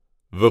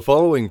The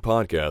following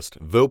podcast,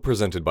 though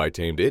presented by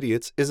tamed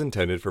idiots, is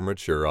intended for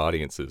mature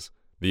audiences.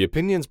 The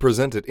opinions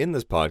presented in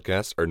this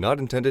podcast are not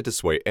intended to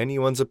sway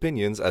anyone's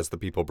opinions, as the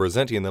people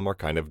presenting them are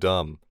kind of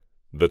dumb.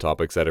 The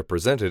topics that are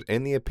presented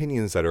and the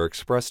opinions that are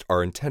expressed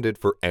are intended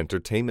for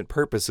entertainment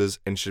purposes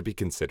and should be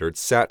considered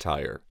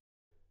satire.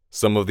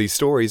 Some of these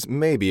stories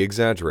may be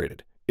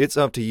exaggerated. It's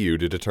up to you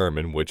to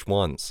determine which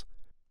ones.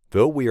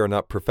 Though we are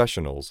not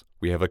professionals,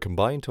 we have a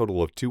combined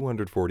total of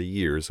 240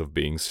 years of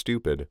being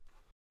stupid.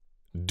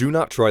 Do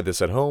not try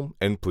this at home,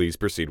 and please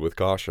proceed with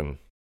caution.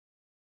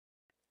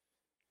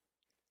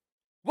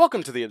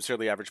 Welcome to the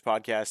Absurdly Average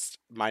Podcast.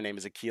 My name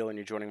is Akil, and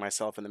you're joining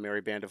myself and the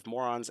merry band of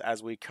morons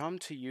as we come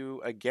to you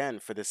again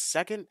for the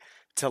second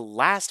to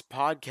last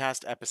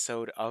podcast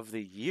episode of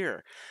the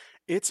year.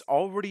 It's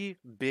already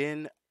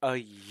been a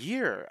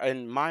year,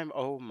 and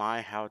oh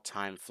my, how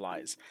time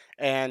flies.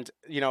 And,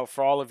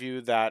 for all of you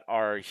that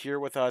are here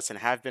with us and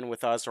have been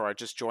with us or are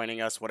just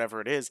joining us, whatever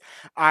it is,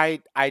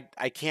 I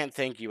can't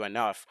thank you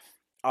enough.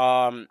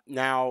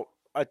 Now,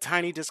 a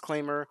tiny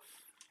disclaimer,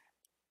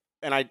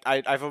 and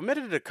I've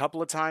omitted it a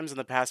couple of times in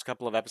the past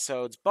couple of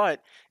episodes,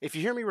 but if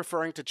you hear me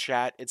referring to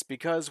chat, it's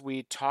because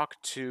we talk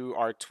to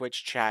our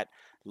Twitch chat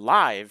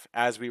live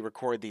as we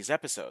record these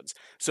episodes.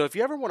 So if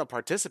you ever want to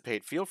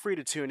participate, feel free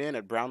to tune in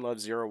at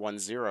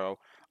BrownLove010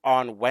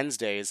 on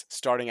Wednesdays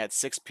starting at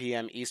 6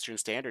 p.m. Eastern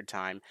Standard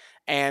Time,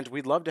 and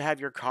we'd love to have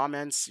your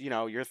comments,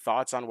 your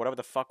thoughts on whatever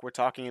the fuck we're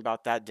talking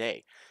about that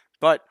day.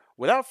 But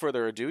without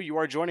further ado, you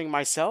are joining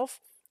myself,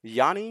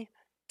 Yanni,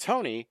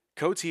 Tony,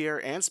 Cotier,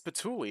 and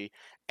Spatuli,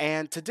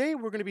 and today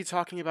we're going to be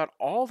talking about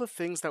all the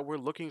things that we're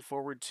looking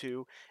forward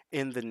to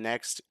in the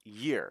next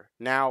year.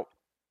 Now,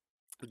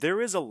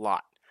 there is a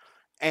lot.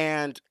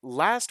 And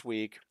last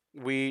week,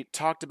 we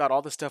talked about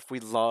all the stuff we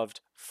loved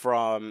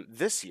from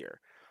this year.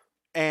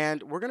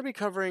 And we're going to be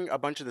covering a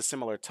bunch of the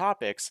similar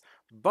topics,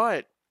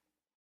 but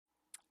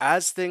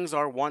as things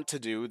are wont to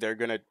do, they're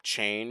going to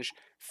change,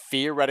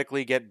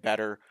 theoretically get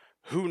better.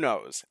 Who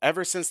knows?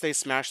 Ever since they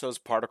smashed those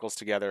particles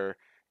together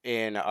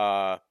in in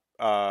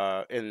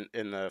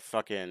the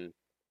fucking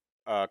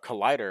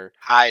collider,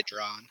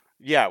 Hydron.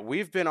 yeah,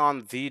 we've been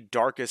on the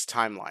darkest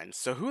timeline.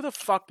 So who the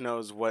fuck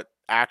knows what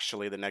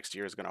actually the next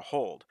year is going to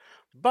hold?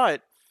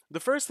 But the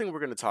first thing we're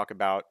going to talk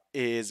about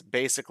is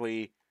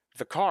basically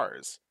the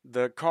cars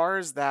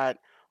that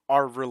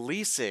are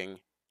releasing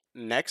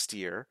next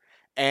year,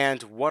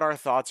 and what our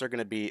thoughts are going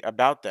to be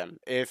about them.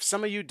 If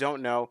some of you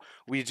don't know,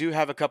 we do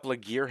have a couple of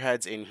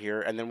gearheads in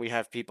here, and then we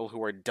have people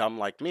who are dumb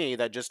like me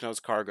that just knows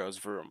car goes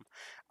vroom.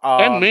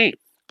 And Um, me.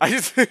 I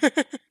just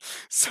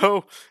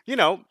so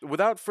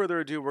without further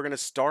ado, we're gonna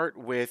start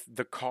with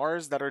the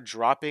cars that are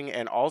dropping,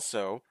 and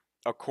also,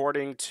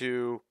 according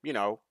to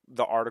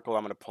the article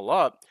I'm gonna pull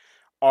up,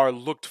 are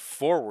looked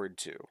forward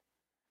to.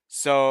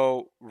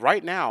 So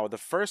right now, the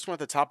first one at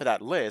the top of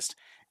that list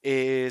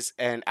is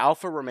an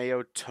Alfa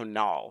Romeo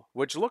Tonale,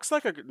 which looks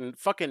like a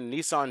fucking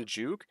Nissan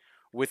Juke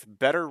with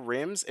better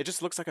rims. It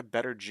just looks like a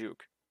better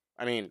Juke.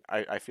 I mean,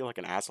 I feel like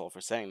an asshole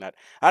for saying that.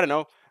 I don't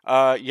know.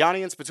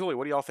 Yanni and Spatuli,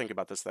 what do y'all think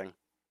about this thing?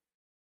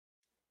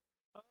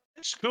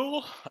 It's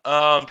cool.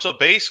 So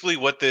basically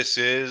what this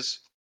is,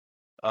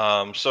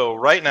 so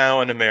right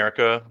now in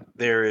America,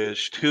 there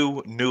is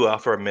two new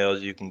Alfa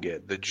Romeos you can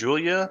get, the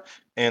Giulia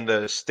and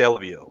the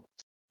Stelvio.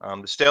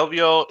 The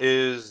Stelvio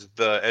is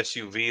the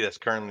SUV that's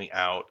currently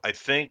out. I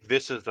think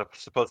this is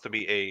supposed to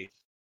be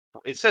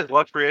it says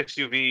luxury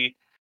SUV,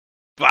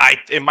 but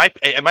it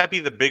might be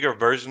the bigger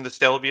version of the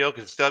Stelvio,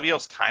 because the Stelvio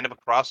is kind of a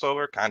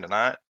crossover, kind of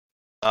not.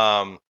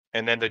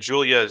 And then the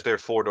Giulia is their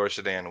four-door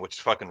sedan, which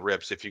fucking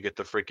rips if you get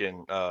the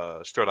freaking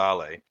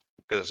Stradale,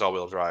 because it's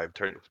all-wheel drive,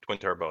 twin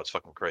turbo. It's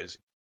fucking crazy.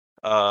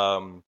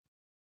 Um,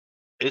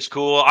 it's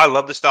cool. I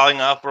love the styling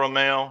of Alfa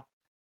Romeo.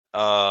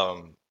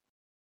 Um,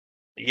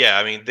 yeah,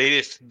 I mean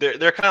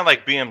they're kind of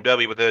like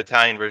BMW, but the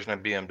Italian version of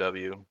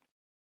BMW,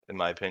 in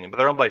my opinion. But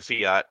they're owned by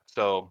Fiat,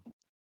 so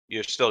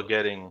you're still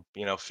getting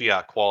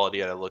Fiat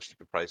quality at a low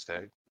cheaper price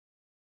tag.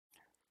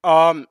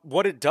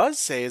 What it does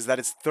say is that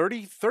it's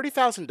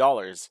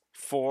 $30,000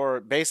 for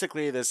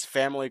basically this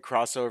family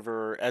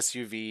crossover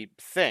SUV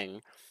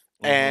thing,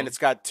 and Mm-hmm. it's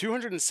got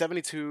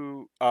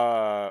 272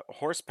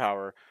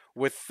 horsepower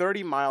with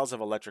 30 miles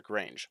of electric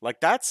range. Like,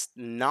 that's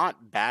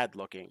not bad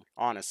looking,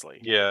 honestly.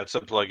 Yeah, it's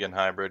a plug-in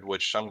hybrid,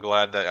 which I'm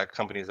glad that a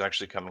company is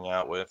actually coming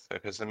out with,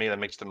 because to me that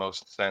makes the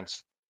most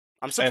sense.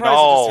 I'm And surprised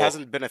it just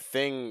hasn't been a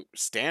thing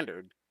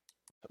standard.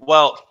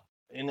 well,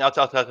 and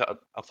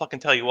I'll fucking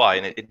tell you why.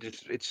 And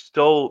it's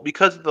still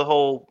because of the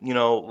whole,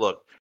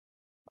 look,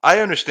 I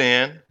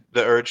understand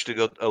the urge to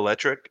go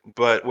electric,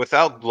 but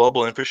without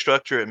global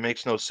infrastructure, it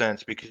makes no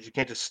sense, because you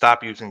can't just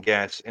stop using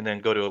gas and then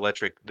go to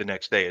electric the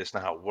next day. It's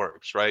not how it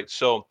works, right?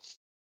 So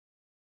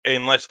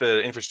unless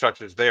the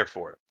infrastructure is there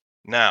for it.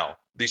 Now,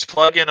 these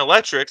plug-in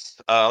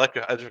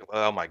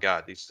oh my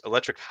God, these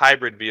electric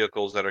hybrid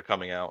vehicles that are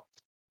coming out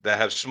that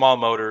have small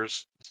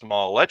motors,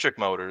 small electric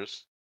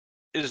motors,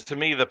 is to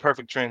me the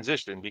perfect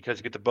transition because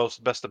you get the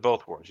best of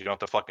both worlds. You don't have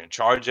to fucking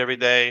charge every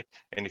day,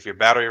 and if your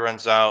battery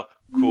runs out,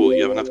 cool,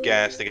 you have enough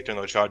gas to get to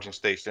another charging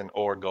station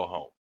or go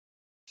home.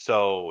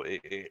 So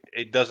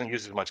it doesn't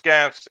use as much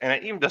gas, and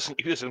it even doesn't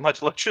use as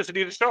much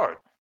electricity to charge.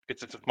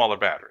 It's a smaller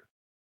battery.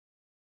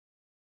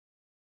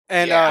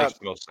 And Yeah. Makes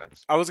the most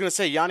sense. I was gonna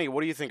say, Yanni,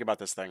 what do you think about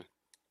this thing?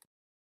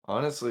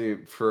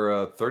 Honestly,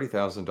 for a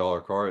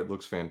 $30,000 car, it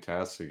looks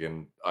fantastic,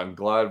 and I'm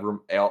glad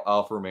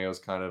Alfa Romeo's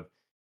kind of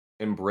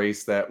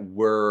embraced that.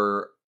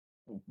 Where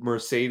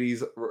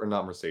Mercedes, or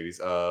not Mercedes,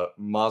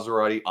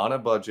 Maserati on a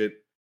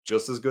budget,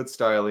 just as good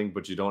styling,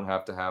 but you don't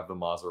have to have the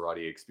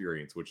Maserati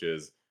experience, which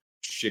is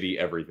shitty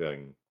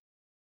everything.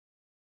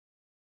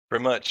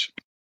 Pretty much.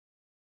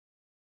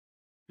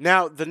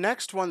 Now, the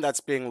next one that's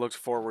being looked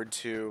forward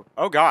to.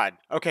 Oh God.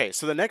 Okay,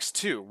 so the next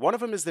two. One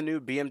of them is the new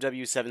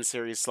BMW 7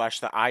 Series slash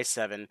the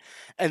i7,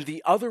 and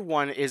the other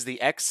one is the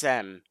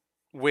XM,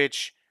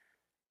 which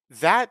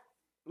that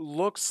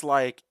looks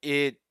like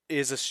it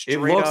is a It straight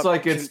looks up.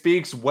 like it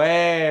speaks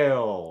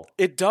well.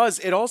 It does.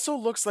 It also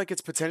looks like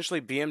it's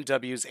potentially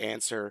BMW's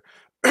answer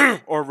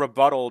or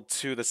rebuttal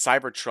to the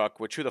Cybertruck,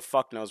 which who the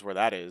fuck knows where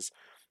that is,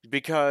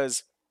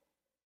 because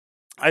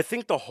I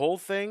think the whole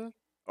thing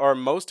or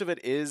most of it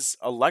is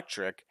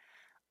electric.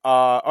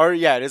 Or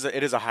yeah, it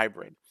is a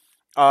hybrid.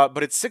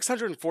 But it's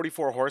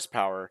 644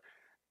 horsepower,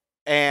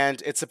 and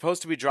it's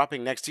supposed to be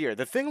dropping next year.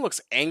 The thing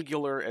looks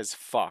angular as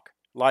fuck.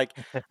 Like,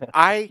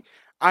 I,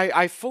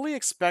 I fully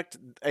expect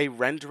a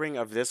rendering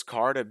of this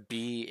car to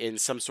be in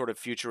some sort of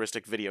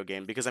futuristic video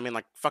game because I mean,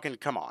 like, fucking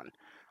come on.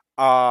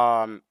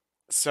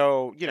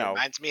 So you It know,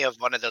 reminds me of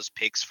one of those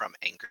pigs from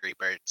Angry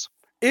Birds.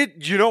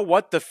 you know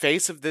what? The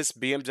face of this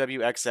BMW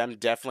XM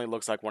definitely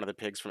looks like one of the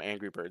pigs from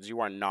Angry Birds. You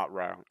are not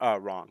wrong.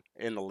 Wrong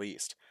in the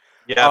least.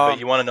 Yeah, but Um,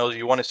 you want to know?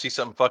 You want to see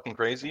something fucking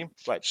crazy?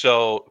 What?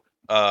 So,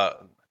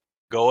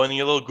 go in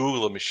your little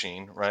Google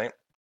machine, right,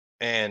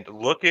 and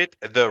look at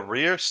the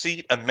rear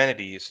seat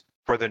amenities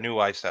for the new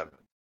i7.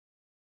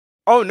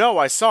 Oh no,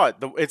 I saw it.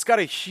 It's got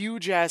a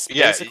huge ass,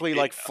 Yeah, basically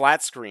like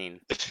flat screen.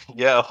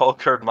 Yeah, a whole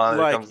curved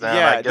monitor Like, comes down.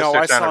 yeah, I guess no,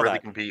 they're I trying to saw really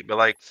that. compete, but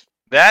like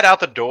that out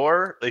the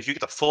door, if you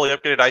get the fully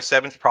upgraded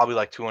i7, it's probably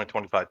like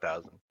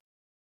 225,000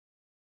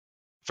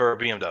 for a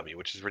BMW,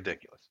 which is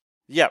ridiculous.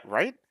 Yeah,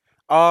 right.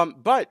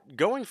 But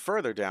going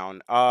further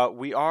down,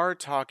 we are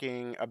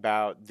talking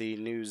about the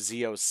new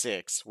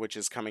Z06, which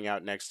is coming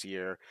out next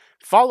year,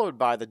 followed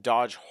by the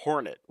Dodge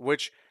Hornet,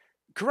 which,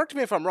 correct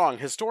me if I'm wrong,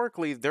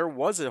 historically there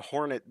was a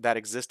Hornet that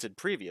existed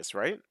previous,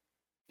 right?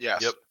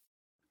 Yes. Yep,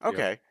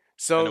 Okay, and it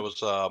so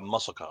was a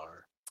muscle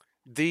car.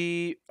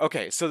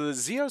 so the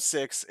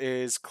Z06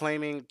 is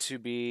claiming to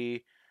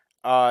be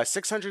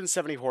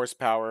 670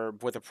 horsepower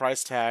with a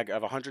price tag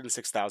of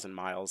 106,000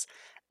 miles.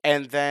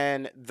 And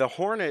then the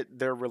Hornet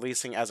they're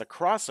releasing as a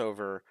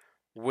crossover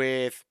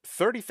with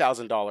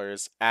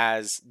 $30,000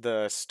 as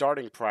the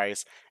starting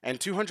price and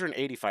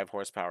 285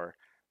 horsepower.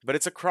 But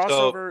it's a So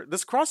crossover.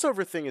 This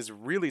crossover thing is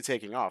really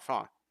taking off,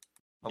 huh?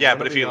 I'm yeah, gonna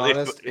but if be you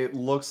honest, it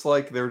looks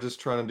like they're just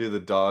trying to do the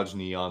Dodge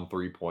Neon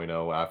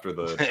 3.0 after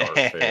the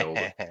Dart failed.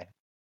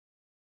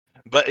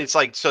 But it's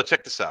like, so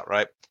check this out,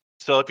 right?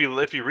 So if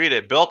you read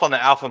it, built on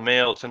the Alfa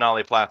Romeo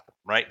Tonale platform,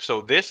 right?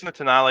 So this and the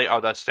Tonale are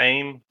the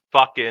same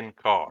fucking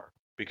car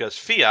because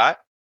Fiat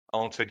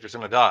owns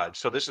 50% of Dodge.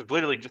 So this is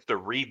literally just a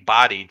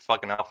rebodied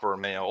fucking Alfa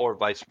Romeo or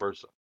vice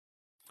versa.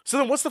 So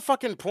then what's the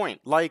fucking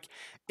point? Like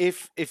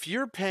if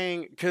you're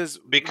paying cuz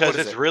Because what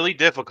is it's it? really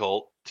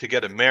difficult to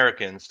get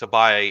Americans to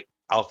buy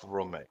Alfa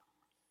Romeo.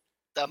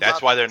 The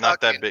That's why they're not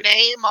that motherfucking big.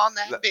 name on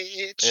that That-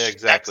 bitch.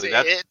 Exactly.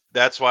 That's it.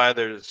 That's why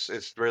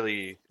it's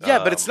really Yeah,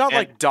 but it's not and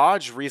like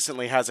Dodge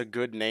recently has a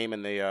good name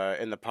in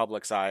the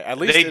public's eye, at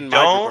least they in my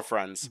group don't. of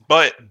friends.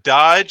 But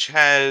Dodge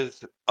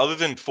has, other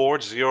than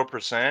Ford's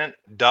 0%,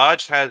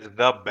 Dodge has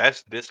the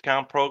best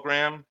discount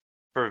program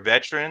for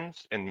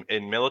veterans and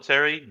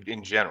military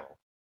in general.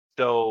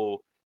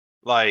 So,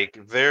 like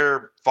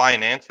their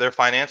finance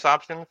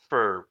options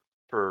for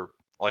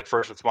like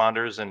first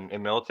responders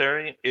and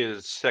military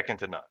is second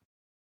to none.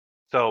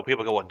 So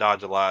people go with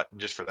Dodge a lot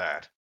just for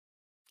that.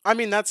 I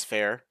mean, that's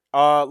fair.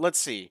 Let's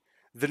see.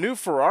 The new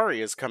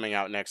Ferrari is coming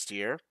out next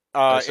year.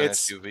 That's an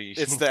It's SUV.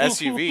 the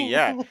SUV,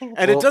 yeah.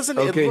 And it Well, doesn't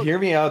okay, look hear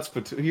me out,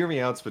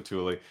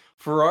 Spatuli.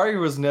 Ferrari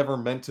was never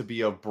meant to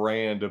be a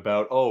brand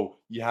about, oh,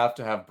 you have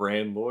to have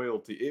brand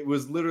loyalty. It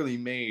was literally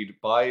made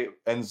by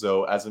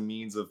Enzo as a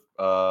means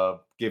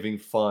of giving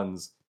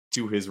funds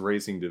to his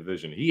racing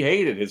division. He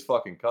hated his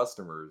fucking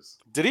customers.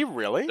 Did he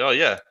really? Oh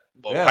yeah.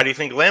 Well, Yeah. why do you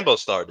think Lambo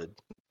started?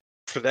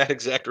 For that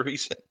exact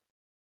reason.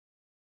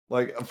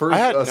 Like I first,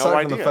 had no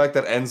aside from the idea. fact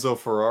that Enzo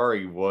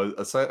Ferrari was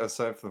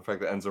aside from the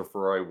fact that Enzo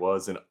Ferrari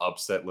was an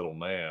upset little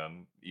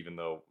man, even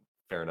though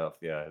fair enough,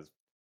 yeah,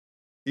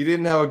 he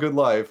didn't have a good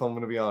life. I'm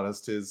gonna be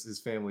honest.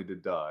 His family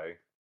did die.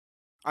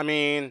 I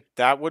mean,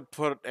 that would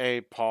put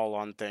a pall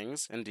on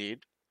things,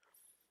 indeed.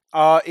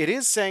 It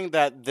is saying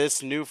that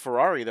this new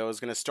Ferrari though is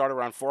going to start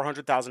around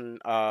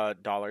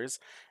 $400,000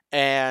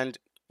 and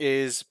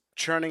is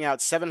churning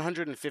out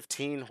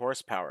 715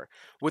 horsepower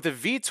with a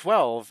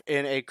V12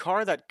 in a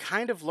car that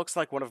kind of looks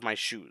like one of my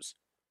shoes.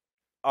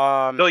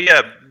 So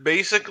yeah,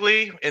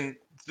 basically, and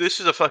this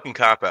is a fucking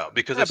cop out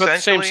because Yeah, but the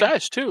same essentially,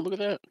 size too. Look at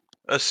that.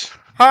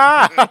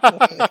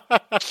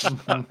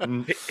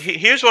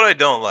 Here's what I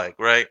don't like,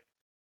 right?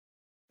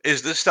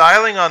 Is the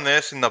styling on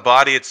this and the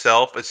body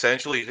itself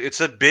essentially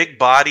it's a big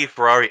body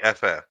Ferrari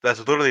FF. That's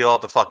literally all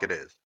the fuck it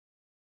is.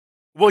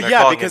 Well, They're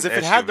yeah, calling because it if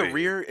an it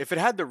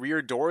had the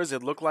rear doors,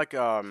 it looked like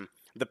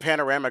the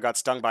panorama got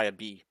stung by a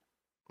bee.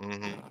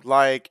 Mm-hmm.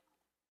 Like,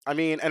 I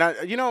mean,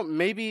 and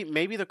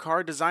maybe the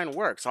car design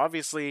works.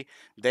 Obviously,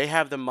 they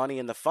have the money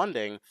and the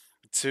funding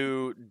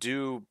to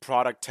do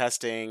product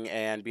testing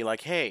and be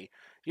like, hey,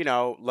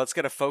 let's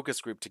get a focus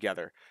group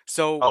together.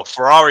 So, Oh,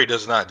 Ferrari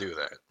does not do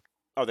that.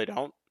 oh, they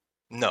don't?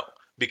 No,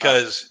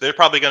 because they're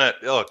probably gonna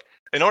look.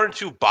 In order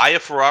to buy a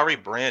Ferrari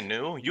brand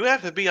new, you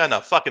have to be on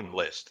a fucking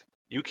list.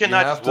 You cannot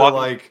you have just to walk.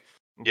 like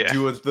Yeah.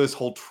 do this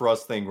whole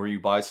trust thing where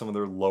you buy some of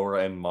their lower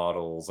end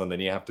models and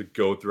then you have to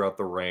go throughout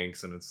the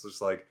ranks, and it's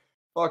just like,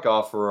 fuck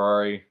off,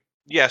 Ferrari.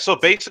 Yeah, so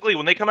basically,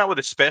 when they come out with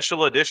a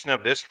special edition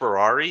of this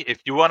Ferrari, if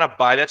you want to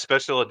buy that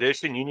special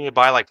edition, you need to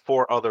buy like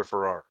 4 other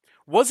Ferrari.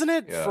 Wasn't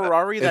it Yeah.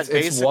 Ferrari that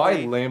It's why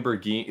basically...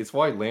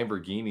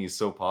 Lamborghini is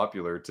so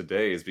popular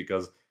today, is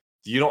because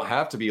you don't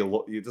have to be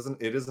it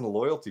isn't a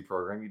loyalty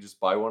program. You just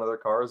buy one of their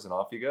cars and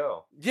off you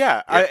go.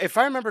 Yeah, Yeah. if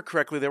I remember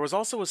correctly, there was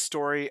also a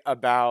story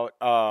about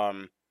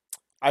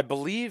I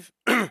believe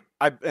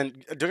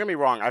and don't get me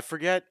wrong, I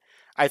forget.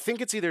 I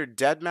think it's either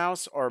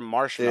Deadmau5 or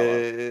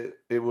Marshmallow.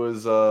 It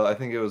was I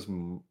think it was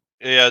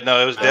Yeah,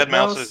 no, it was Dead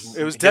Deadmau5's.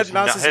 It was his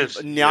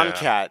Deadmau5's yeah, Nyan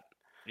Cat.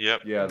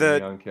 Yep. the The-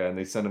 Neon Cat, and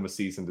they sent him a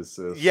cease and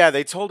desist. Yeah,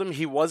 they told him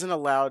he wasn't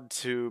allowed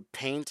to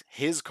paint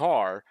his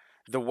car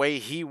the way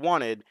he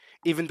wanted,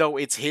 even though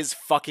it's his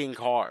fucking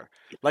car.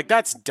 Like,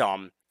 that's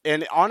dumb.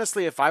 And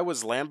honestly, if I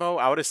was Lambo,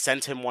 I would have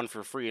sent him one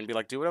for free and be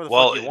like, do whatever the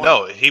Well, fuck you want.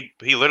 no,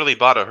 he literally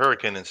bought a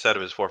Hurricane instead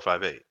of his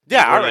 458.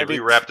 Yeah, he literally I mean-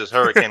 rewrapped his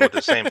Hurricane with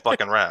the same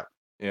fucking wrap.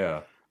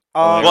 Yeah.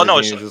 Well, no,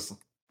 Lamborghini it's- just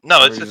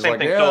No, it's He's the just same like,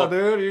 thing. yeah, So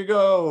dude, you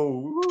go.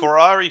 Woo."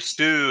 Ferrari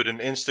sued an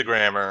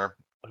Instagrammer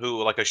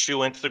who, like a shoe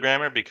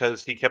Instagrammer,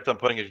 because he kept on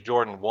putting his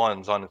Jordan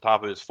 1s on the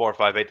top of his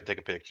 458 to take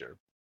a picture.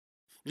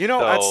 At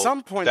So,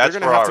 some point, they're that's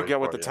going to have to Ferrari get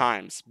with for the you.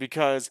 times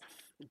because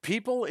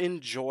people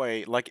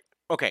enjoy, like,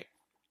 okay,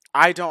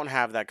 I don't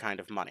have that kind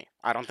of money.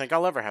 I don't think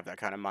I'll ever have that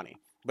kind of money.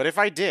 But if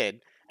I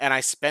did and I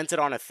spent it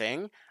on a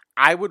thing,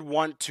 I would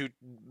want to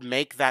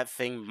make that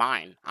thing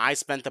mine. I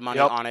spent the money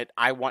Yep. on it.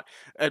 I want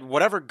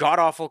whatever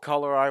god-awful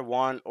color I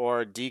want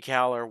or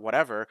decal or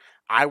whatever,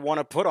 I want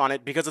to put on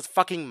it because it's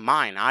fucking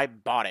mine. I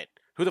bought it.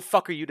 Who the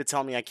fuck are you to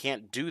tell me I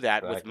can't do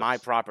that with my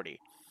Exactly. property?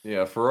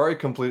 Yeah, Ferrari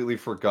completely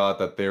forgot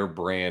that their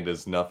brand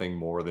is nothing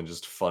more than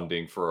just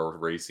funding for a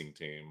racing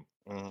team.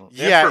 Mhm.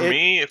 Yeah,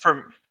 And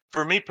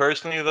for me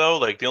personally though,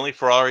 like the only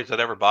Ferraris I'd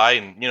ever buy,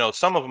 and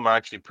some of them are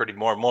actually pretty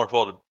more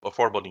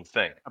affordable than you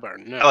think. How about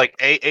no? Like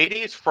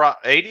 80s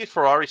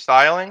Ferrari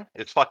styling,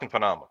 it's fucking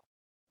phenomenal.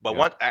 But Yeah.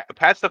 once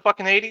past the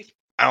fucking 80s,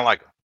 I don't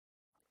like them.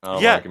 I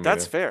don't Yeah, like 'em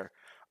that's either. fair.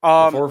 The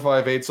Um,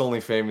 458's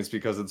only famous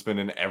because it's been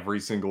in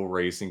every single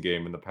racing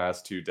game in the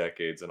past 2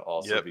 decades, and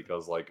also Yep.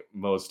 because like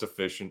most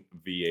efficient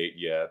V8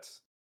 yet.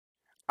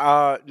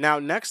 Now,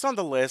 next on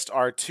the list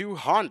are 2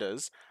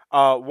 Hondas.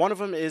 One of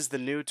them is the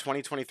new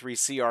 2023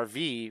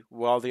 CRV,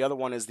 while the other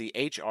one is the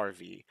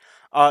HRV.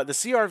 The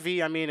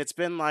CRV, I mean, it's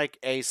been like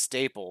a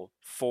staple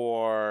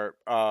for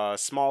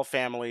small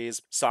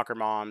families, soccer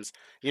moms.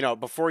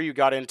 Before you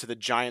got into the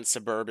giant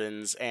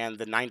Suburbans and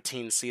the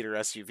 19-seater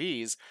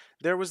SUVs,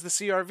 there was the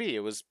CRV.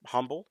 It was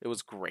humble. It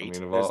was I great.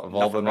 mean, There's of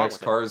all the nothing wrong next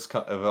with it. cars,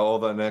 of all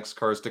the next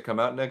cars to come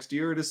out next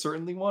year, it is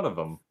certainly one of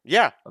them.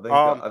 Yeah.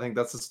 I think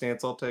that's the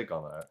stance I'll take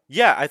on that.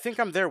 Yeah, I think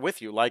I'm there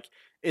with you. Like,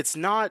 it's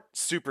not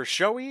super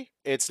showy,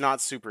 it's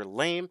not super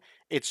lame,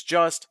 it's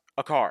just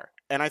a car.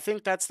 And I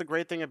think that's the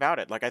great thing about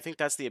it. Like, I think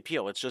that's the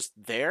appeal. It's just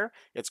there,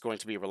 it's going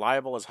to be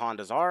reliable as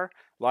Hondas are.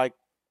 Like,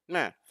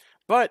 meh.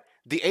 But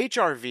the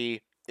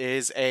HRV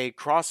is a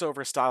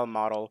crossover style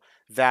model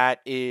that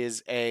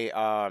is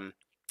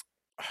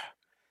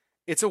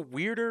it's a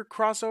weirder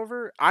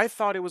crossover. I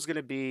thought it was going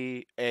to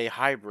be a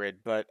hybrid,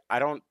 but I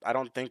don't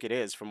think it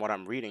is from what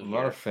I'm reading I'm not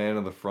a here. fan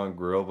of the front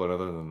grille, but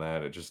other than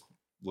that, it just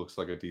looks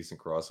like a decent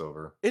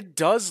crossover. It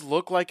does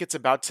look like it's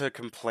about to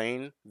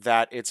complain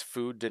that its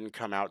food didn't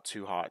come out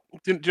too hot.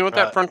 Do you know what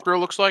that front grill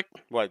looks like?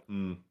 What?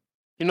 Hmm.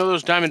 You know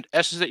those diamond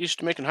S's that you used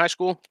to make in high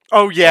school?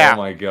 Oh yeah. Oh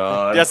my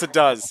god. Yes, it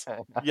does.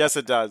 Yes,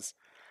 it does.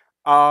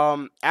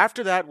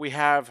 After that, we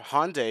have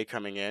Hyundai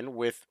coming in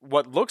with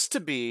what looks to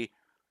be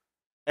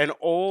an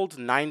old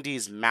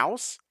 '90s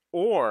mouse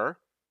or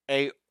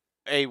a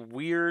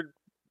weird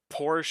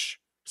Porsche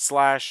 /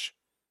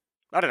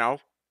 I don't know,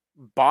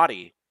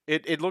 body.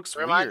 It looks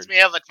Reminds weird.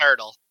 me of a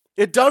turtle.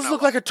 It does know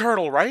look why. like a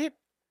turtle, right?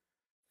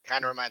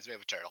 Kind of reminds me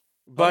of a turtle.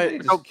 But Hyundai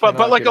just But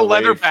cannot like get a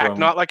away leatherback, from-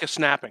 not like a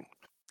snapping.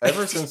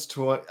 Ever since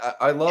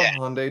I love Yeah.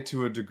 Hyundai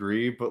to a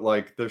degree, but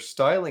like their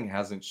styling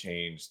hasn't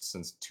changed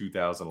since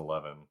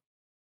 2011.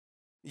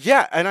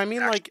 yeah, and I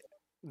mean, Actually- like,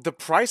 The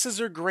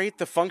prices are great.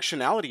 The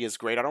functionality is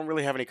great. I don't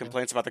really have any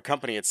complaints about the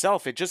company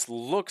itself. It just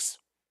looks.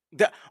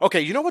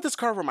 Okay, you know what this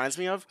car reminds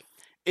me of?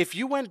 If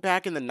you went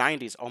back in the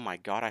 90s, oh my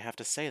God, I have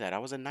to say that. I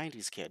was a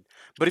 90s kid.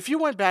 But if you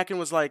went back and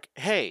was like,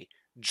 hey,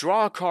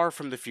 draw a car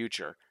from the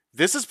future,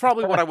 this is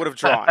probably what I would have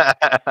drawn.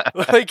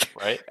 Like,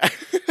 Right?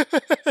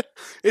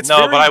 it's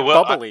No, very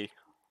but bubbly.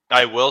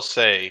 I will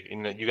say,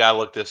 you gotta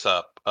look this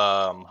up.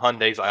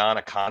 Hyundai's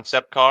Ioniq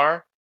concept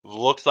car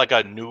looks like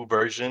a new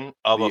version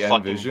of The a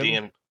fucking Envision?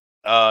 DM.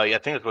 Yeah, I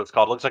think that's what it's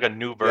called. Looks like a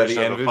new Yeah, version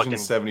the of a Envision fucking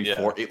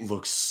 74. Yeah. It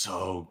looks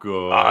so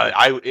good.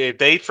 If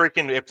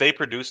they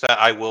produce that,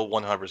 I will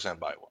 100%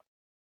 buy one.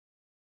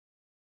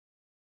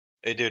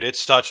 Hey, dude, it's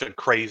such a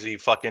crazy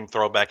fucking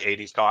throwback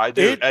 80s car.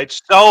 Dude,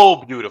 it's so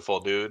beautiful,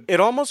 dude. It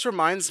almost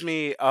reminds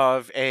me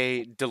of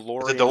a It's a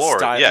DeLorean DeLorean.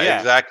 style. Yeah,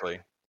 exactly.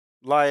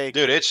 Like,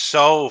 Dude, it's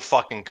so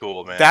fucking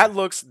cool, man. that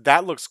looks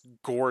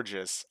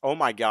gorgeous. Oh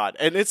my God.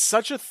 And it's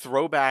such a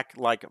throwback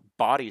like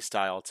body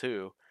style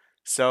too.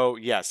 So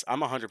yes,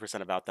 I'm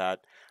 100% about that.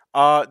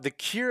 The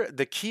Kia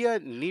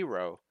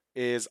Niro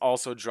is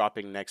also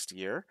dropping next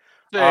year.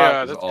 There's That's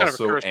kind of a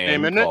also cursed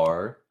name, an isn't it?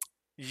 car.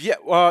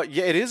 Yeah,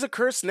 it is a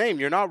cursed name.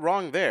 You're not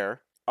wrong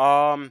there.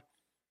 I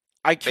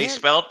They can't.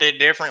 spelt it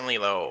differently,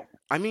 though.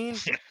 I mean,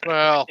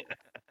 Well,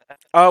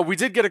 we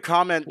did get a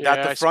comment that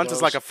Yeah, the I front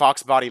is like a suppose.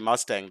 Fox body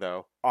Mustang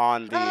though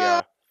on the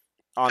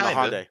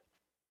Kinda.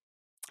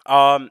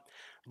 Hyundai.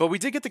 But we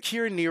did get the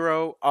Kia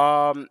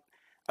Niro.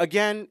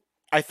 Again,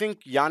 I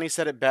think Yanni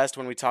said it best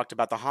when we talked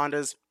about the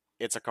Hondas.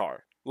 It's a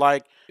car.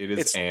 Like, It is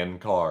it's an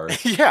car.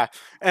 yeah,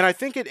 and I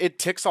think it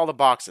ticks all the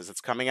boxes.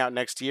 It's coming out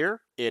next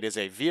year. It is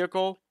a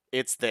vehicle.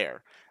 It's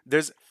there.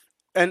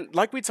 And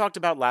like we talked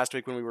about last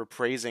week when we were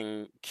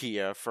praising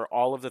Kia for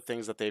all of the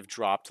things that they've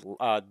dropped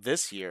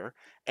this year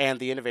and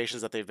the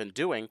innovations that they've been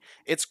doing,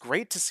 it's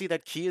great to see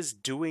that Kia's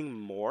doing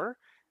more.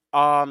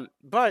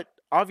 But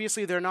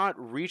obviously, they're not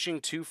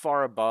reaching too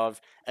far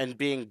above and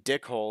being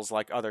dickholes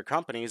like other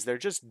companies. They're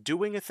just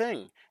doing a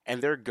thing,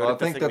 and they're good Well, I at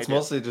the think thing that's they do.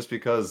 mostly just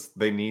because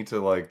they need to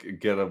like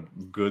get a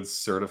good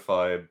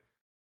certified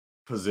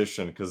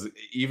position. Because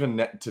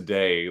even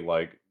today,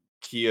 like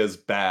Kia's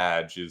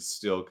badge is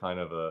still kind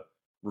of a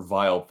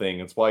reviled thing.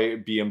 It's why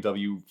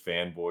BMW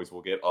fanboys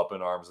will get up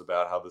in arms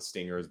about how the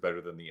Stinger is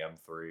better than the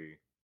M3.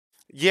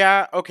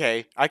 Yeah,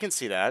 okay, I can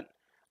see that.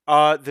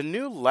 The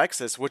new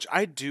Lexus, which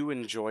I do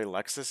enjoy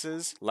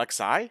Lexuses,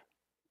 Lexi?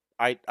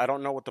 I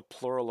don't know what the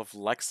plural of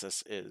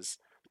Lexus is,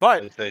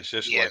 but It's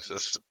just Yeah.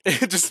 Lexus.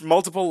 just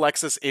multiple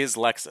Lexus is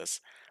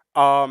Lexus.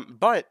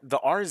 But the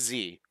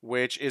RZ,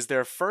 which is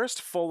their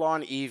first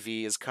full-on EV,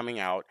 is coming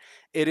out.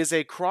 It is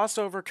a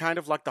crossover, kind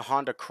of like the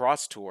Honda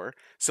Cross Tour.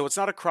 So it's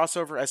not a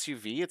crossover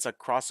SUV; it's a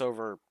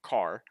crossover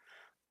car.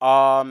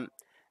 Um,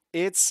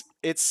 it's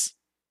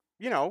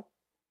you know,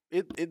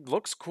 it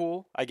looks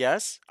cool, I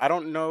guess. I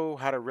don't know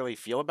how to really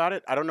feel about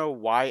it. I don't know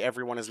why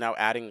everyone is now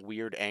adding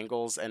weird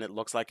angles, and it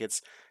looks like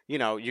it's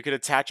you could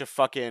attach a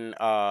fucking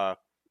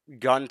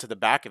gun to the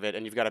back of it,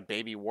 and you've got a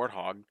baby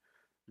warthog.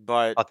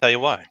 But I'll tell you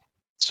why.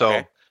 So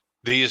okay.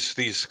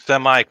 these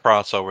semi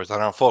crossovers that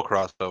aren't full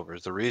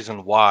crossovers, the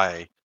reason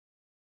why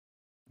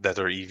that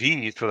they're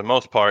EVs for the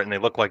most part and they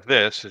look like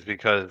this is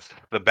because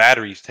the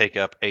batteries take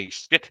up a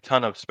shit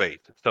ton of space.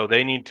 So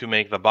they need to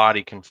make the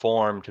body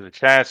conform to the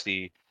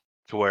chassis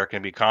to where it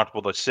can be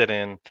comfortable to sit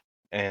in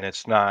and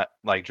it's not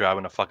like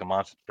driving a fucking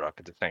monster truck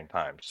at the same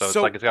time. So it's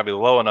like So it's gotta be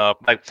low enough.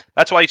 Like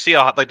that's why you see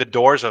how like the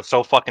doors are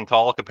so fucking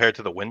tall compared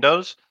to the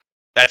windows.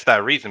 That's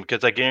that reason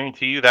because I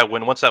guarantee you that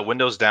when once that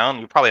window's down,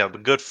 you probably have a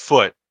good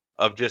foot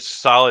of just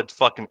solid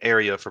fucking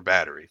area for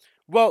battery.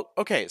 Well,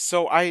 okay,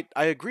 so I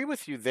agree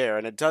with you there,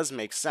 and it does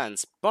make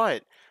sense.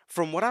 But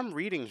from what I'm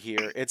reading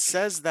here, it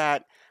says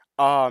that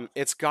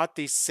it's got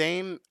the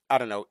same, I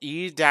don't know,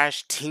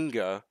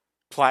 E-Tinga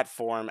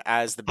platform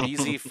as the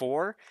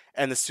BZ4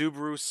 and the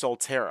Subaru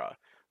Solterra,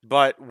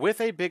 but with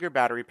a bigger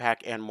battery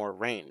pack and more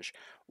range.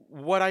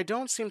 What I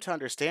don't seem to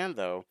understand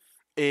though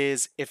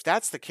is if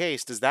that's the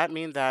case, does that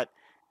mean that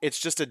it's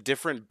just a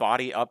different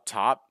body up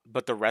top,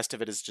 but the rest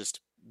of it is just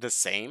the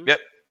same? Yep.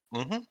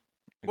 Mm-hmm.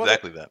 Well,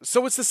 Exactly that.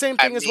 so it's the same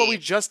I thing as what we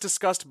mean, just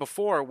discussed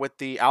before with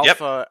the Yep.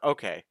 Alpha.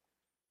 Okay.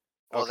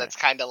 well, Okay. that's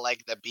kind of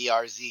like the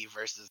BRZ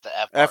versus the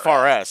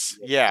FRS.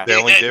 Yeah. The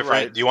only You're difference,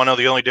 right. do you want to know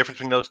the only difference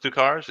between those two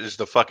cars is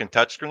the fucking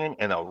touchscreen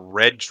and a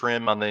red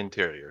trim on the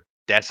interior.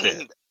 That's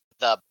it.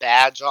 The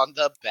badge on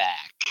the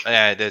back.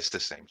 That's the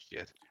same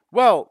shit.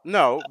 Well,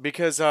 no,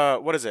 because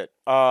what is it?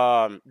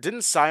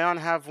 Didn't Scion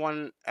have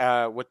one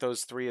with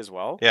those three as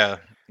well? Yeah.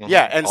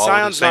 Yeah, and all with the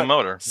Scion's same not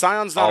motor.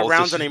 Scion's All not with the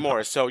around same anymore.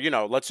 motor. So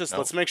let's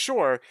Nope. make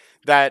sure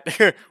that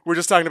we're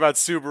just talking about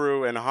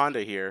Subaru and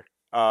Honda here,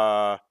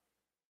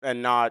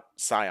 and not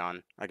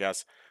Scion, I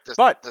guess.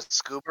 But The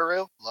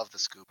Scoobaroo, love the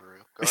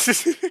Scoobaroo. Go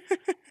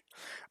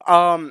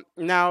ahead.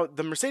 now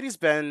the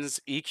Mercedes-Benz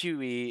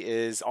EQE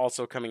is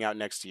also coming out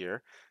next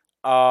year.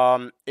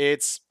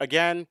 It's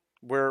again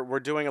we're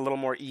doing a little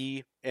more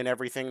E in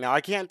everything now.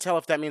 I can't tell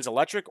if that means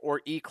electric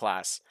or E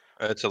class.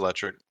 It's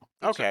electric.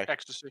 It's Okay.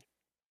 ecstasy.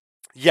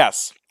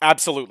 Yes,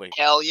 absolutely.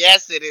 Hell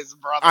yes, it is,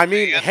 brother. I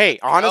mean, man. hey,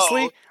 Let's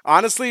go.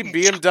 honestly,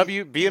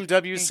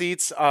 BMW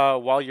seats.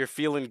 While you're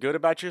feeling good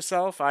about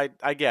yourself, I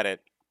get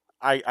it,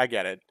 I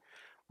get it.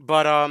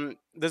 But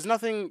there's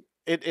nothing.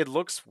 It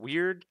looks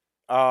weird.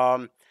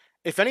 Um,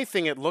 if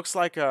anything, it looks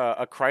like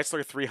a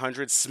Chrysler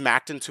 300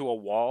 smacked into a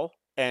wall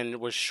and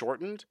was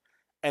shortened,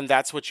 and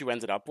that's what you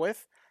ended up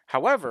with.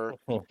 However,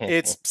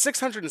 it's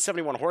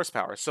 671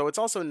 horsepower, so it's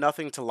also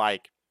nothing to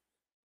like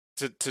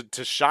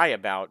to shy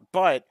about.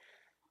 But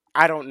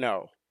I don't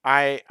know.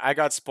 I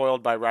got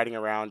spoiled by riding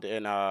around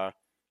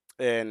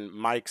in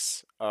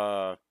Mike's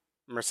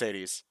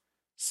Mercedes.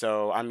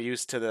 So I'm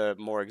used to the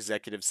more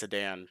executive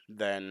sedan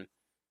than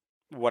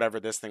whatever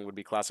this thing would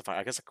be classified.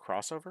 I guess a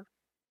crossover?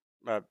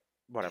 Uh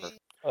whatever.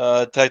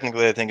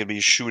 Technically, I think it'd be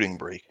shooting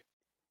brake.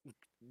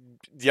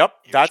 Yep,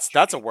 You're that's a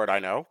shooting word I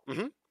brake. know.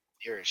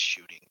 You're a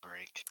shooting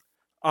break.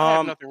 I have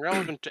Um nothing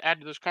relevant to add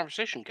to this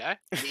conversation, guy.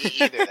 Me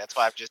either. That's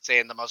why I'm just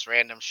saying the most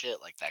random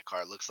shit. Like that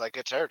car looks like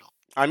a turtle.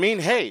 I mean,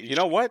 Looks like hey, a you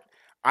know what?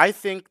 I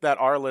think that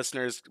our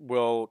listeners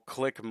will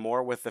click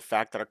more with the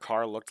fact that a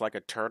car looked like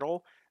a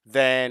turtle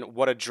than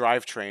what a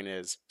drivetrain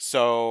is.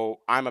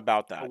 So I'm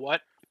about A that.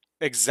 what?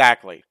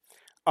 Exactly.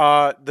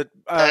 The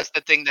That's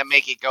the thing that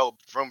make it go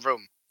vroom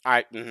vroom.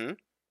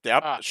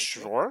 Yep, Ah, thank you.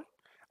 sure.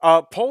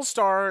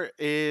 Polestar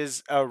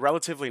is a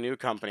relatively new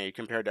company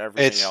compared to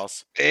everything It's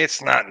else.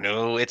 it's not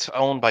new. It's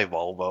owned by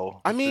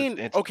Volvo. I It's just, mean,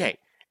 it's okay,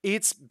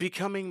 it's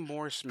becoming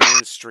more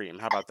mainstream.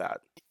 How about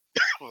that?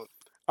 so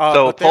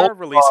But they are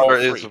releasing Polestar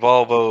is 3.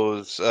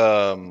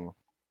 Volvo's.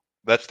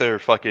 That's their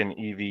fucking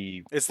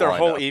EV It's their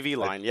whole lineup. EV That's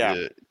line, yeah.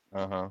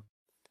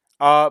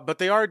 Uh-huh. But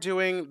they are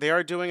doing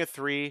a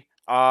 3.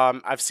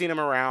 I've seen them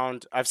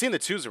around. I've seen the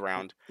 2s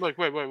around. Like,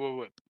 wait.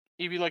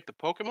 EV like the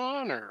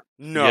Pokemon, or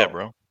Yeah, No.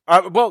 bro.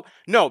 Well,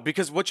 no,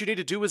 because what you need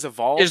to do is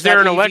evolve is there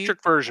that an EV.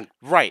 electric version?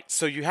 Right.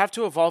 So you have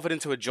to evolve it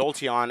into a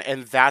Jolteon,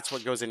 and that's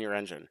what goes in your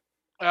engine.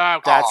 Ah,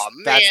 okay. That's Oh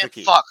that's man, the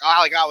key. fuck!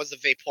 All I got was a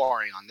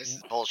Vaporeon. This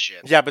is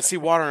bullshit. Yeah, but see,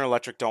 water and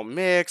electric don't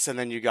mix, and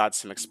then you got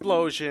some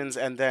explosions,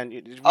 and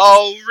then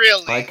Oh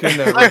really? I can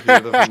never hear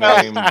the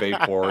name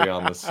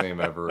Vaporeon the same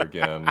ever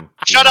again.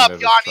 Shut even up,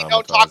 if it's Yanni!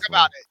 Don't talk traumatized me.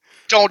 about it.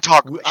 Don't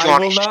talk. I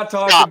Yanni, will not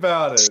talk stop.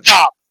 about it.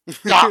 Stop.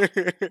 Stop.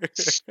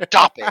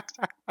 Stop it.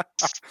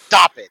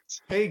 Stop it.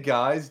 Hey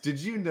guys, did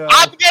you know?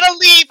 I'm gonna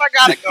leave. I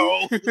gotta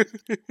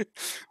go.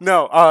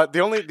 No,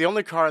 the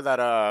only car that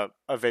a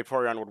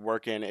Vaporeon would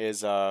work in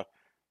is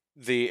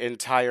the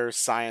entire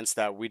science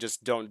that we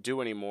just don't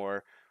do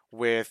anymore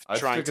with I'd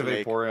trying stick a to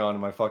make Vaporeon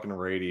in my fucking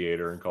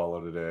radiator and call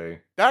it a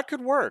day. that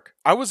could work.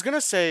 I was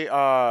gonna say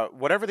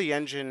whatever the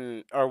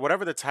engine or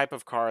whatever the type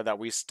of car that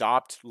we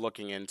stopped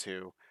looking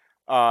into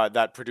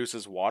that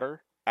produces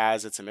water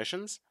as its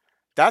emissions.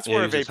 That's Yeah,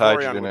 where a uses Vaporeon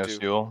hydrogen would as do.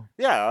 fuel.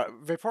 Yeah,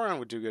 Vaporeon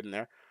would do good in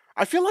there.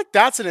 I feel like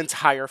that's an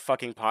entire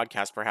fucking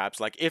podcast, perhaps.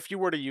 Like, if you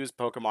were to use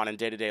Pokemon in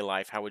day to day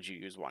life, how would you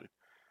use one?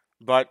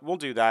 But we'll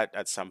do that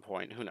at some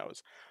point. Who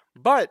knows?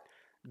 But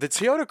the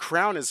Toyota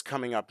Crown is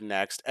coming up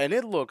next, and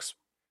it looks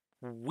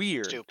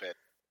weird. Stupid.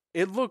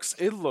 It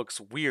looks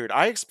weird.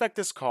 I expect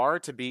this car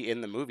to be in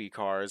the movie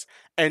Cars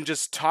and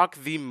just talk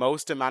the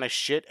most amount of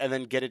shit and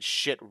then get its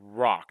shit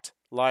rocked.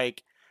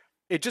 Like,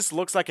 it just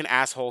looks like an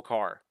asshole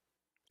car.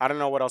 I don't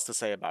know what else to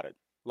say about it.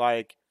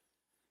 Like,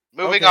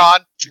 Moving okay. on.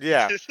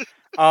 Yeah.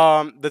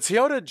 The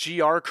Toyota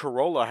GR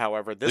Corolla,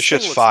 however, this This thing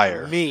shit's looks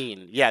fire.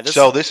 mean. Yeah,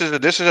 So this is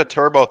a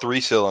turbo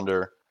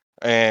 3-cylinder,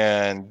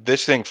 and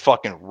this thing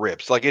fucking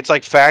rips. Like it's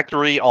like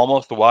factory,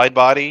 almost wide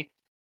body.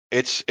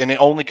 And it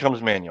only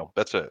comes manual.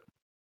 That's it.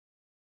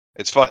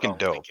 It's I fucking don't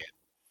dope. like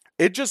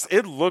it.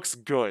 it looks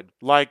good.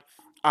 Like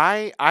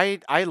I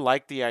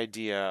like the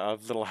idea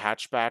of little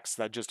hatchbacks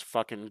that just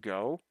fucking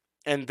go.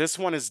 And this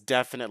one is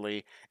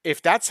definitely,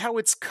 if that's how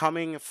it's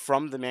coming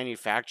from the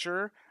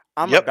manufacturer,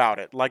 I'm Yep. about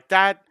it. Like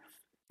that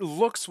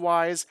looks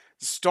wise,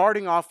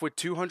 starting off with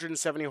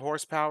 270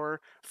 horsepower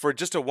for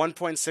just a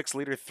 1.6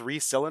 liter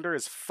 3-cylinder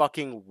is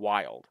fucking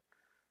wild.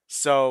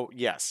 So,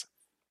 yes.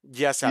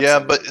 Yes, Yeah,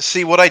 absolutely. but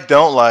see what I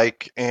don't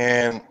like,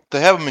 and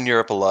they have them in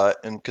Europe a lot,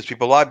 and because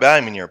people buy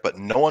them in Europe, but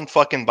no one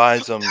fucking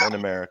buys them in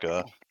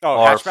America. Oh,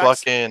 Are hatchbacks?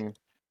 fucking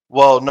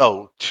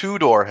no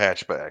 2-door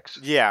hatchbacks,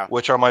 Yeah.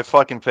 which are my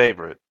fucking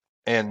favorite,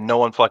 and no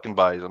one fucking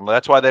buys them.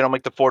 That's why they don't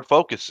make the Ford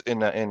Focus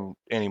in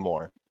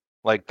anymore.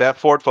 Like that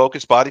Ford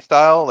Focus body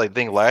style, I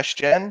think last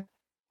gen,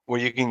 where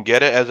you can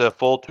get it as a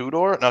full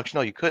 2-door. No, actually,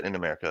 no, you couldn't in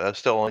America. That's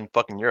still only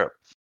fucking Europe.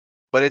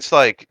 But it's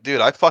like,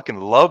 dude, I fucking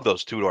love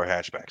those 2-door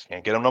hatchbacks.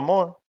 Can't get them no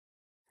more.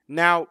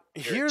 Now,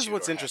 You're a here's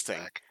what's two-door interesting.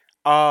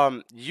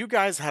 hatchback. You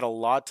guys had a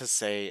lot to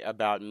say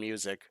about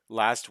music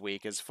last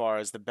week as far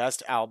as the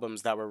best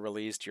albums that were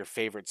released, your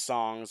favorite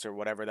songs or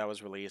whatever that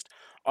was released,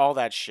 all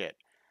that shit.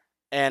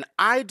 And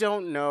I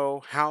don't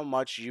know how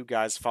much you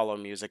guys follow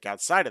music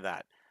outside of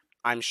that.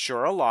 I'm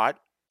sure a lot.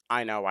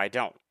 I know I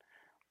don't.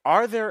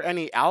 Are there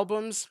any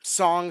albums,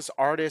 songs,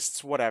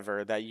 artists,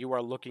 whatever, that you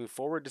are looking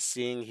forward to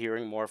seeing,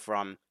 hearing more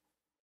from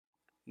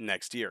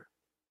next year?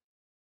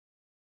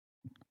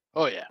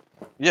 Oh yeah.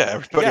 Yeah,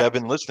 everybody Yeah. I've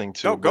been listening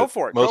to. No, go but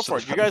for it. Go most for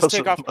of it. You the- guys most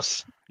take of- off.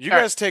 most- You All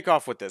right. guys take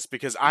off with this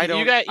because I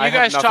don't. You I have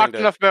guys nothing talked to.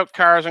 enough about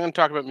cars. I'm going to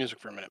talk about music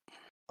for a minute.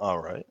 All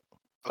right. Okay,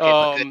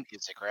 but good Um,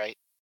 music, right?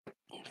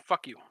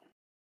 Fuck you. I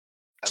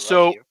love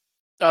So you.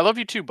 I love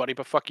you too, buddy,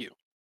 but fuck you.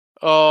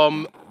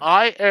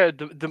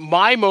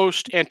 My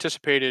most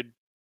anticipated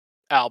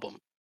album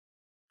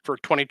for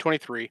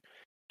 2023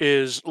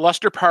 is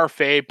Luster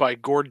Parfait by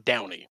Gord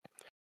Downie.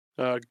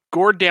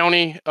 Gord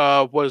Downie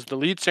was the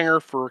lead singer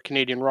for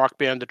Canadian rock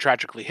band The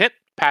Tragically Hit.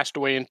 Passed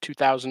away in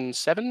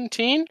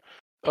 2017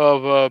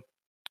 of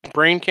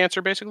brain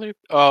cancer, basically.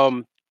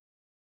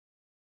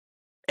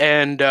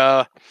 And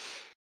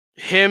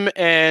him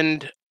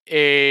and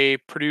a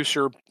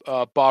producer,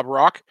 Bob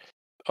Rock,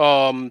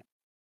 um,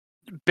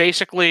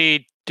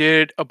 basically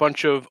did a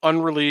bunch of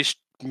unreleased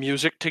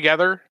music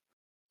together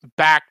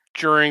back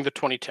during the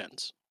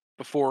 2010s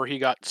before he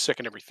got sick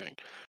and everything.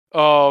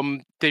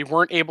 They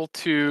weren't able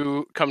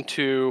to come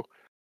to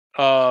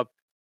uh,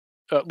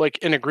 like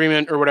an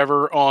agreement or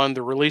whatever on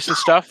the release and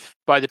stuff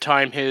by the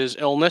time his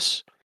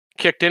illness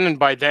kicked in, and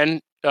by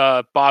then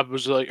Bob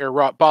was like,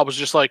 Bob was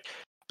just like,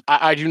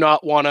 I do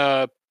not want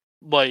to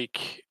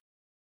like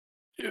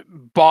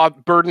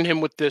Bob burden him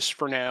with this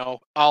for now.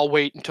 I'll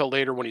wait until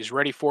later when he's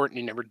ready for it, and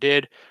he never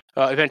did.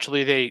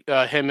 Eventually,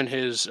 him and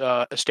his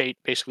estate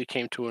basically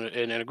came to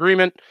an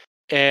agreement,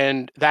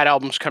 and that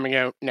album's coming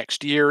out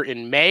next year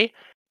in May.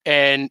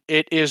 And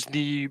it is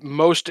the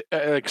most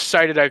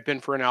excited I've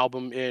been for an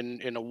album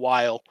in a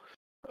while.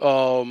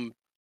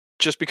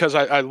 Just because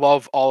I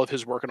love all of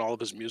his work and all of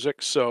his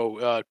music.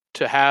 So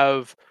to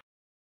have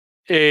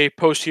a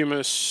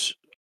posthumous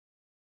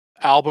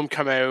album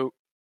come out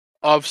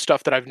of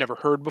stuff that I've never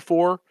heard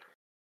before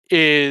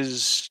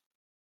is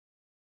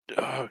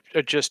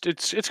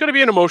it's going to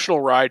be an emotional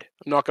ride.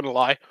 I'm not going to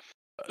lie.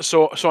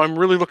 So I'm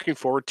really looking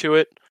forward to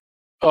it.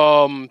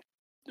 Um,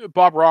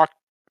 Bob Rock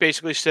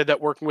basically said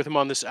that working with him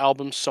on this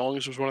album's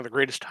songs was one of the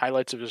greatest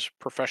highlights of his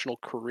professional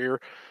career.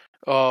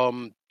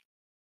 Um,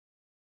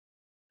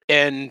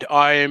 and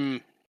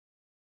I'm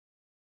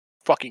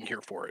fucking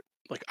here for it.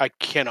 Like I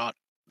cannot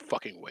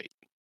fucking wait.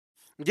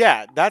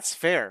 Yeah, that's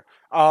fair.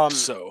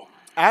 So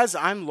As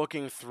I'm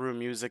looking through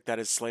music that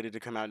is slated to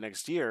come out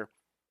next year,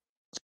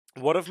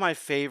 one of my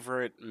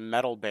favorite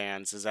metal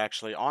bands is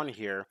actually on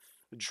here,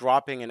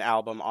 dropping an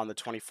album on the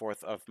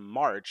 24th of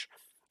March.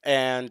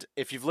 And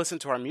if you've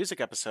listened to our music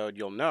episode,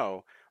 you'll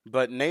know.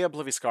 But Nea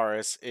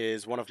Obliviscaris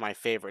is one of my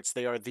favorites.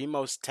 They are the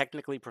most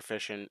technically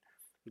proficient,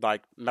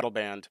 like, metal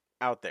band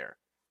out there.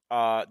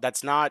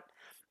 That's not,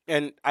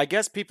 and I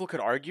guess people could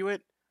argue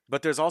it,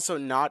 but there's also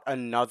not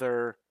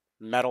another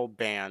metal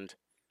band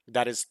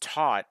that is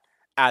taught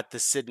at the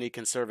Sydney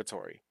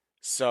Conservatory.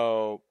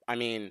 So, I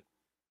mean,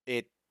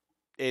 it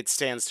it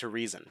stands to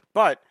reason.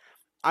 But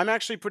I'm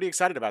actually pretty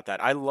excited about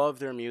that. I love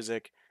their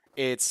music.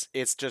 It's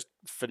just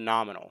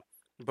phenomenal.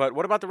 But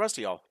what about the rest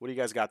of y'all? What do you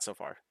guys got so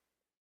far?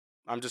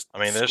 I'm just I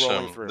mean,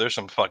 scrolling through. there's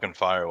some fucking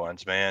fire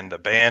ones, man. The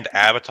band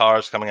Avatar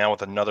is coming out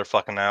with another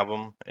fucking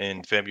album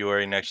in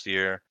February next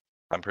year.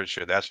 I'm pretty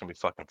sure that's gonna be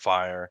fucking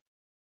fire.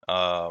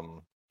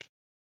 Um,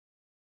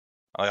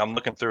 I'm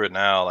looking through it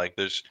now. Like,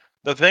 there's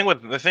the thing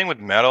with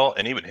metal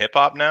and even hip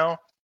hop now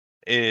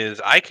is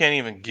I can't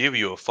even give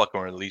you a fucking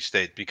release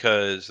date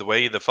because the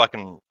way the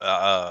fucking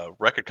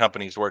record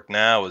companies work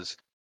now is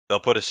they'll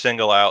put a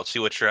single out, see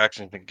what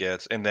traction it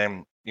gets, and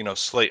then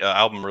slate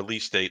album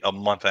release date a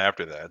month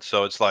after that.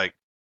 So it's like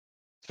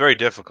it's very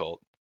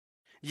difficult.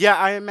 Yeah,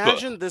 I But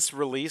imagine this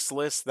release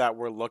list that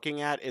we're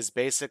looking at is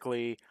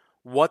basically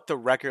what the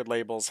record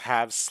labels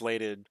have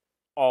slated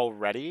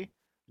already.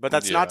 But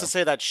that's not to yeah,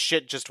 say that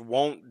shit just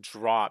won't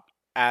drop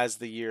as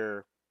the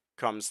year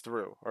comes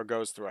through or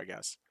goes through, I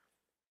guess.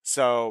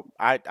 So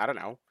I don't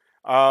know.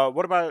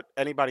 What about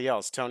anybody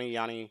else? Tony,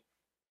 Yanni?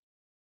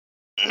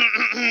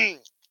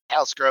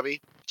 Al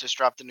Scrubby just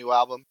dropped a new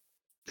album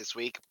this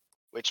week,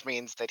 which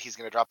means that he's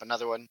going to drop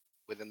another one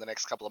within the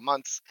next couple of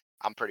months.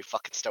 I'm pretty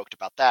fucking stoked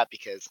about that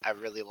because I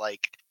really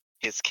like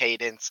his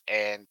cadence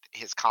and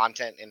his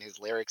content and his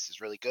lyrics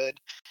is really good.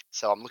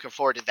 So I'm looking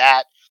forward to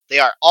that. They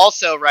are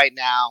also right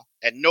now,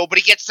 and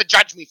nobody gets to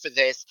judge me for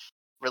this,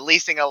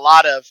 releasing a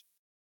lot of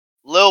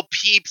Lil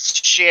Peep's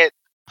shit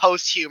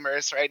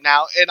posthumous right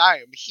now, and I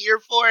am here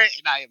for it,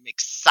 and I am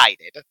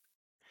excited.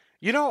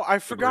 You know, I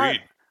forgot.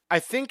 agreed. I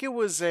think it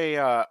was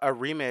a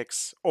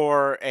remix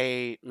or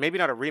a maybe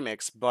not a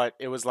remix, but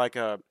it was like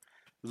a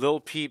Lil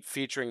Peep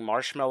featuring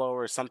Marshmello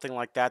or something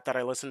like that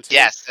I listened to.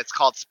 Yes, it's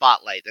called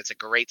Spotlight. That's a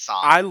great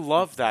song. I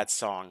love that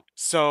song.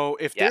 So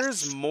Yes.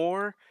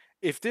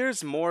 if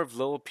there's more of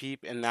Lil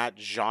Peep in that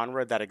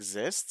genre that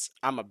exists,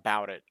 I'm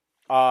about it.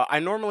 I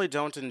normally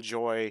don't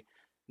enjoy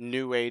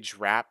new age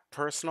rap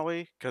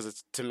personally because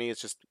it's to me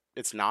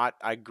it's not.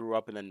 I grew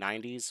up in the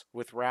 '90s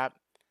with rap,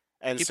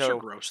 and Peeps are so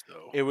gross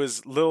though. it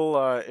was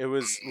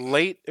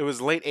late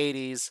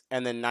 '80s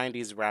and then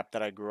 '90s rap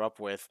that I grew up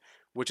with,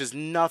 which is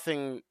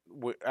nothing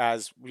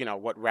as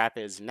what rap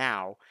is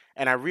now.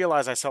 And I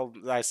realize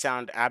I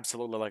sound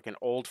absolutely like an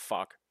old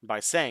fuck by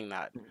saying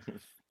that.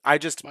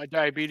 My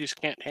diabetes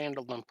can't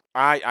handle them.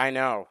 I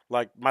know,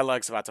 like my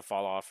leg's about to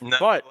fall off. No,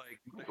 But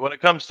like when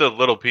it comes to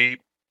Little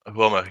Peep,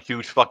 who I'm a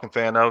huge fucking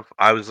fan of,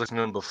 I was listening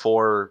to him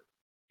before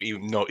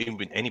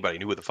even anybody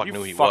knew who the fuck you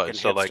knew he fucking was.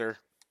 So like, hipster.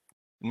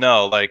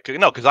 no,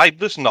 because I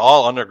listen to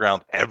all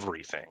underground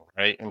everything,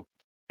 right?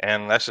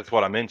 And that's just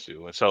what I'm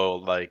into. And so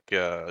like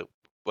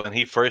when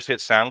he first hit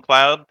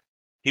SoundCloud,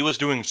 he was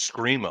doing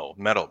screamo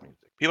metal music.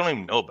 People don't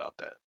even know about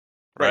that,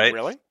 Wait, right?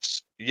 really?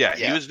 Yeah,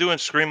 he Yeah. was doing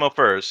screamo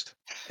first,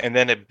 and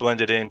then it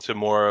blended into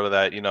more of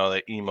that,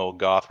 that emo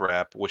goth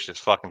rap, which is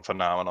fucking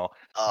phenomenal.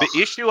 Ugh. The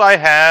issue I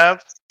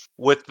have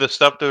with the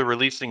stuff they're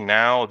releasing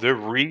now, they're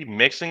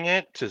remixing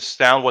it to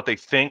sound what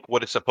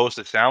it's supposed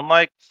to sound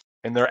like,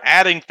 and they're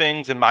adding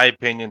things, in my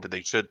opinion, that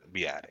they shouldn't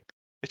be adding.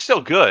 It's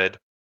still good,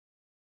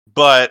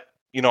 but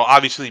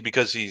obviously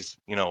because he's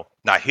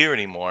not here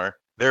anymore,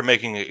 they're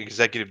making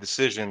executive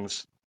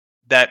decisions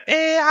that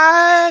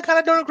I kind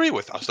of don't agree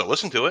with. I'll still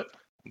listen to it,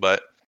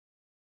 but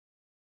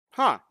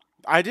Huh.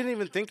 I didn't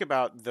even think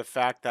about the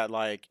fact that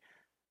like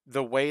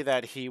the way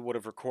that he would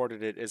have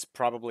recorded it is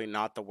probably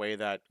not the way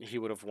that he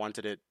would have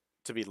wanted it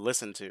to be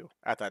listened to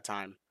at that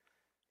time.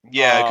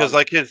 yeah, because Um,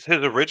 like his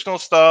original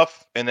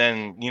stuff, and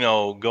then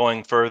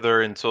going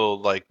further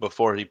until like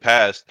before he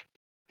passed,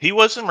 he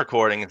wasn't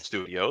recording in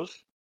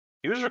studios.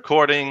 He was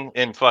recording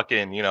in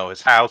fucking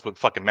his house with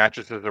fucking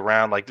mattresses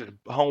around, like just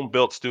home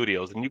built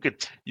studios, and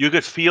you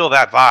could feel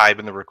that vibe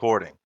in the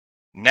recording.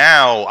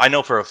 Now I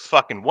know for a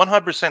fucking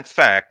 100%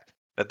 fact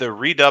that they're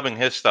redubbing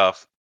his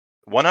stuff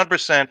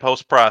 100%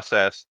 post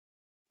processed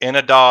in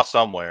a DAW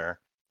somewhere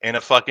in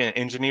a fucking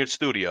engineered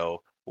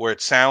studio where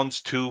it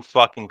sounds too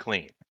fucking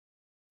clean.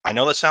 I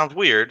know that sounds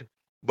weird,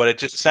 but it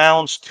just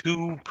sounds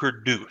too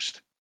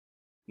produced.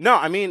 no,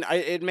 I mean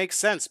it makes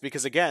sense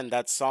because again,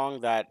 that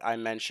song that I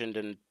mentioned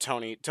and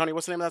Tony,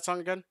 what's the name of that song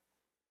again?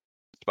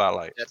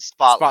 Spotlight. That's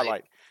Spotlight.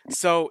 Spotlight.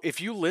 So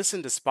if you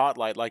listen to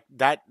Spotlight, like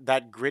that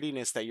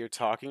grittiness that you're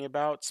talking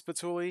about,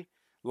 Spatuli,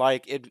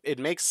 like it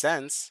makes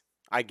sense.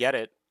 I get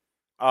it.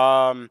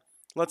 Um,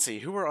 let's see,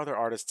 who are other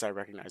artists I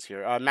recognize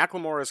here?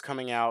 Macklemore is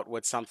coming out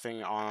with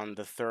something on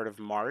the 3rd of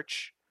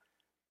March.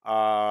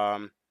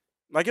 Um,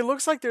 like it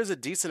looks like there's a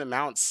decent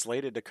amount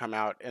slated to come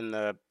out in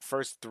the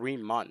first 3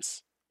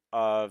 months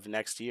of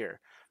next year.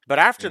 But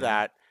after Mhm.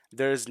 that,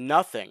 there's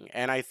nothing,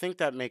 and I think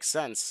that makes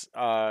sense,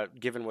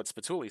 given what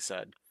Spatuli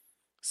said.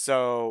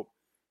 So,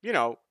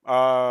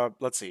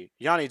 let's see.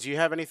 Yanni, do you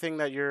have anything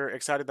that you're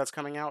excited that's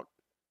coming out?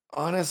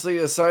 Honestly,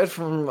 aside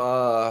from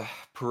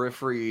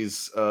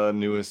Periphery's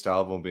newest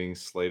album being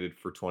slated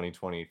for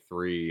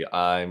 2023,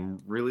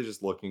 I'm really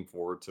just looking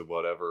forward to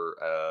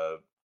whatever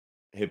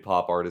hip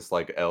hop artists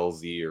like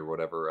LZ or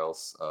whatever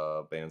else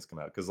bands come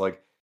out. Because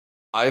like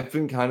I've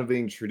been kind of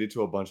being treated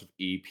to a bunch of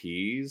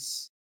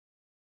EPs,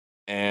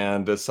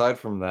 and aside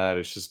from that,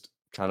 it's just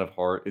kind of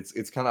hard.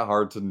 It's kind of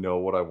hard to know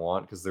what I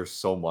want because there's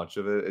so much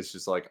of it. It's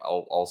just like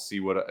I'll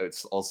see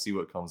I'll see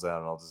what comes out,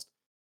 and I'll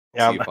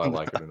Yeah, see if I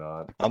like it or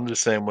not. I'm the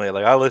same way.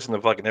 Like I listen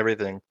to fucking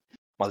everything.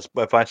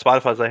 If my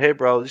Spotify's like, hey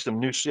bro, there's some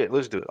new shit.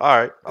 Let's do it. All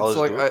right, I'll It's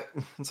listen like to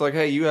it. it's like,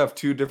 hey, you have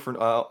two different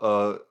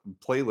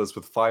playlists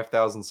with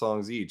 5,000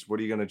 songs each. What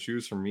are you gonna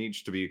choose from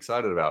each to be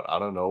excited about? I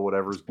don't know.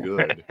 Whatever's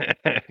good.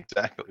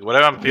 Exactly.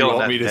 Whatever I'm What do you feeling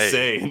want that me to day.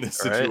 say in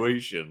this all right?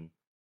 situation?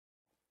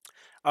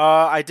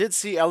 I did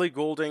see Ellie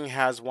Goulding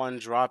has one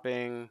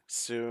dropping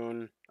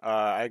soon.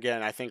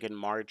 Again, I think in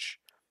March.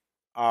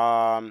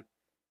 Um,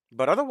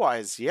 but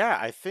otherwise, yeah,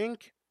 I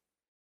think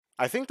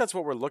that's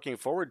what we're looking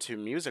forward to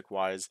music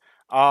wise.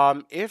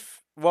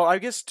 If well, I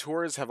guess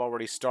tours have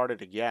already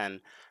started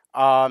again.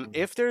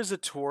 If there's a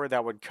tour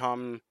that would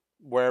come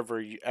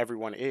wherever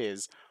everyone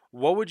is,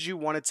 what would you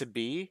want it to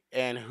be,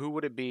 and who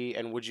would it be,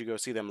 and would you go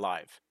see them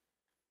live?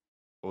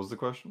 What was the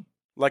question?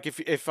 Like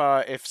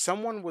if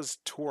someone was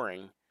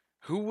touring,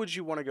 who would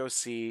you want to go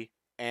see,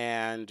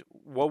 and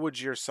what would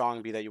your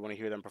song be that you want to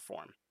hear them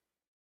perform?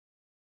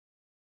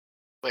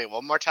 Wait,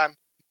 one more time.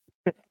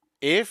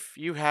 If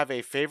you have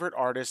a favorite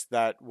artist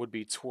that would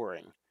be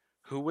touring,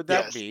 who would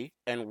that Yes. be,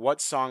 and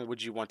what song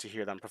would you want to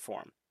hear them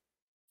perform?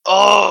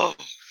 Oh,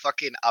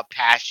 fucking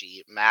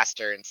Apache,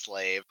 Master and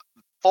Slave.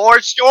 For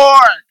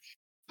sure!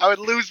 I would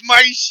lose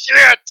my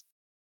shit!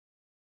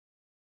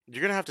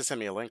 You're gonna have to send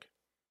me a link.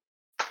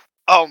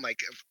 Oh my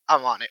god,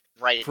 I'm on it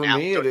right For now.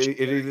 me, Don't you it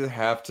worry. either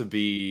have to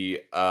be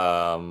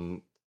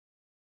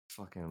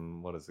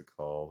fucking what is it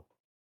called?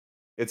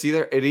 It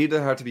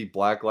either have to be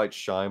Blacklight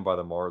Shine by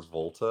the Mars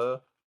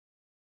Volta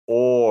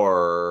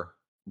or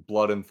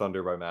Blood and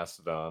Thunder by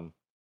Mastodon.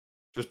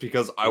 Just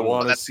because I Ooh.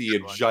 want to That's a see a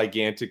good one.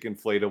 gigantic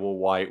inflatable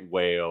white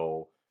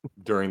whale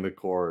during the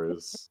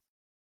chorus.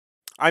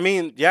 I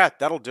mean, yeah,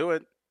 that'll do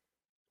it.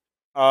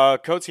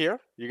 Code's here.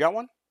 You got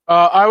one?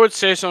 I would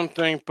say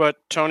something, but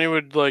Tony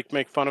would like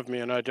make fun of me,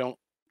 and I don't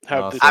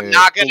have Nah, the. say I'm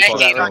not gonna Fuck hate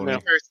that on right you now.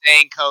 for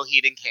saying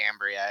Coheed and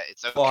Cambria.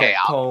 It's okay.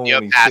 Fuck I'll give you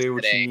a Tony, pass say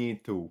what today. you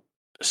need to.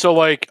 So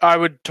like, I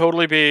would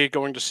totally be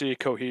going to see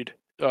Coheed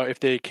if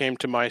they came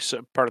to my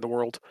part of the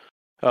world,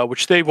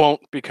 which they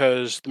won't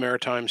because the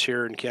Maritimes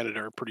here in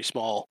Canada are pretty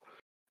small.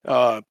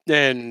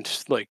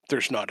 and like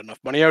there's not enough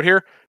money out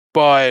here.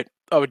 But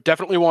I would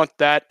definitely want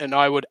that, and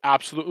I would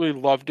absolutely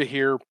love to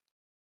hear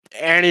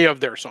any of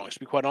their songs, to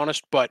be quite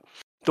honest. But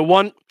the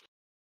one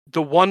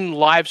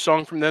live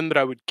song from them that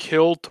I would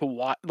kill to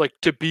watch, like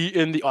to be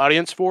in the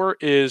audience for,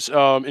 is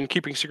 "In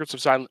Keeping Secrets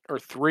of Silent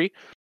Earth 3,"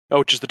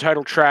 which is the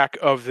title track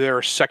of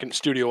their second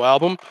studio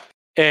album,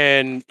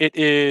 and it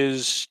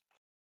is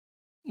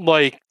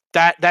like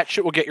that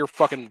shit will get your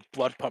fucking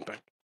blood pumping.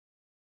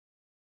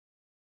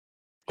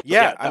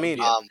 Yeah, that I would mean,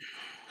 be it.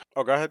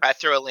 oh, go ahead. I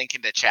threw a link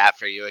in the chat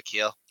for you,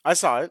 Akil. I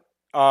saw it.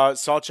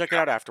 So I'll check it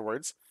out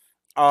afterwards.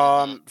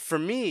 For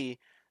me,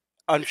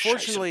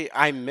 unfortunately,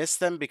 I missed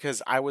them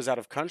because I was out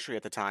of country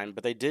at the time,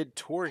 but they did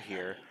tour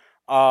here.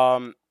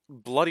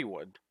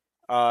 Bloodywood.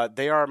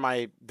 They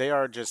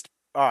are just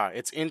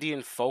it's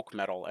Indian folk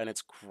metal and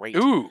it's great.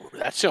 Ooh,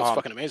 that sounds Um,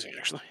 fucking amazing,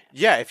 actually.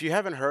 Yeah, if you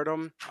haven't heard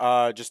them,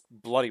 just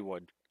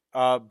Bloodywood.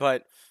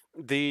 But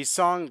the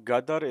song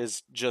Gaddar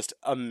is just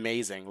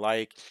amazing.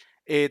 Like,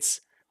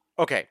 it's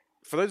okay.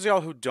 For those of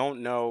y'all who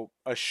don't know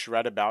a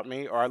shred about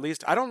me, or at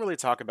least I don't really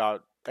talk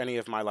about any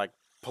of my like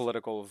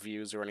political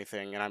views or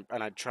anything, and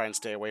I try and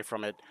stay away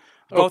from it.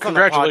 Oh, Both on the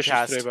congratulations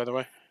podcast. today, by the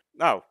way.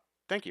 Oh,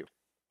 thank you.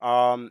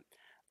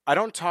 I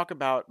don't talk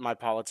about my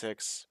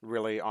politics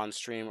really on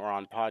stream or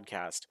on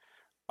podcast.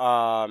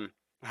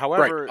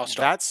 However, I'll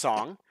stop. that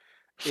song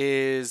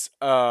is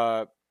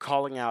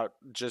calling out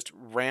just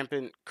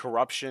rampant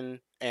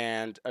corruption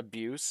and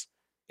abuse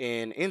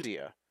in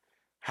India.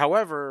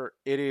 However,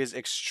 it is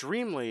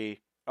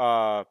extremely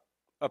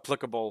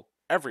applicable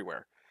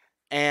everywhere.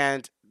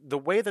 And the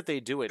way that they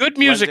do it, Good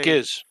music blending-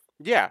 is.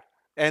 yeah,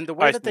 and the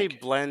way I that they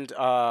think. blend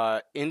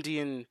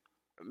Indian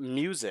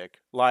music,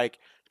 like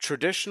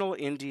traditional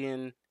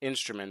Indian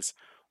instruments,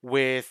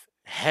 with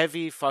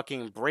heavy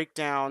fucking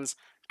breakdowns,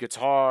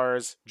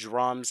 guitars,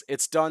 drums,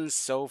 it's done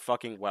so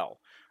fucking well.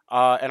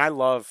 And I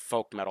love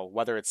folk metal,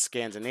 whether it's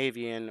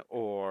Scandinavian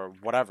or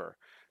whatever.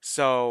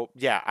 So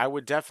yeah, I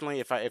would definitely,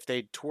 if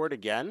they toured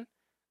again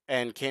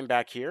and came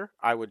back here,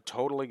 I would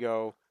totally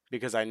go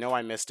because I know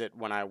I missed it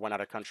when I went out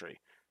of country,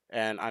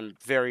 and I'm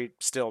very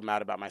still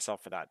mad about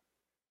myself for that.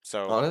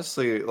 So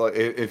Honestly, like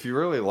if you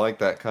really like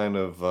that kind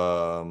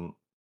of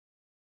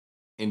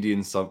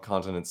Indian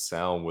subcontinent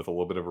sound with a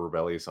little bit of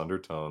rebellious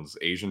undertones,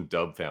 Asian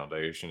Dub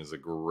Foundation is a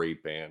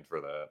great band for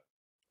that.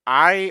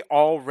 I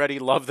already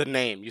love the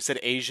name. You said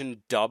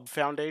Asian Dub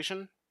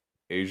Foundation?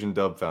 Asian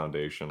Dub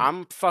Foundation.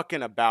 I'm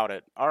fucking about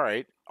it. All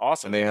right.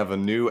 Awesome. And they have a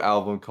new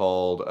album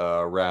called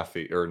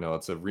Raffi, or no,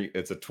 it's a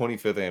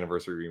 25th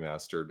anniversary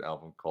remastered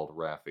album called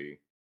Raffi.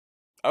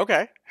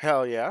 Okay.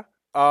 Hell yeah.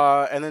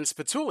 And then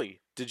Spatuli,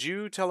 did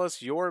you tell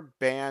us your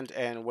band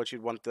and what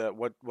you'd want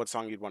what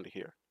song you'd want to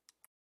hear?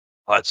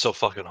 Oh, it's so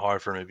fucking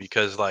hard for me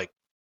because like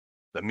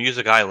the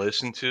music I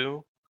listen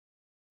to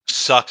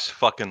sucks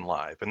fucking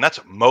live, and that's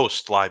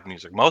most live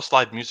music. Most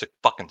live music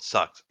fucking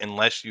sucks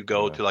unless you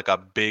go Yeah. to like a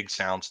big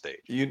soundstage.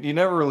 You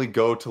never really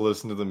go to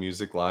listen to the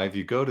music live.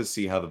 You go to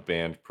see how the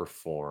band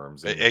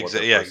performs and what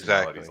their Yeah,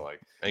 personality's exactly.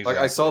 like. Like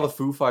I saw the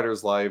Foo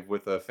Fighters live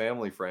with a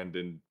family friend,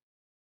 and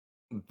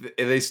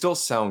they still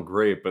sound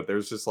great, but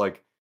there's just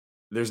like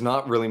there's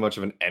not really much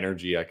of an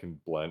energy I can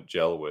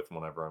gel with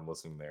whenever I'm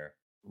listening there.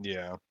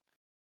 Yeah.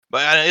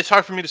 But it's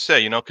hard for me to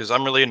say, because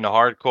I'm really into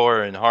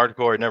hardcore, and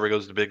hardcore never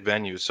goes to big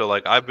venues. So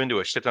like I've been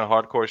to a shit ton of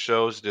hardcore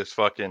shows, just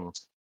fucking,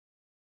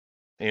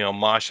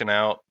 moshing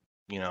out,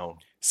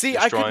 See,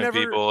 I could destroying never.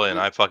 people, and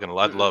I fucking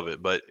Mm-mm. love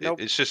it. But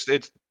Nope.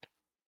 it's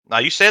now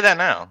you say that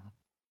now.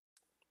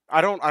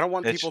 I don't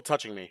want It's- people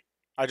touching me.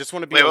 I just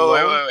want to be Wait,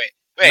 alone. wait.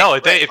 No,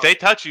 if they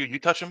touch you, you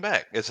touch them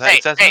back. It's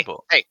that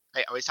simple. Hey,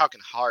 are we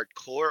talking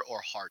hardcore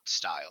or hard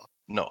style?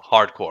 No,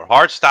 hardcore,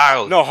 hard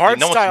style. No, hard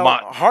you know what's style.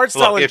 my- Hard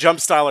style Look, and if- jump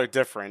style are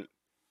different.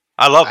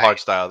 I love Right.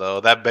 hardstyle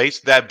though. That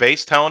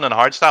bass tone and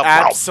hardstyle.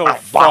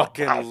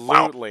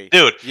 Absolutely.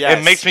 Dude, Yes.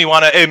 it makes me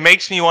want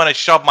to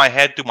shove my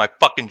head through my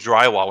fucking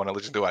drywall when I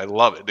listen to it. I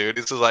love it, dude.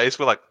 It's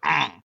feel like,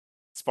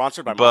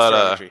 Sponsored by But,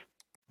 Monster Energy.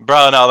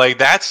 bro, no, like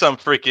that's some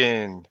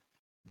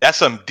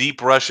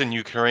deep Russian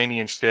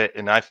Ukrainian shit,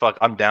 and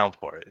I'm down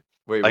for it.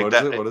 Wait, Like what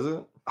is that- it? What is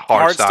it?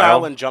 Hard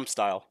style Hardstyle. and jump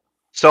style.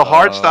 So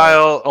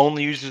hardstyle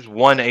only uses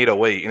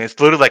 1/808, and it's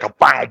literally like a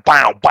bow,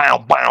 bow, bow,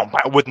 bow,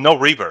 bow with no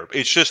reverb.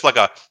 It's just like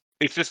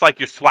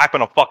you're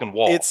slapping a fucking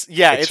wall. It's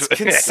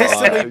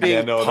consistently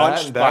being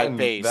punched by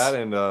bass. That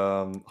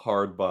and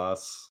Hard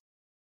Boss.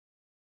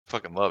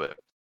 Fucking love it.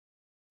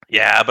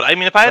 Yeah, but I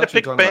mean, if I had to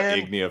pick a about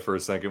band, Ignia for a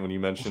second when you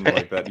mentioned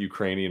like that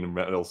Ukrainian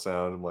metal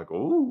sound. I'm like,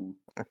 ooh.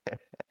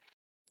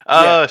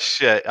 oh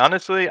shit.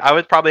 Honestly, I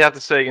would probably have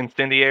to say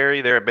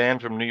Incendiary. They're a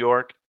band from New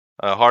York,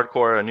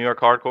 hardcore, New York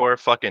hardcore.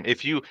 Fucking,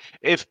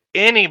 if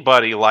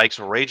anybody likes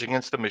Rage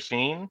Against the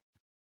Machine,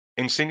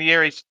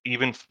 Incendiary's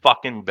even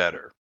fucking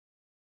better.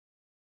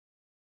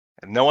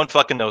 And no one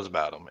fucking knows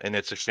about them, and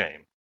it's a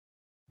shame.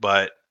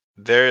 But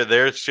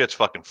their shit's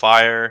fucking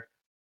fire,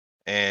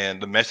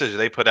 and the message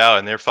they put out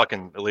and their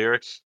fucking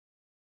lyrics,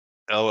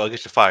 I'll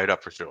get you fired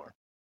up for sure.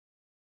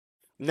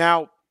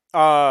 Now,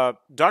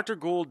 Dr.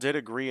 Gould did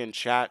agree in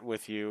chat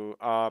with you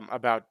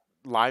about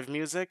live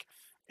music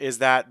is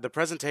that the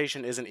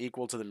presentation isn't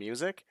equal to the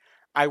music.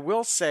 I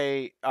will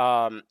say,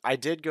 I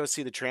did go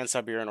see the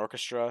Trans-Siberian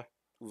Orchestra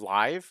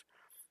live,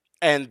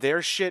 and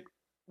their shit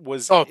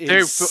was Oh, they're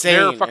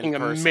insane in fucking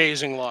person.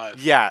 amazing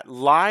live. Yeah,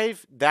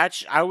 live.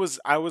 I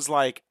was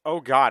like, oh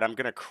god, I'm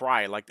gonna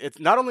cry. Like, it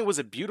not only was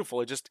it beautiful,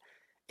 it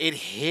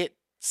hit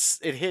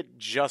it hit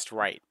just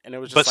right, and it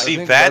was just But like, see, I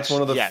think that's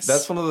that's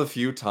yes, one of the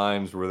few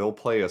times where they'll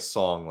play a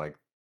song like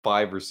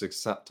 5 or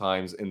 6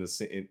 times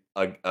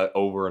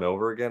over and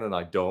over again, and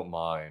I don't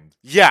mind.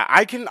 yeah.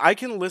 I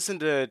can listen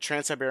to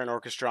Trans-Siberian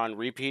Orchestra on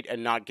repeat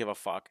and not give a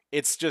fuck.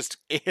 It's just,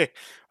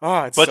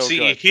 oh, it's but so see,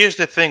 good. here's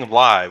the thing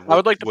live I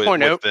would like to with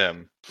point out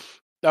them.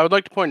 I would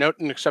like to point out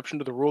an exception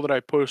to the rule that I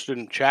posted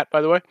in chat,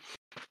 by the way,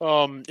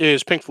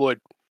 is Pink Floyd.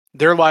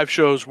 Their live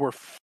shows were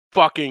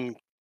fucking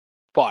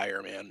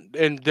fire, man,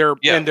 and their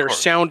Yeah, of course.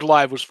 sound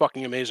live was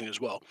fucking amazing as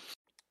well.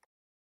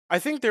 I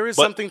think there is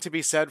But- something to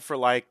be said for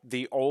like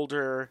the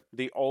older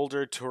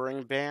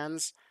touring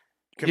bands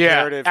Yeah,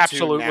 comparative to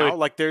absolutely. now.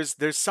 Like there's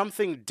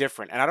something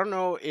different. And I don't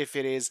know if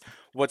it is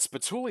what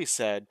Spatuli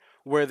said,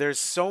 where there's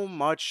so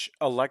much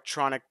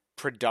electronic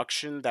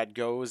production that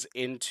goes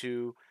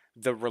into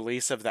the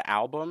release of the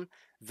album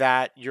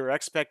that your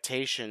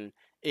expectation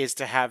is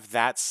to have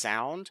that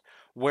sound.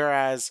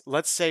 Whereas,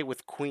 let's say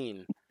with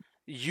Queen,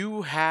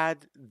 you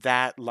had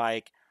that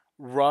like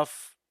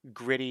rough,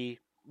 gritty,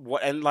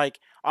 what, and like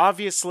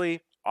obviously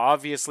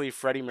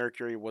Freddie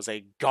Mercury was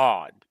a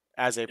god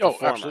as a Oh,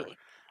 performer. absolutely.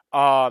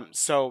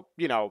 So,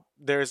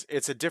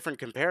 it's a different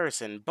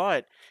comparison,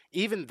 but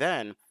even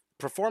then,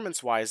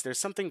 performance-wise, there's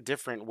something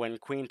different when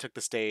Queen took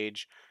the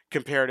stage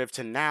comparative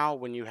to now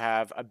when you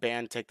have a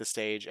band take the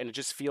stage, and it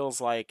just feels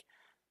like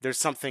there's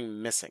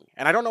something missing.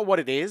 And I don't know what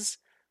it is,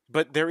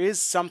 but there is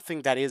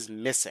something that is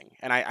missing,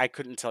 and I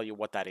couldn't tell you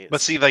what that is.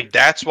 But see, like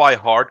that's why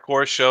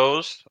hardcore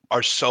shows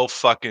are so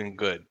fucking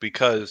good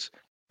because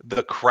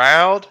the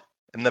crowd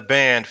and the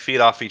band feed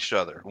off each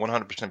other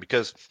 100%.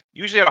 Because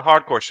usually at a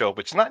hardcore show,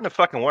 but it's not in a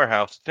fucking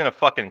warehouse, it's in a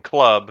fucking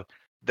club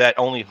that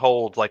only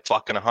holds like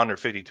fucking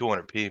 150,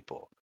 200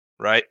 people,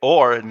 right?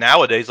 Or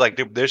nowadays, like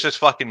there's this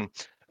fucking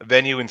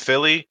venue in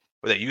Philly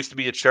where that used to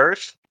be a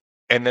church,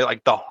 and they're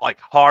like the like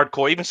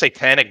hardcore, even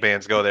satanic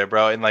bands go there,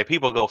 bro, and like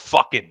people go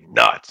fucking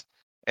nuts,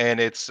 and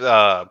it's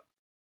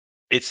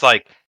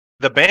like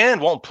the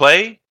band won't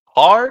play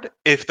hard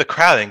if the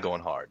crowd ain't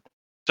going hard.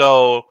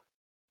 So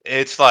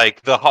it's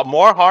like the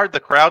more hard the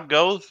crowd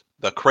goes,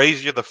 the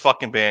crazier the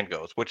fucking band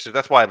goes.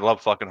 That's why I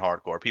love fucking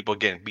hardcore. People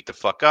getting beat the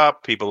fuck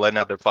up, people letting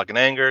out their fucking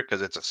anger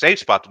because it's a safe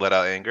spot to let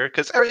out anger.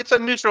 Because it's a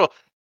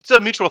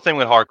mutual thing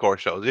with hardcore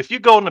shows. If you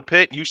go in the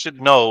pit, you should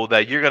know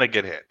that you're gonna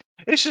get hit.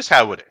 It's just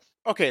how it is.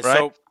 Okay, right?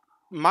 so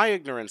my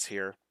ignorance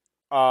here,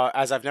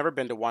 as I've never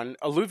been to one,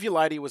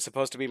 Alluviality was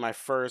supposed to be my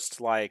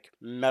first like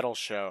metal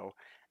show,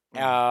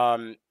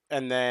 and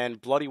then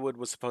Bloodywood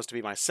was supposed to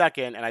be my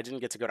second, and I didn't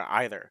get to go to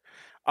either.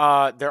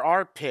 There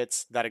are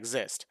pits that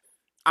exist.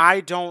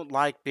 I don't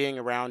like being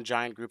around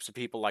giant groups of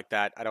people like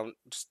that. I don't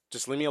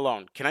just leave me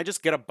alone. Can I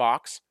just get a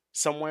box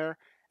somewhere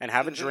and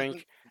have a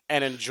drink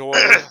and enjoy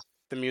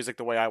the music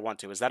the way I want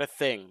to? Is that a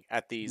thing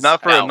at these? No.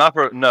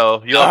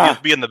 You'll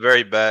be in the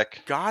very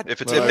back. God,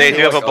 If it's But if I they feel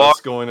do have like a box,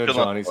 us going to fill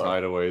up Johnny's the bar.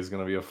 Hideaway is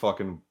gonna be a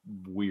fucking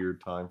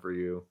weird time for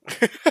you.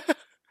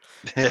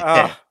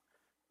 Ah,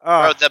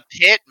 Bro, the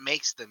pit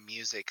makes the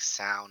music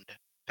sound.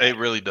 It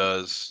really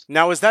does.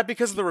 now, is that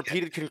because of the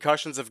repeated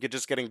concussions of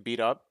just getting beat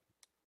up?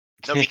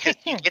 No, because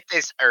you get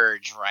this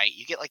urge, right?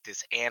 You get like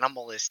this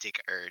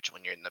animalistic urge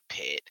when you're in the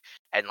pit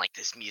and like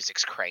this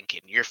music's cranking.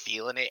 You're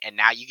feeling it, and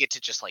now you get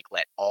to just like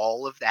let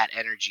all of that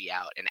energy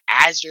out. And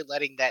as you're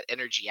letting that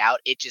energy out,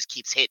 it just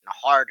keeps hitting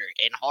harder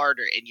and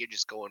harder, and you're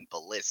just going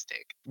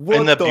ballistic.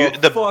 What the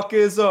the fuck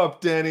is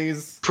up,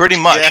 Denny's? Pretty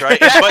much, Yeah. right?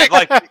 But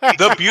like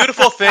the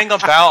beautiful thing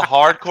about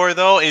hardcore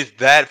though is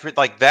that for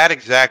like that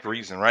exact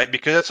reason, right?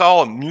 Because it's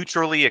all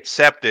mutually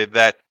accepted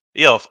that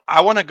if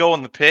I want to go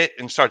in the pit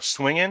and start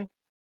swinging,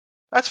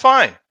 that's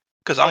fine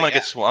because I'm Oh, gonna yeah.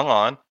 get swung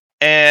on,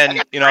 I and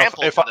got if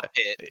trampled if in I, the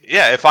pit.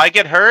 if I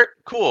get hurt,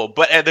 cool.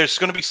 But there's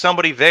gonna be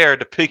somebody there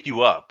to pick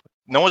you up.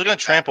 No one's gonna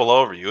trample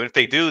over you. And if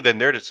they do, then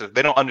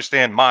they don't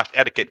understand mosh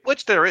etiquette,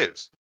 which there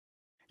is.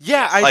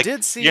 Yeah, I Like,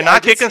 did see. You're I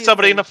not did kicking see a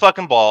somebody in thing- the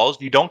fucking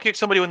balls. You don't kick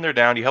somebody when they're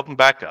down. You help them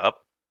back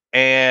up,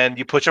 and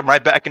you push them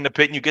right back in the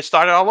pit, and you get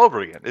started all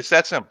over again. It's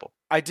that simple.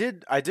 I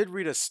did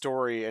read a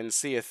story and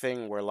see a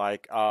thing where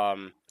like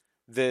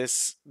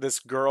this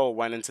girl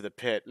went into the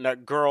pit. And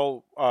that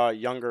girl,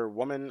 younger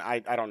woman, I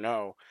don't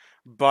know,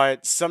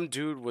 but some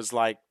dude was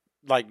like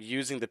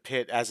using the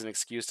pit as an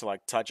excuse to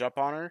like touch up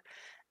on her,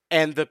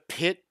 and the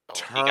pit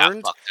He got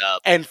turned fucked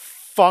up. and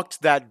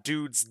fucked that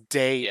dude's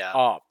day Yeah.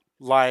 up.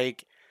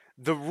 Like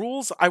the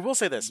rules, I will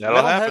say this: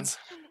 That'll happen.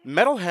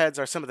 metalheads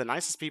are some of the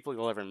nicest people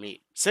you'll ever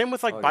meet. Same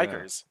with like Oh, yeah.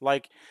 bikers.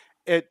 Like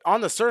it on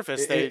the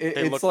surface, they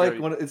it's look like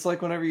very, it's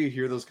like whenever you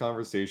hear those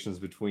conversations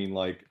between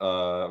like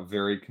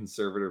very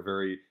conservative,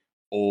 very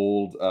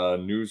old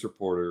news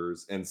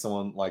reporters and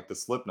someone like the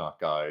Slipknot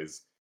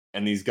guys,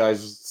 and these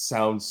guys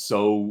sound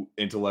so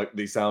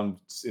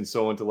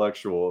so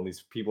intellectual, and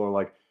these people are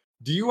like,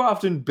 do you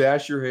often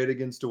bash your head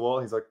against a wall?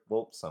 He's like,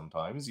 well,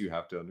 sometimes you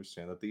have to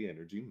understand that the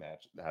energy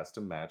has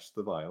to match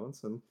the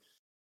violence, and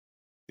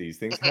these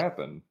things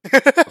happen.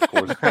 Of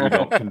course, we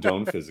don't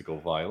condone physical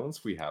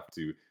violence. We have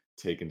to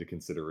take into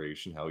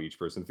consideration how each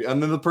person feels.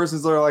 And then the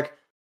person's there like,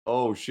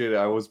 oh shit,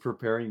 I was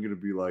preparing you to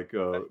be like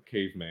a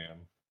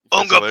caveman.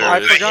 Unga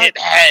hilarious. bunga, hit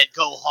head,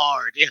 go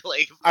hard.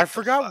 Like, I what the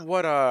forgot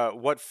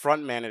fuck? what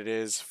frontman it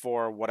is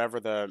for whatever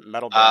the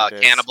metal band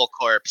is. Cannibal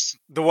Corpse.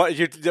 The one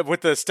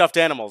with the stuffed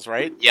animals,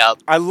 right?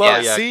 Yep. I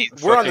love. Yeah, See,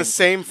 he's we're on the fucking-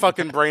 same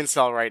fucking brain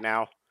cell right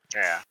now.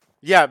 Yeah.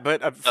 Yeah,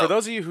 but for Oh.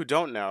 those of you who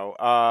don't know,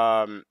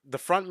 the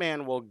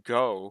frontman will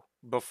go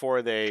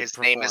before they His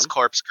perform. name is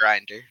Corpse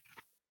Grinder.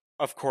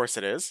 Of course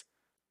it is.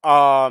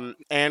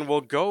 And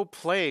will go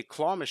play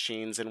claw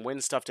machines and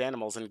win stuffed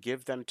animals and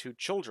give them to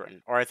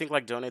children, or I think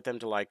like donate them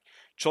to like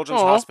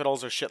children's Aw.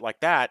 hospitals or shit like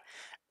that.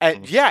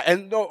 And Mhm. yeah,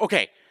 and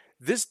okay,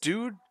 this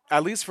dude,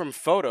 at least from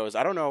photos,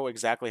 I don't know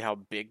exactly how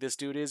big this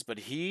dude is, but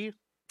he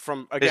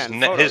from His, again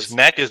his photos,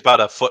 neck is about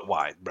a foot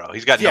wide, bro.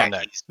 He's got Yeah, no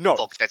neck. He's, No.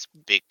 Look, that's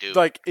big dude.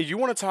 like you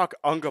want to talk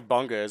unga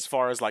bunga as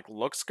far as like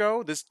looks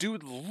go. This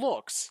dude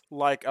looks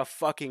like a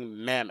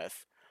fucking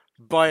mammoth,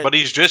 But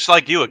he's just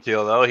like you,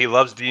 Akil. Though he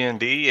loves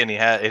D&D and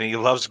he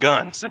loves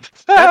guns.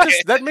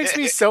 that makes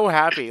me so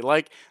happy.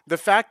 Like the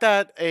fact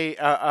that a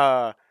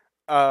You're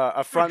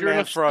an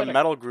frontman for a aesthetic.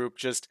 metal group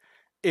just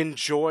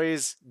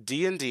enjoys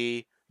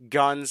D&D,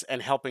 guns,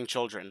 and helping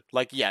children.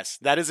 Like, yes,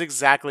 that is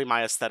exactly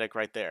my aesthetic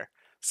right there.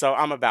 So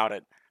I'm about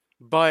it.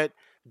 But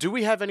do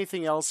we have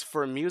anything else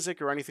for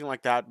music or anything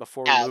like that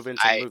before we move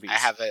into movies? I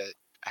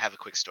have a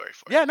quick story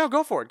for you. Yeah, no,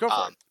 go for it. Go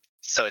for it.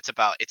 So it's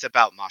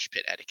about mosh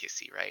pit etiquette,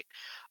 right?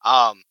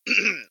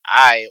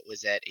 I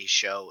was at a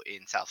show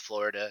in South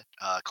Florida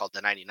called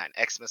the 99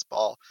 Xmas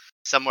Ball.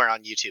 Somewhere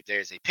on YouTube,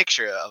 there's a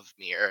picture of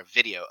me or a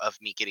video of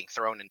me getting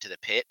thrown into the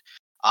pit,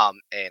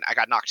 and I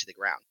got knocked to the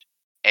ground,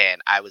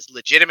 and I was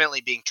legitimately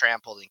being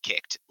trampled and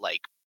kicked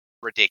like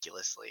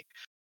ridiculously.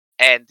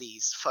 And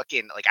these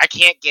fucking like I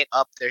can't get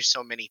up. There's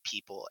so many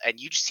people, and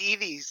you see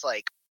these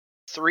like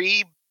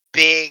 3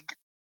 big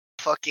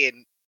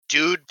fucking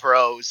dude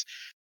bros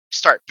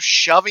start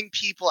shoving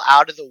people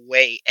out of the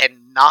way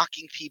and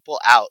knocking people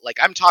out. Like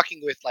I'm talking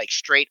with like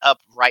straight up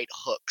right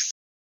hooks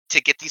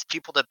to get these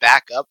people to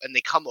back up, and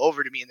they come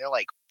over to me and they're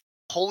like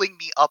pulling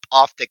me up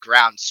off the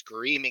ground,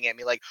 screaming at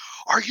me like,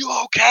 "Are you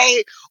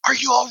okay? Are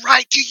you all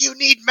right? Do you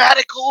need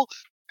medical?"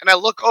 And I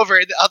look over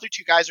and the other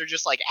 2 guys are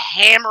just like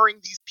hammering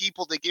these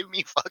people to give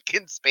me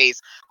fucking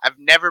space. I've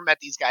never met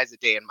these guys a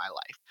day in my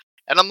life.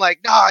 And I'm like,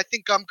 "No, I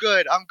think I'm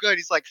good. I'm good."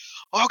 He's like,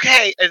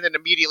 "Okay." And then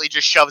immediately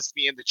just shoves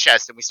me in the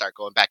chest and we start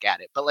going back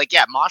at it. But like,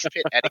 yeah, mosh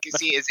pit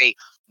etiquette is a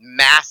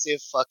massive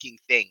fucking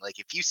thing. Like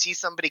if you see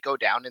somebody go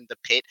down in the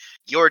pit,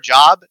 your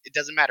job, it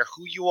doesn't matter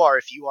who you are.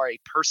 If you are a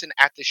person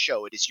at the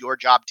show, it is your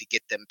job to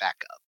get them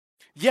back up.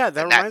 Yeah,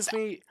 that and reminds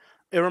me.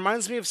 It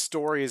reminds me of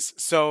stories.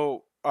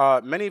 So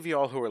many of you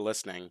all who are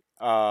listening,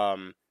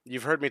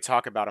 you've heard me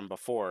talk about him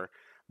before,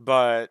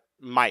 but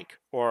Mike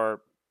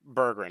or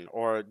Bergren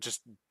or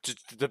just the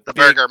The big-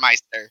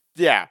 Burgermeister.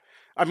 Yeah,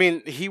 I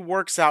mean he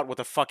works out with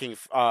a fucking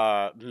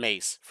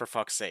mace for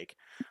fuck's sake.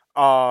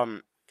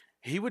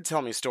 He would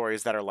tell me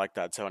stories that are like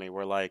that, Tony,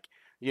 where like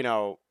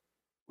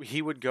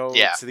he would go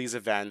Yeah. to these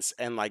events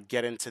and like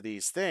get into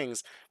these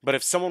things, but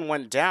if someone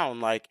went down,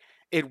 like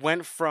it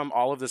went from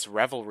all of this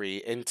revelry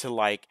into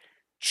like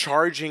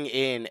charging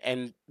in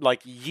and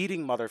like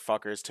yeeting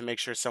motherfuckers to make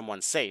sure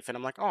someone's safe. And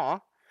I'm like, "Aw."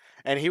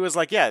 And he was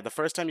like, "Yeah, the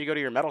first time you go to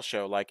your metal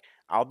show, like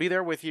I'll be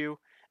there with you."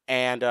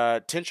 And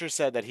Tincher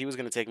said that he was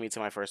going to take me to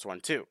my first one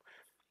too.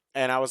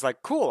 And I was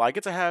like, "Cool, I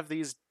get to have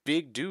these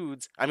big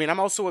dudes." I mean, I'm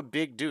also a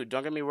big dude.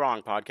 Don't get me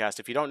wrong, podcast.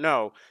 If you don't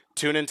know,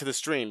 tune into the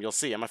stream. You'll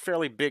see I'm a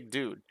fairly big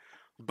dude.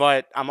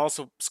 But I'm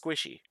also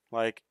squishy.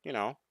 Like,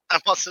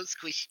 I'm also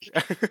squishy.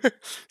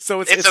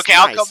 So It's okay.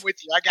 I'll come nice. with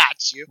you. I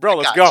got you. Bro, I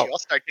let's got go. you. I'll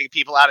start taking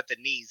people out at the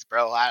knees,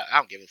 bro. I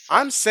don't give a fuck.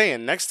 I'm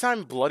saying next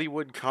time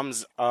Bloodywood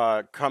comes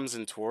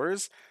and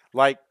tours,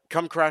 like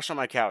come crash on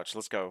my couch.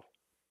 Let's go.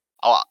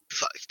 Oh,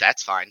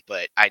 that's fine.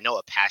 But I know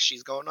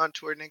Apache's going on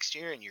tour next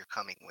year, and you're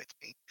coming with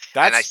me.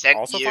 That's And I sent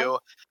also you. fun?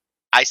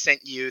 I sent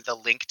you the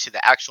link to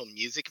the actual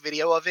music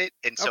video of it,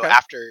 and so Okay.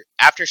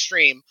 after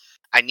stream,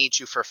 I need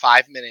you for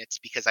 5 minutes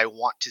because I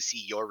want to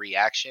see your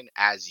reaction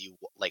as you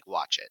like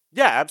watch it.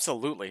 Yeah,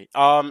 absolutely.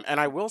 And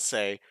I will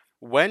say,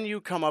 when you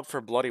come up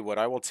for Bloodywood,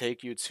 I will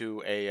take you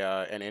to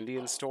an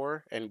Indian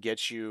store and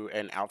get you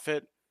an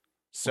outfit.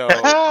 So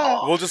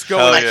we'll just go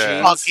Hell in Let's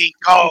yeah. jeans. fucking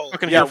go.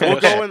 Fucking Yeah, here for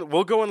we'll this.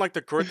 we'll go in like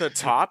the kurta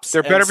tops.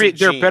 There and better be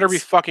some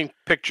jeans. fucking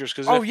pictures,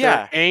 because Oh, if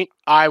yeah. there ain't,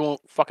 I won't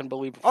fucking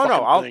believe a Oh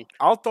fucking no, thing.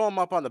 I'll throw them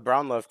up on the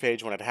Brown Love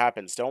page when it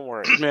happens. Don't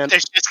worry. Man,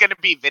 There's just gonna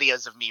be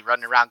videos of me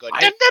running around going.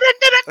 I- "Dun, dun,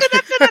 dun, dun, dun,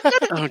 dun, dun,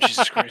 dun, dun." oh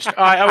Jesus Christ!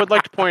 I would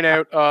like to point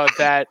out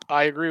that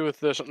I agree with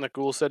something that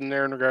Ghoul said in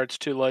there in regards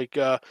to like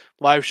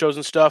live shows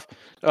and stuff.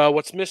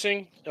 What's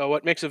missing?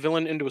 What makes a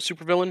villain into a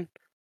supervillain?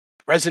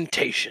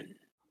 Presentation.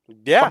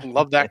 Yeah. Fucking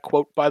love that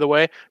quote, by the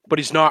way, but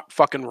he's not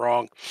fucking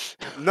wrong.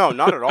 No,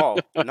 not at all.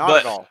 Not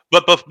at all.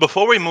 But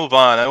before we move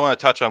on, I want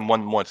to touch on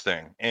one more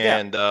thing, Yeah.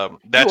 and You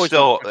that's always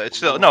still wanna touch it's on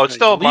still one no, more it's thing.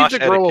 still Leave mosh the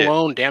girl etiquette.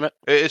 alone, damn it.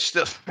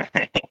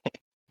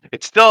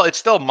 It's still it's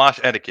still mosh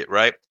etiquette,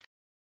 right?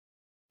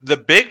 The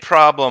big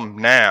problem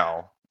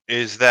now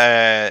is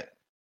that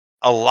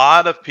a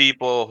lot of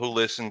people who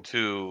listen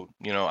to,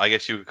 I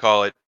guess you would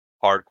call it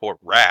hardcore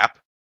rap,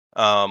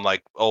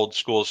 like old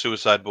school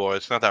Suicide Boys.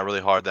 It's not that really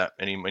hard that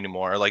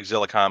anymore. Or like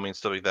Zillakami and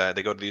stuff like that.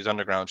 They go to these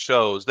underground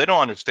shows. They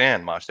don't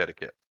understand mosh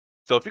etiquette.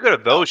 So if you go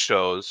to those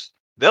shows,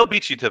 they'll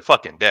beat you to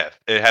fucking death.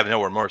 They have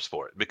no remorse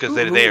for it because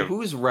they're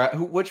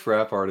Which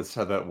rap artist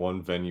had that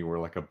one venue where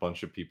like a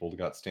bunch of people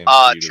got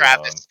stampeded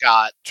Travis on?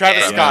 Scott.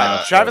 Travis and,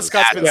 Scott. Travis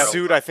Scott's been Adam sued,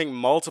 Silver. I think,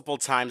 multiple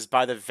times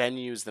by the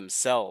venues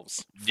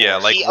themselves. Yeah,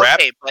 for it. like rap.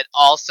 Okay, but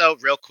also,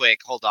 real quick,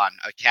 hold on.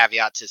 A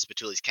caveat to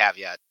Spatuli's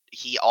caveat.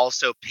 He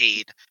also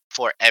paid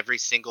for every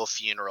single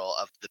funeral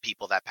of the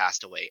people that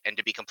passed away. And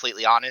to be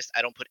completely honest,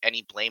 I don't put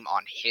any blame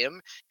on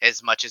him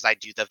as much as I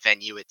do the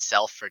venue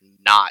itself for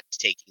not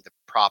taking the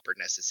proper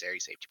necessary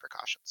safety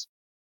precautions.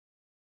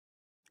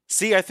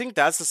 See, I think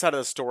that's the side of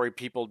the story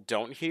people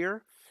don't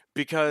hear,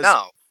 because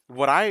No.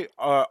 what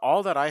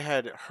all that I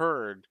had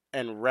heard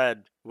and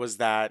read was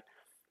that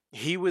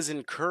he was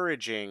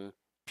encouraging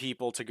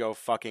people to go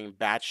fucking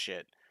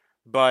batshit,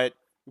 but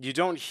you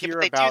don't Yeah, hear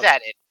but they about do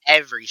that at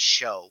every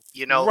show.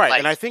 right, like,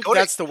 and I think go to-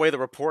 that's the way the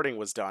reporting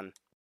was done.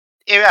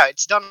 Yeah,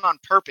 it's done on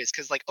purpose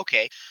because, like,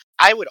 okay,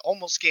 I would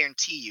almost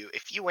guarantee you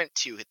if you went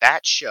to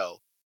that show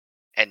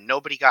and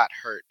nobody got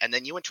hurt, and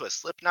then you went to a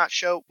Slipknot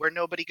show where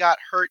nobody got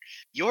hurt,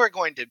 your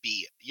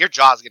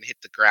jaw's gonna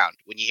hit the ground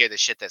when you hear the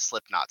shit that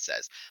Slipknot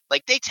says.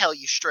 Like, they tell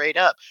you straight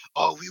up,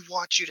 oh, we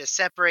want you to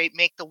separate,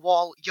 make the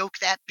wall, yoke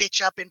that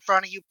bitch up in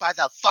front of you by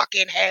the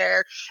fucking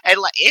hair, and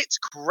like, it's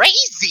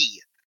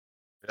crazy,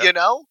 Yep.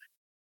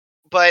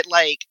 But,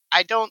 like,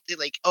 I don't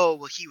like, oh,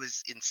 well, he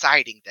was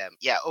inciting them.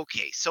 Yeah,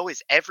 okay, so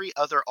is every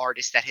other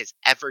artist that has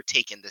ever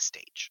taken the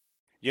stage.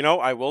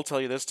 I will tell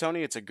you this,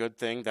 Tony. It's a good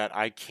thing that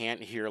I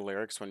can't hear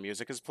lyrics when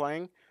music is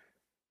playing.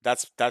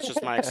 That's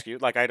just my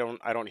excuse. Like I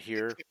don't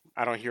hear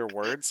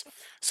words.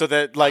 So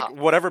that like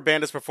whatever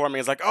band is performing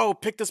is like, oh,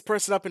 pick this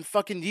person up and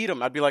fucking yeet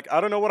them. I'd be like, I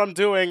don't know what I'm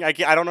doing. I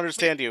don't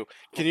understand you.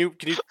 Can you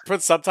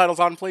put subtitles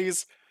on,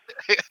 please?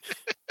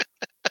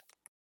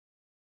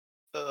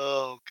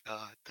 Oh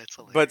god, that's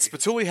hilarious. But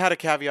Spatuli had a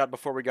caveat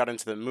before we got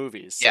into the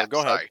movies. So yeah, go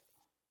ahead. sorry.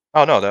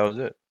 Oh no, that was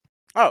it.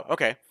 Oh,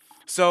 okay.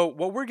 So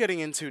what we're getting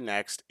into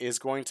next is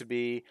going to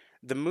be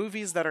the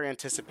movies that are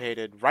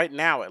anticipated right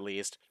now, at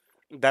least,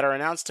 that are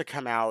announced to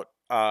come out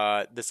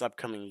this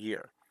upcoming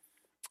year.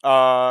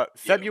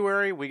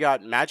 February we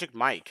got Magic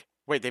Mike.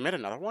 Wait, they made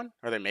another one?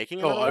 Are they making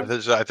another one?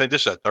 I think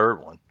this is a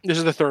third one. This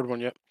is the third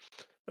one, yep.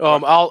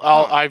 What?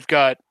 I've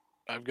got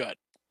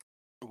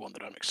one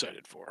that I'm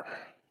excited for.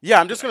 Yeah,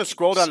 I'm just that I gonna need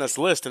scroll to down see. this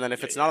list, and then if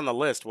Yeah, it's yeah. not on the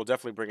list, we'll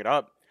definitely bring it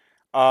up.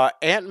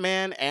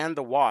 Ant-Man and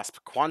the Wasp: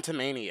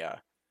 Quantumania.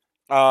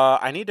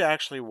 I need to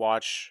actually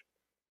watch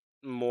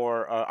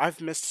more.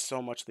 I've missed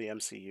so much of the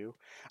MCU.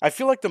 I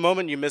feel like the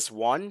moment you miss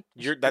one,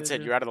 that's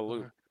it. You're out of the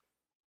loop.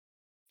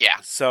 Yeah,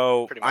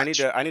 So pretty I much.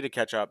 need to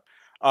catch up.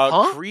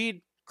 Huh?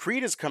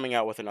 Creed is coming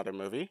out with another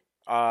movie.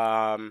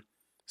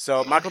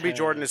 So Michael B.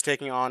 Jordan Okay. is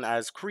taking on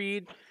as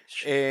Creed,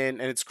 and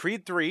it's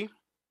Creed 3.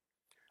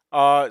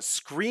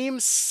 Scream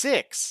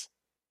 6.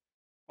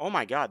 Oh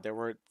my god, there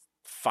were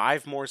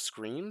 5 more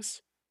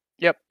Screams?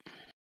 Yep.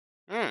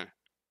 Hmm.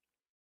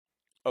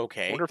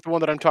 Okay. I wonder if the one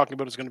that I'm talking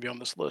about is going to be on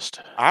this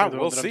list. Ah, Or the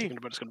we'll one that I'm see. thinking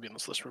about is going to be on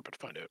this list. We're about to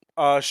find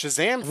out.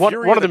 Shazam One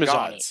Fury of of the them is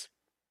on it. Gods.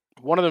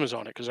 One of them is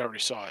on it because I already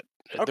saw it.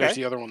 Okay. There's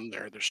the other one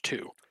there. There's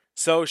two.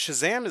 So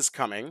Shazam is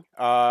coming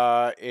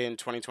in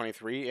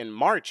 2023 in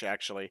March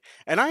actually.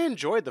 And I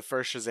enjoyed the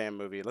first Shazam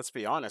movie, let's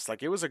be honest.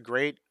 Like it was a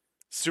great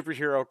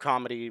superhero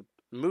comedy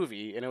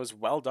movie and it was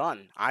well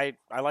done. I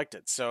liked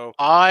it. So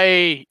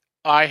I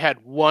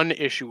had one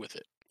issue with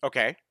it.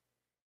 okay.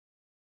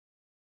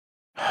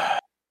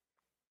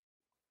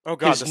 Oh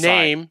god, the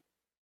sigh.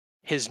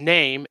 His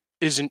name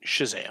isn't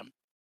Shazam.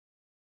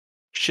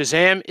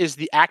 Shazam is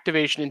the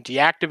activation and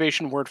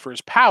deactivation word for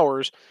his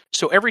powers.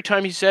 So every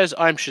time he says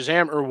I'm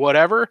Shazam or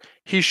whatever,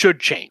 he should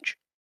change,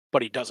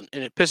 but he doesn't,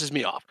 and it pisses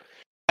me off.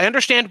 I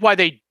understand why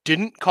they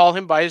didn't call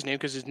him by his name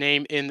because his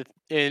name in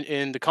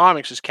the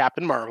comics is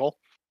Captain Marvel.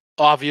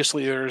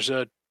 Obviously, there's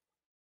a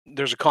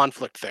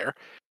conflict there,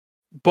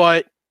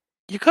 but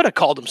you could have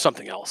called him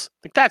something else.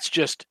 Like that's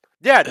just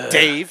Yeah,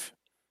 Dave.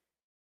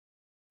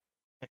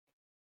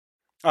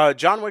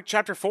 John Wick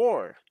Chapter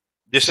 4.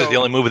 This is the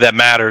only movie that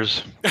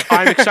matters.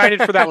 I'm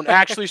excited for that one.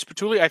 Actually,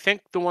 Spatuli, I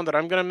think the one that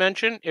I'm going to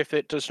mention, if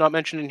it does not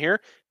mention in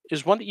here,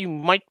 is one that you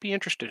might be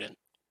interested in.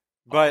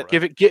 But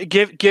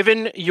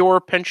given your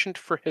penchant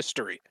for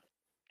history,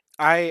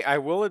 I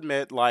will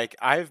admit, like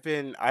I've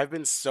been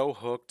so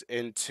hooked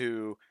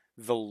into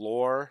the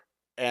lore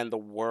and the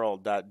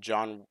world that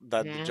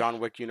the John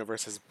Wick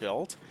universe has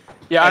built.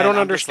 yeah, I And don't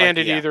I'm just like, understand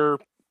it yeah. either.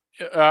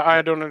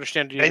 I don't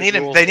understand. They need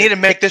to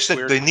make this.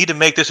 They need to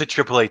make this a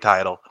AAA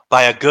title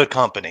by a good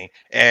company,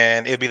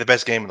 and it'd be the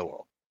best game in the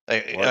world.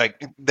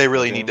 They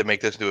really need to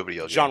make this into a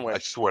video John game. Wick. I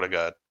swear to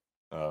God.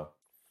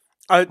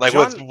 Like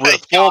with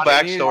full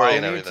backstory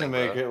and They need everything. to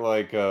make it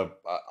like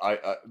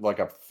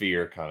a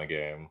fear kind of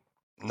game.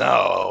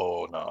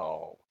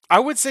 No. I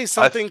would say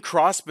something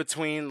cross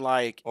between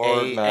like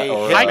Or a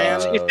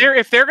Hitman.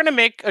 If they're gonna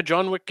make a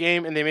John Wick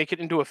game and they make it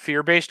into a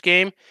fear-based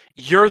game,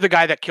 you're the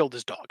guy that killed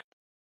his dog.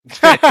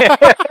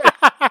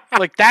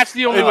 Like that's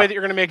the only way that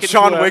you're gonna make it.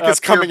 John Wick is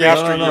coming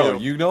after No.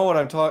 you. You know what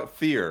I'm talking?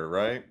 Fear,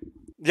 right?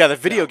 Yeah, the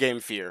video game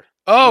Fear.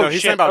 Oh, no,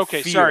 he's shit. talking about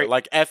Okay, fear, sorry.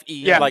 like F-E,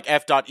 Yeah. like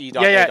F.E.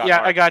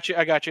 Yeah. I got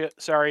you.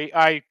 Sorry,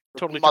 I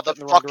totally took that in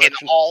the wrong Motherfucking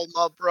direction.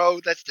 Alma, bro.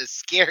 That's the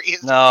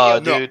scariest No,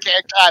 video dude.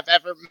 character I've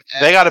ever met.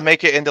 They got to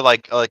make it into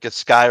like a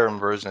Skyrim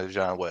version of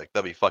John Wick.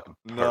 That'd be fucking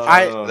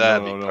perfect.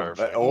 That'd be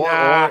perfect.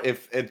 Or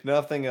if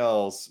nothing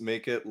else,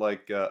 make it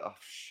like oh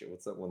shit,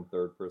 what's that one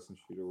third-person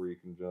shooter where you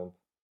can jump?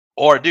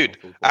 Or, dude,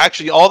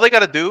 actually, all they got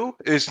to do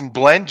is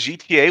blend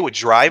GTA with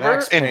Driver,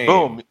 Max and Payne.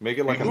 boom, Make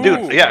it like a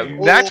dude. Max Yeah, Payne.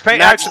 Max Payne.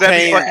 Max Actually, that'd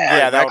be Payne, fucking yeah,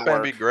 great. that Max would Payne would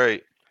work. be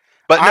great.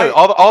 But no,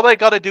 all they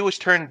got to do is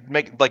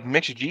mix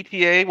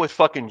GTA with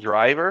fucking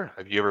Driver.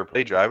 Have you ever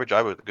played Driver?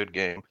 Driver was a good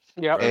game.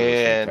 Yeah. That was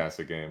a And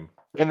fantastic game.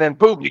 and then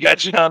boom, you got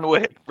John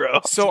Wick,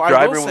 bro. So I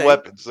Driver will with say-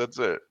 weapons. That's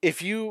it.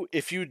 If you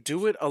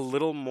do it a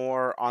little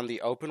more on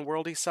the open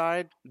worldy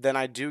side, then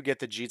I do get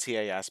the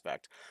GTA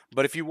aspect.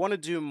 But if you want to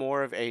do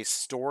more of a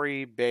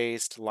story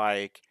based,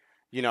 like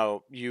you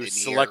Linear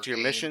select your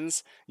game.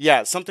 missions,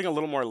 something a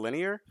little more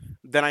linear,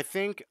 then I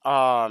think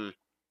I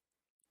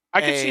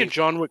could see a a-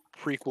 John Wick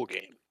prequel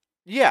game.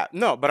 yeah,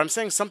 no, but I'm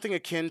saying something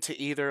akin to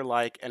either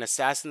like an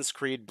Assassin's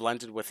Creed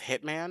blended with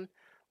Hitman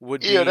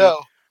would be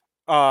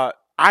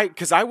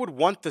because I would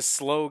want the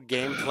slow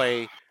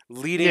gameplay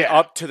leading Yeah.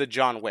 up to the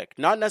John Wick,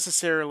 not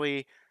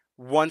necessarily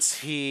once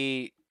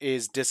he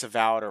is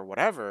disavowed or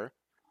whatever,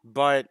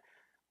 but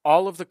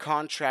all of the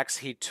contracts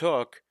he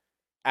took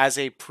as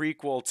a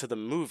prequel to the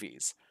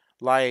movies.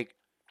 Like,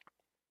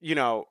 you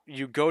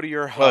go to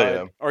your HUD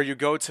yeah. or you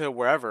go to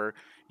wherever,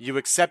 you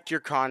accept your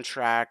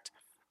contract,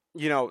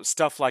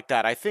 stuff like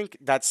that. I think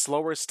that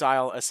slower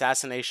style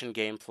assassination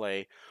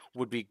gameplay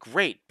would be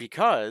great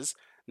because,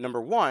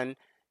 number one,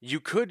 you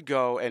could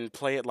go and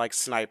play it like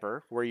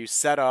Sniper, where you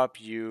set up,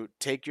 you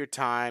take your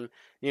time,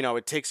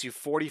 it takes you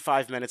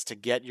 45 minutes to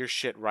get your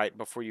shit right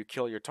before you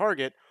kill your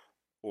target,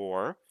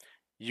 or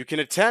you can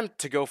attempt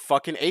to go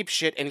fucking ape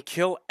shit and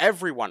kill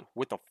everyone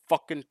with a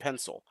fucking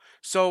pencil.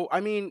 So, I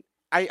mean,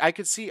 I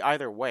could see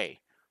either way.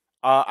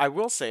 I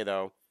will say,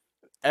 though,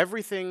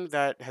 everything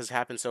that has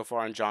happened so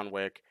far on John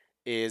Wick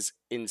is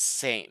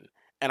insane.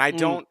 And I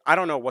don't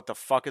know what the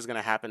fuck is going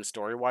to happen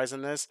story-wise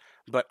in this,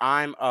 but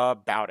I'm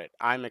about it.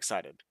 I'm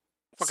excited.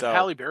 Fucking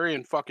Halle Berry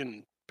and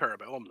fucking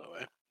Parabellum,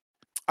 though.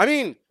 I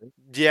mean,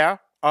 yeah.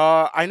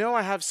 I know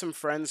I have some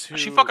friends who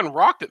She fucking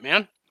rocked it,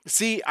 man.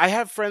 See, I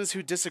have friends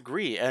who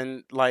disagree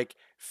and like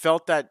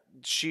felt that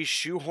she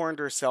shoehorned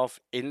herself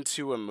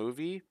into a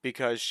movie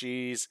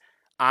because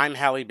I'm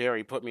Halle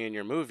Berry, put me in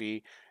your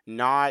movie,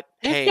 not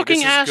Who hey, fucking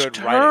this is asked good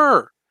writing.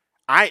 her?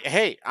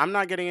 I'm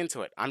not getting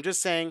into it. I'm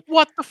just saying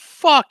What the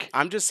fuck?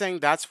 I'm just saying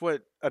that's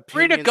what Read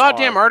opinions a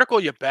goddamn are.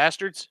 article, you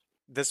bastards.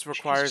 This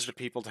requires Jesus. the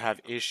people to have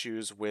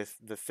issues with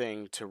the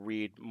thing to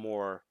read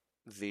more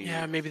the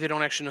Yeah, maybe they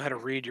don't actually know how to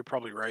read. You're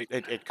probably right.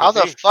 it could How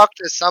the be. fuck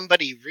does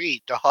somebody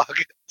read, dog?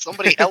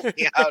 Somebody help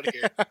me out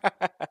here.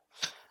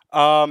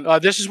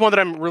 This is one that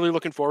I'm really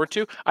looking forward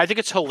to. I think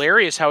it's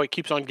hilarious how it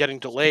keeps on getting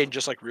delayed,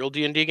 just like real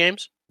D&D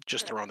games.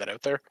 Just throwing that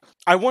out there.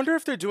 I wonder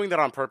if they're doing that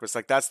on purpose.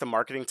 Like that's the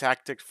marketing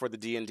tactic for the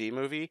D&D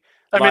movie.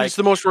 I mean, Like, it's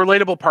the most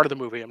relatable part of the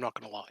movie. I'm not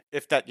going to lie.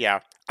 if that,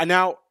 yeah. And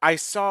now I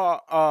saw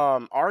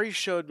Ari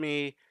showed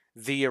me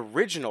the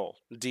original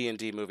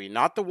D&D movie,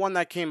 not the one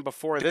that came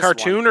before The this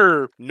cartoon one.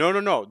 or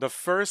No. The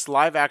first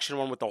live action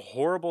one with the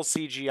horrible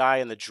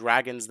CGI and the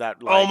dragons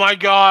that like oh my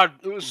god,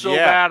 it was so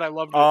Yeah. bad. I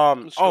loved it.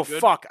 It was so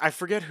good. fuck, I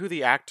forget who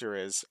the actor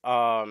is.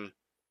 I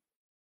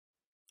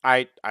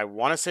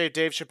want to say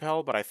Dave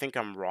Chappelle, but I think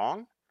I'm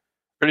wrong.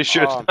 Pretty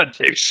sure it's Um, not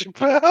Dave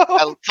Chappelle.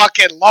 I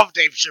fucking love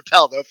Dave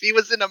Chappelle, though. If he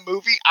was in a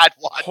movie, I'd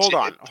watch Hold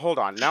it.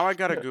 on. Now I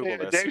gotta Google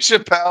Dave this.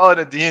 Chappelle in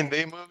a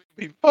D&D movie would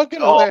be fucking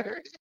Oh.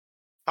 hilarious.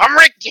 I'm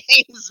Rick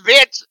James,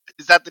 bitch!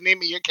 Is that the name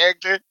of your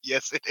character?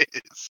 Yes, it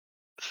is.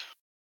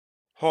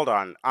 Hold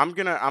on. I'm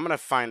gonna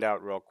find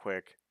out real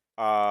quick.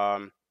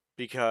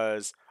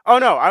 Because oh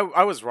no,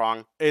 I was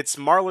wrong. It's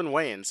Marlon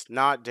Wayans,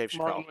 not Dave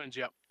Chappelle. Marlon Wayans,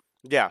 yeah.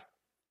 Yeah.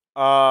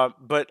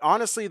 But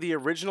honestly, the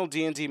original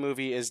D&D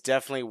movie is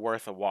definitely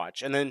worth a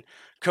watch. And then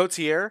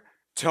Cotier,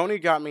 Tony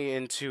got me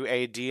into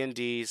a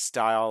D&D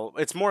style.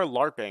 It's more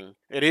LARPing.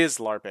 It is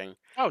LARPing.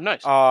 Oh,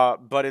 nice.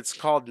 But it's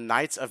called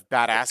Knights of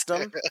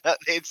Badassdom.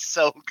 It's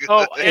so good.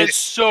 Oh, it's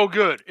so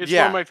good. It's one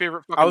yeah. of my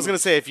favorite fucking I was gonna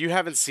movies. say, if you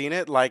haven't seen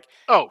it, like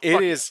Oh, it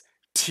fuck is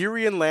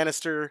Tyrion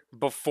Lannister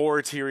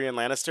before Tyrion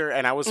Lannister,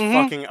 and I was Mhm.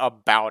 fucking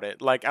about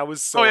it. Like I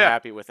was so Oh, yeah.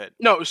 happy with it.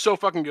 No, it was so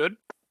fucking good.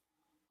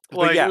 But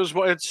Like yeah. it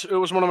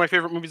was one of my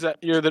favorite movies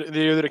that year. The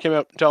year that it came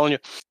out. I'm telling you.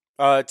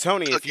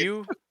 Tony,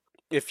 Cooking.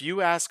 if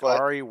you ask What?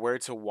 Ari where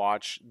to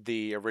watch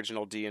the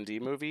original D&D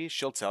movie,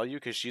 she'll tell you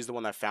because she's the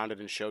one that found it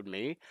and showed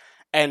me.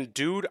 And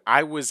dude,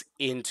 I was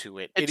into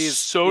it. It's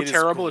so it is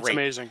terrible. It's great.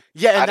 amazing.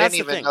 Yeah, and I that's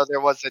didn't the even thing. know there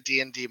was a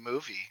D&D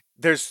movie.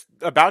 There's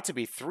about to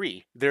be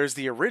 3. There's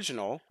the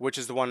original, which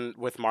is the one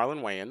with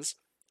Marlon Wayans,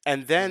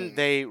 and then Mhm.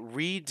 they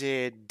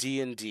redid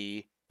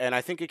D&D, and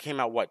I think it came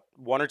out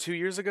 1 or 2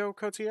 years ago,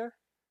 Cotier?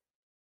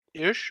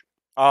 Ish.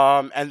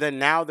 And then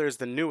now there's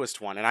the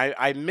newest one, and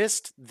I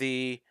missed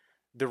the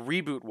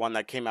reboot one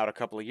that came out a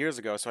couple of years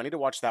ago, so I need to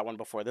watch that one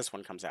before this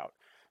one comes out.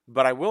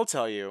 But I will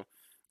tell you,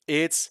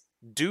 it's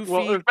doofy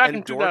Well, it was back in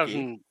and dorky.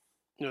 2000.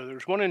 No, there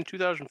was one in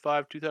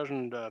 2005,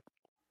 2005,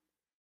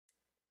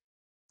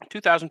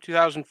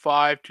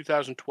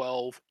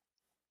 2012.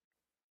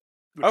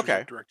 Which was Okay.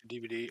 like direct to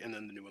DVD, and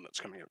then the new one that's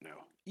coming out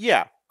now.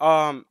 Yeah.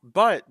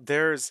 But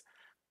there's,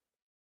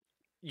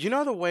 you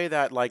know, the way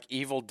that like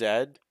Evil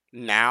Dead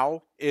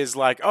now is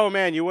like, oh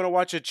man, you want to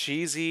watch a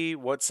cheesy,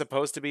 what's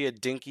supposed to be a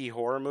dinky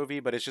horror movie,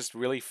 but it's just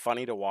really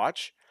funny to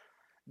watch.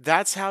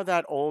 That's how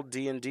that old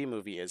D&D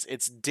movie is.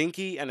 It's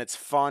dinky and it's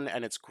fun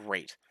and it's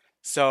great.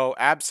 So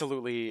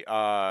absolutely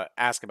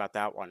ask about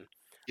that one.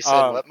 You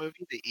said what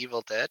movie? The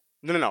Evil Dead?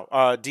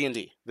 No.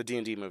 D&D, the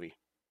D&D movie.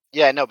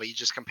 Yeah, I know, but you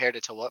just compared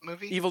it to what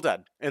movie? Evil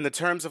Dead. In the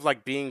terms of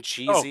like being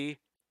cheesy,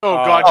 Oh,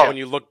 gotcha. when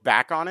you look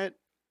back on it.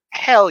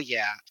 Hell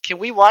yeah. Can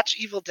we watch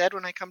Evil Dead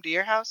when I come to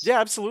your house? Yeah,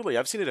 absolutely.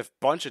 I've seen it a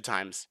bunch of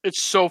times.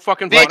 It's so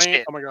fucking Bitch funny.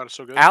 it. Oh my god, it's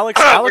so good. Alex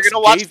We're gonna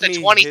watch gave the me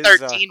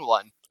 2013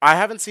 one. I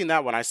haven't seen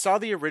that one. I saw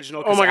the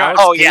original. Oh my God.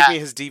 Alex Oh, gave yeah. me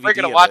his DVD. We're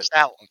gonna of watch it.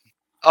 that one.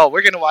 Oh,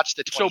 we're gonna watch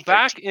the So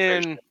 2013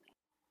 version.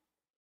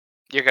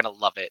 You're gonna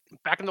love it.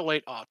 Back in the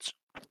late aughts,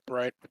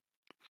 right?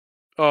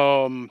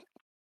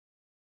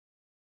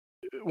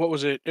 What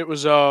was it? It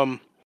was the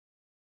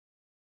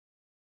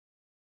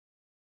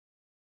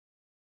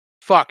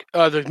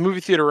movie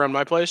theater around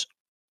my place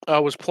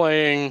was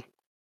playing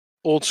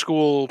old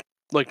school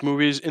like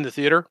movies in the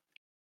theater,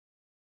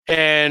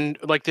 and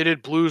like they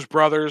did Blues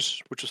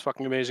Brothers, which was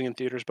fucking amazing in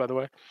theaters, by the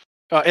way,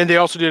 and they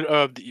also did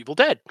The Evil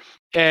Dead,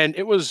 and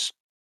it was,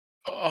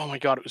 oh my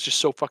god, it was just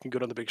so fucking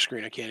good on the big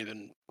screen. I can't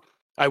even.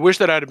 I wish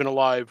that I'd have been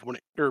alive when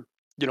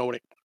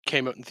it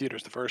came out in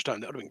theaters the first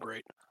time. That would have been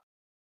great.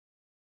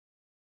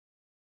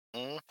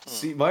 Mhm.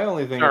 See, my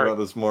only thing Sorry. about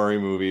this Maury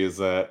movie is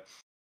that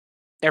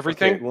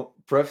Everything okay, well,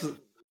 perhaps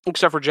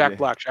except for Jack yeah.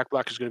 Black. Jack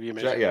Black is going to be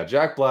amazing.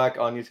 Jack Black,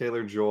 Anya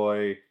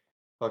Taylor-Joy,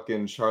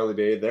 fucking Charlie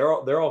Day,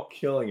 they're all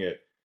killing it.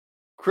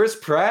 Chris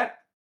Pratt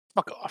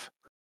Fuck off.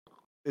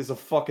 is a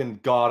fucking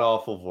god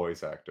awful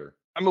voice actor.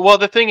 I mean, well,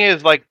 the thing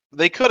is, like,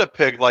 they could have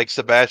picked like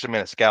Sebastian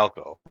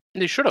Maniscalco,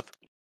 They should have.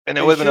 and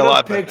it They would have been a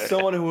lot picked better.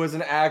 someone who was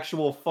an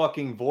actual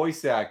fucking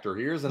voice actor.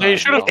 Here's an They idea,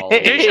 should've-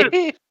 Hollywood. they should've-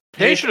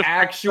 They Pick should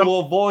have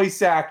actual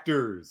voice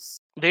actors.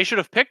 They should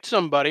have picked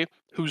somebody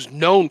who's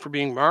known for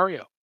being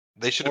Mario.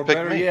 They should Or have picked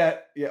better me.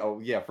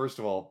 yet, first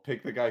of all,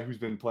 pick the guy who's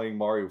been playing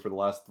Mario for the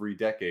last 3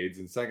 decades,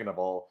 and second of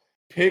all,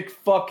 pick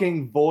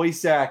fucking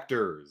voice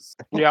actors.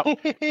 Yeah.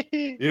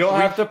 You don't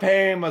have to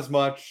pay them as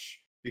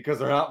much because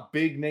they're not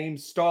big name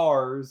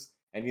stars,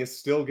 and you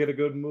still get a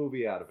good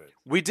movie out of it.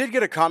 We did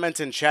get a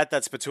comment in chat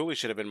that Spatuli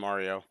should have been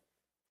Mario.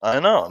 I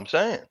know. I'm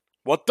saying.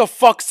 What the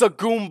fuck's a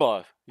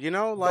Goomba? You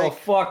know, like. The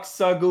fuck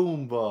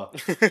Sagoomba.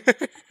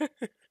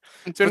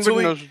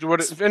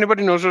 If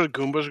anybody knows what a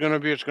Goomba is going to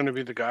be, it's going to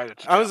be the guy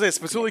that's. I was saying,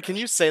 Spatuli, can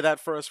you say that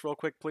for us real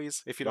quick,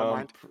 please, if you don't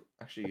mind?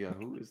 Actually, yeah,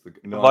 who is the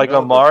no, I Like know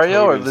a that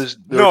Mario, or Toad is- this?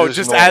 No,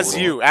 just as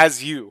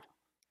you.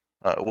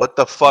 What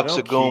the fuck's I a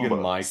know Keegan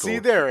Goomba? Michael. See,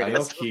 there it I know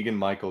is. Keegan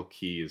Michael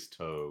Key is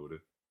Toad.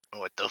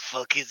 What the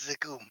fuck is a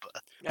Goomba?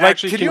 Like,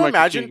 Actually, can King you Michael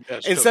imagine Key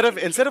has instead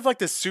Toads of like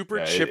the super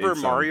Yeah, chipper it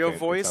sounds Mario it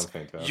voice, sounds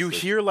fantastic. you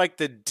hear like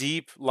the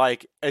deep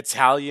like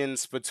Italian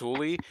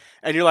Spatuli,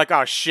 and you're like,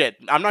 oh shit,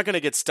 I'm not gonna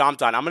get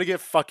stomped on. I'm gonna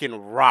get fucking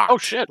rocked. Oh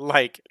shit!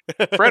 Like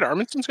Fred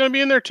Armisen's going to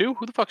be in there too.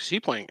 Who the fuck is he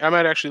playing? I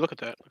might actually look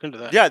into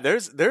that. yeah,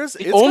 there's The it's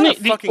got a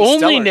fucking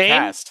stellar name,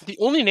 cast. the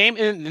only name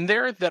in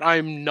there that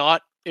I'm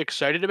not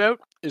excited about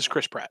is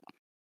Chris Pratt.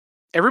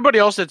 Everybody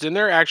else that's in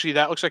there, actually,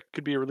 that looks like it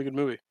could be a really good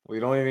movie. Well, you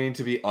don't even need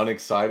to be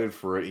unexcited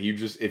for it.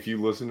 If you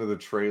listen to the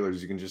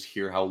trailers, you can just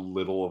hear how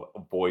little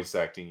of voice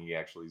acting he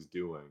actually is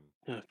doing.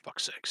 Fuck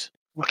sakes.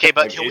 Okay,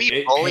 but Like, can we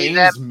it bully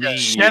pains them? me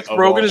Seth above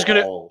Rogen is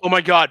gonna. all. Oh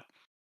my god,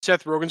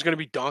 Seth Rogen's gonna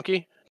be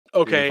Donkey.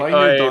 Okay, If I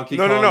hear Donkey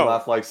no, Kong no.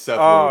 laugh like Seth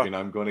Rogen,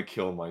 I'm going to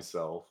kill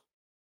myself.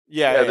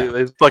 Yeah,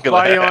 They fucking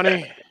bye,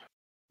 Yanni.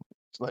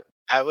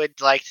 I would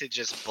like to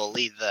just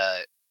bully the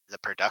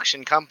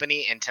production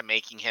company into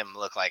making him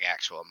look like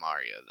actual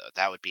Mario, though.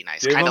 That would be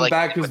nice. Give Kind him of like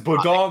back his with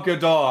Sonic.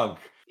 Badonkadonk.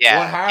 Yeah,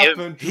 What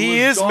happened to he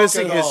his is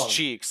missing his Donkadonk?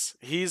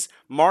 cheeks.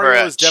 Mario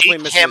Bruh, is definitely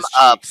cheek missing him his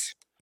up. cheeks.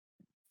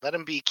 Let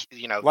him be,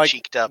 Like,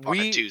 cheeked up on a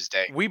we-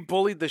 Tuesday. We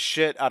bullied the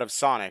shit out of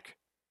Sonic,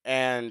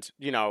 and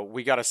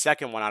we got a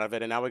second one out of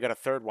it, and now we got a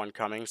third one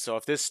coming. So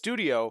if this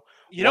studio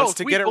wants If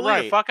to we get it bully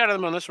right, the fuck out of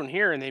them on this one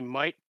here, and they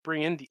might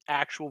bring in the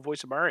actual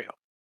voice of Mario.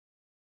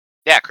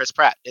 Yeah, Chris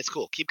Pratt. It's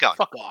cool. Keep going.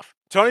 Fuck off.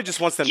 Tony just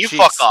wants them You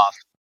cheeks. fuck off.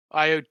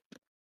 I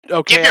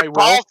Okay, Give I your will.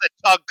 balls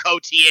a tug,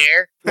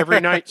 Cotier.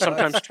 Every night,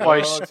 sometimes Let's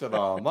twice. go to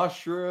the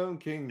Mushroom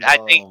Kingdom. I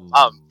think,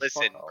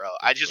 listen, Fuck off bro. this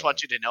I just guy.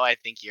 want you to know, I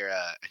think you're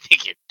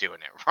doing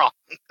it wrong.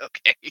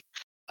 Okay.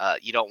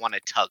 You don't want to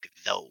tug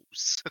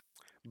those.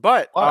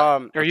 But Why?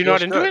 Are It you not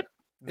feels into good. it?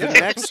 the Yeah,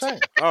 that's next. what I'm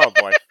saying. Oh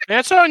boy.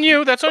 That's on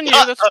you. That's on you.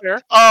 That's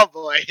fair. Oh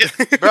boy.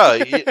 Bro,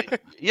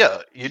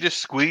 you just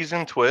squeeze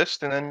and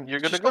twist, and then you're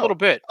good Just to a go. little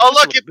bit. Oh,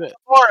 Just a look little at bit.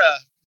 Gamora.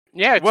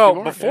 Yeah, it's Well,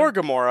 Gamora, before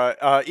yeah.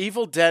 Gamora,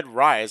 Evil Dead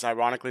Rise,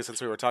 ironically,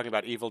 since we were talking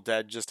about Evil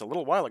Dead just a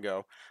little while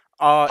ago,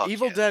 Fuck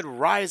Evil yes. Dead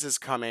Rise is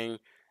coming,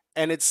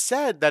 and it's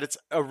said that it's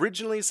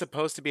originally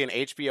supposed to be an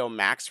HBO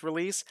Max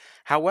release.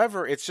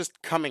 However, it's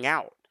just coming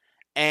out.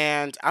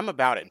 And I'm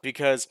about it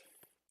because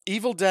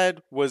Evil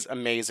Dead was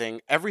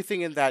amazing.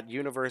 Everything in that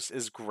universe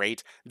is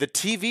great. The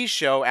TV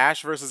show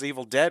Ash vs.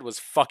 Evil Dead was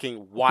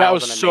fucking wild That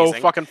was and so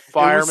amazing. fucking It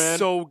fire, was man.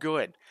 so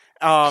good.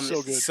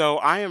 So good. So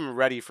I am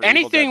ready for Evil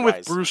Anything Dead with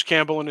Rise. Bruce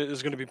Campbell in it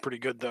is going to be pretty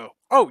good, though.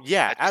 Oh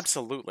yeah, I just-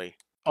 absolutely.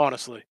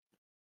 Honestly.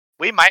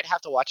 We might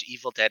have to watch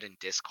Evil Dead in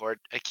Discord,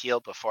 Akil,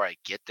 before I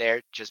get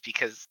there, just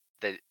because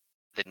the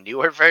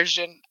newer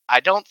version,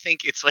 I don't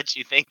think it's what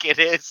you think it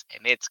is,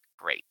 and it's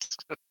great.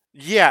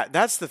 Yeah,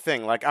 that's the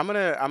thing. Like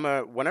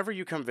whenever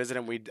you come visit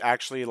and we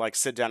actually like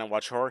sit down and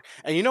watch horror.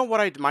 And you know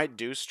what I might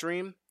do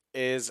stream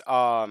is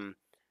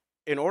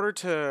in order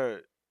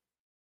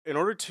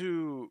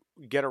to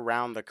get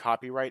around the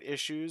copyright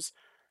issues,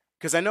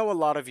 because I know a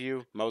lot of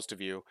you, most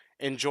of you,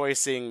 enjoy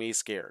seeing me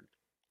scared.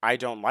 I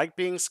don't like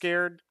being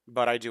scared,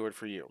 but I do it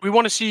for you. We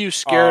want to see you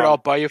scared. Um, I'll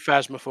buy you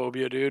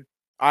Phasmophobia, dude.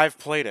 I've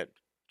played it.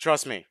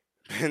 Trust me.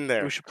 Been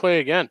there. We should play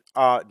again.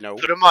 No.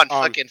 Put them on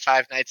Um, fucking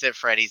Five Nights at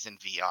Freddy's in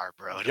VR,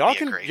 bro. It'll Y'all be a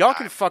can great y'all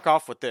time. can fuck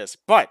off with this.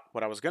 But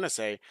what I was gonna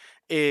say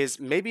is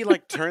maybe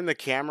like turn the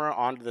camera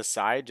onto the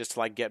side just to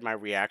like get my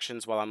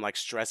reactions while I'm like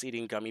stress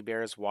eating gummy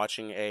bears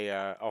watching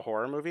a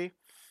horror movie,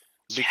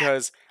 Yeah.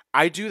 because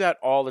I do that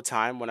all the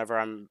time whenever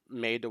I'm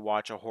made to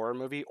watch a horror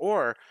movie.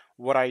 Or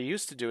what I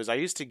used to do is I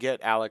used to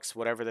get Alex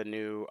whatever the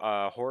new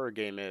horror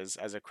game is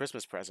as a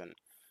Christmas present.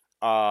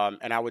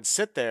 And I would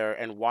sit there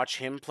and watch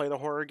him play the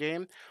horror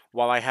game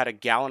while I had a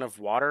gallon of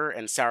water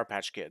and Sour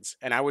Patch Kids,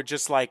 and I would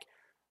just like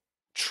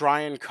try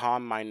and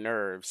calm my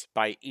nerves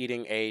by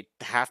eating a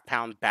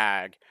half-pound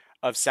bag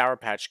of Sour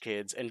Patch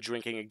Kids and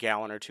drinking a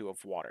gallon or two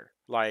of water.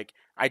 Like,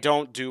 I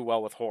don't do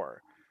well with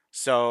horror.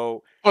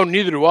 So, Oh,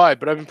 neither do I,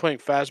 but I've been playing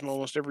Phasmo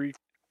almost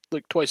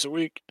twice a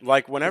week.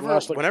 like, the whenever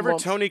last,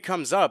 month. Tony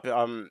comes up,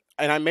 and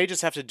I may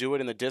just have to do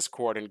it in the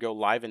Discord and go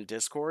live in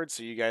Discord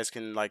so you guys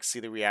can, like, see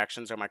the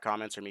reactions or my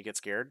comments or me get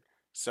scared.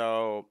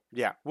 So,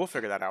 yeah, we'll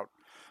figure that out.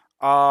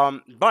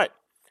 But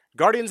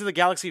Guardians of the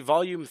Galaxy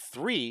Volume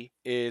 3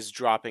 is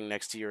dropping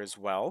next year as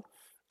well.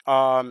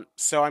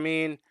 So I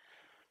mean,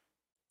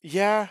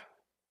 yeah,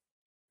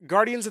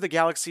 Guardians of the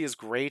Galaxy is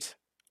great.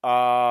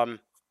 I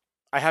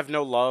have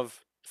no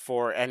love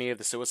for any of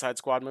the Suicide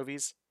Squad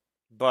movies,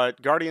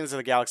 but Guardians of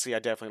the Galaxy I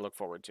definitely look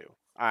forward to.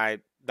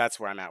 That's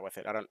where I'm at with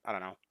it. I don't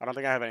know. I don't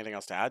think I have anything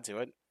else to add to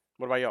it.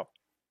 What about y'all?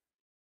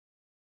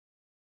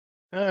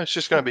 It's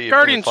just gonna be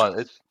Guardians- fun.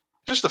 It's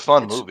just a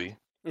fun It's- movie.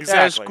 As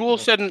Exactly. Ghoul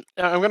said,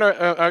 I'm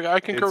gonna. I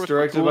concur It's with what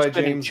directed Ghoul by said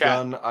in James chat.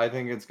 Gunn. I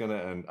think it's gonna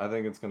end. I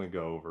think it's gonna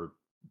go over.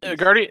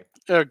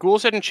 Ghoul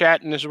said in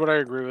chat, and this is what I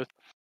agree with.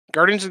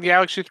 Guardians of the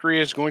Galaxy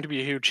 3 is going to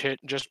be a huge hit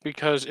just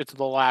because it's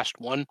the last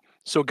one.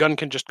 So Gunn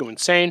can just go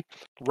insane.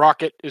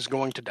 Rocket is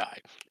going to die.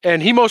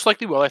 And he most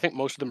likely will. I think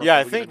most of them are Yeah,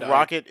 I probably think gonna die.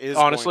 Rocket is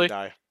honestly.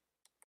 going to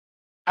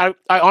die.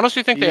 I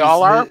honestly think they He's-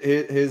 all are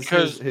his,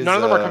 because none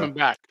of them are coming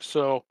back.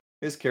 So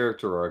His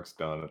character arc's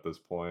done at this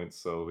point,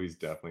 so he's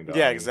definitely dying.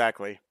 Yeah,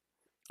 exactly.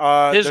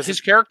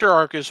 his character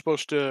arc is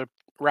supposed to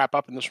wrap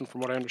up in this one,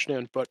 from what I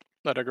understand. But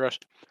I digress.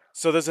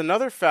 So there's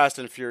another Fast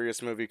and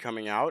Furious movie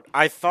coming out.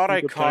 I thought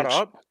I Good caught thanks.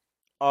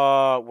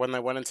 up when they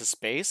went into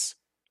space,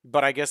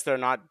 but I guess they're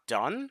not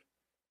done.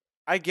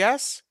 I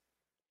guess.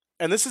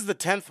 And this is the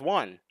 10th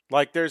one.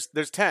 Like there's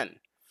 10.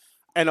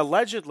 And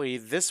allegedly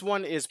this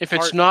one is If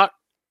part it's not,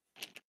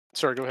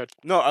 sorry, go ahead.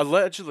 No,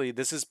 allegedly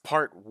this is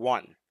part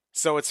 1.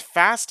 So it's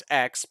Fast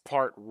X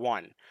part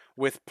 1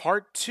 with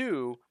part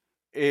 2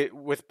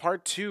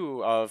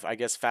 of I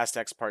guess Fast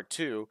X part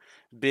 2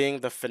 being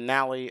the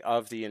finale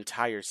of the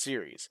entire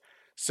series.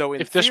 So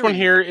in If this one theory-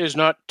 here is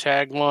not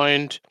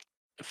taglined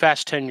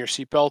 "Fast 10 your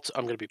seatbelts,"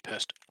 I'm gonna be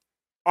pissed.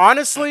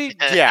 honestly,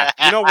 yeah,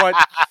 you know what?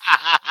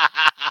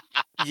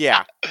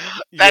 Yeah.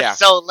 That's yeah.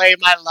 so lame.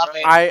 I love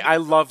it. I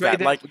love that.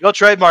 Like Go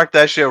trademark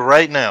that shit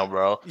right now,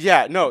 bro.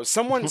 yeah, no,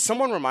 someone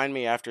remind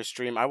me after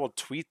stream. I will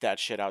tweet that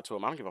shit out to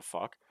him. I don't give a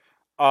fuck.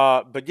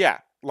 But yeah,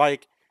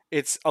 like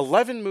it's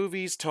 11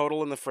 movies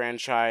total in the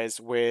franchise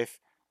with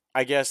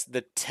I guess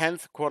the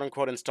 10th quote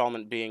unquote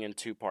installment being in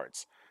 2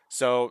 parts.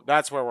 So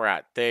that's where we're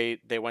at. They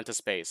went to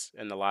space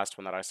in the last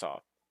one that I saw.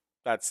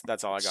 That's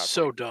all I got. for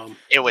So you. dumb.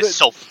 it was the-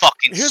 so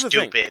fucking Here's the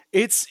thing. stupid.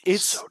 It's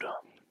So dumb.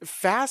 the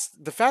Fast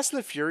and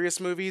the Furious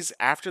movies,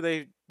 after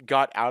they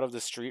got out of the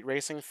street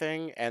racing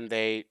thing and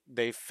they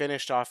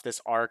finished off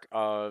this arc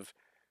of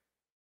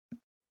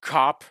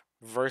cop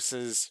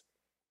versus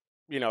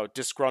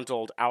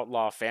disgruntled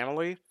outlaw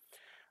family,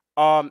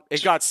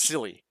 It got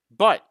silly,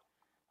 but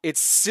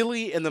it's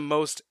silly in the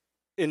most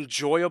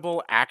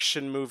enjoyable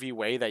action movie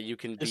way that you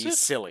can Is be it?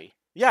 silly.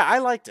 Yeah, I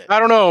liked it. I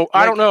don't know. I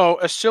Like- don't know.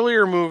 A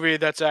sillier movie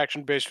that's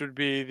action based would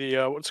be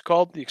the what's it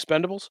called? The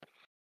Expendables.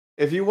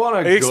 If you want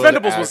a The good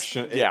Expendables was-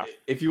 action, yeah.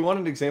 If you want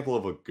an example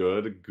of a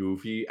good,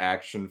 goofy,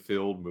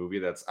 action-filled movie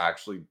that's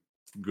actually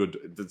good,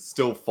 that's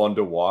still fun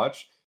to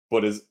watch,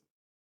 but is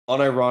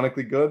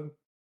unironically good,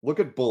 look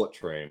at Bullet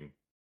Train.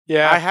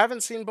 Yeah. I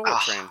haven't seen Bullet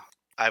Ah, Train.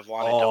 I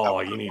wanted to. I Oh,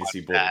 wanna you need to watch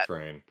see Bullet that.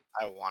 Train.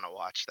 I want to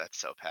watch that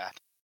so bad.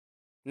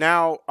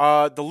 Now,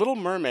 The Little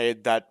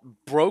Mermaid that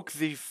broke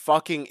the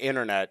fucking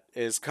internet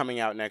is coming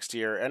out next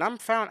year, and I'm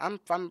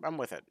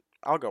with it.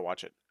 I'll go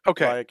watch it.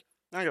 Okay. Like,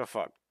 I don't give a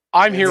fuck.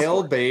 I'm here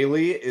Nell for it.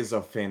 Bailey is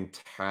a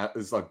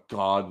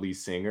godly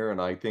singer, and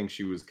I think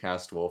she was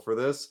cast well for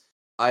this.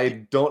 I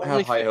don't only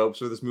have high thing- hopes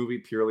for this movie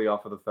purely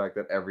off of the fact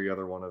that every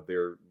other one of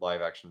their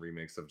live action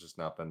remakes have just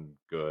not been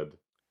good.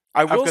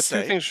 I I've will got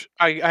say, two things.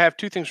 I have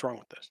two things wrong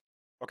with this.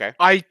 okay,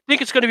 I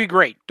think it's going to be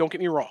great. Don't get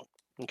me wrong.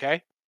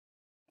 Okay.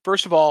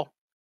 First of all,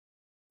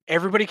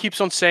 everybody keeps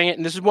on saying it,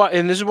 and this is one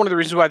of the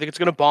reasons why I think it's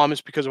going to bomb is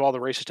because of all the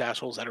racist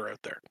assholes that are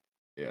out there.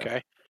 Yeah. Okay.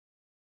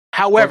 It's like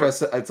However, I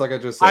said, it's like I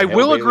just said. I Halle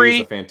will Bailey agree-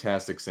 is a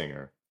fantastic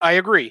singer. I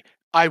agree.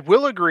 I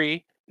will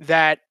agree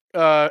that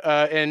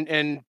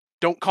and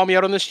don't call me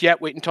out on this yet.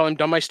 Wait until I'm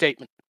done my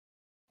statement.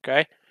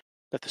 Okay,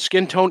 that the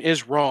skin tone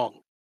is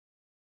wrong.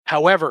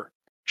 However,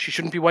 she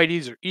shouldn't be white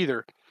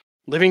either.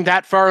 Living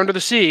that far under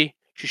the sea,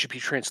 she should be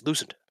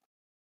translucent.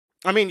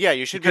 I mean, yeah,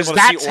 you should Because be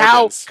able to that's see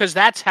how. organs. Because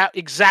that's how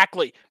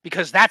exactly.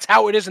 Because that's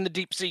how it is in the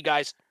deep sea,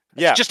 guys.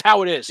 That's Yeah, just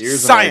how it is.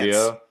 Here's Science. an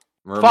idea: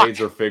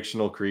 mermaids are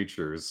fictional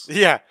creatures.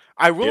 yeah.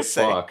 I will Get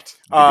say, fucked.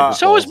 You uh, give your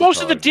So is balls a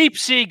most of the tug. deep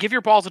sea. Give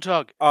your balls a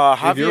tug.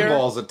 Give your Javier,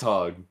 balls a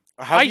tug.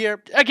 Javier,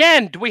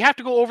 Again, do we have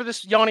to go over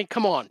this, Yanni?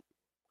 Come on.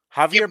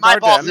 Javier Give my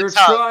balls Bardem. a You're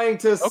tug. trying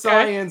to Okay.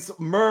 science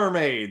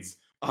mermaids.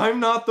 I'm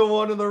not the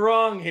one in the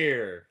wrong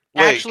here.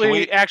 Wait, can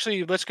we-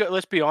 Actually,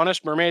 let's be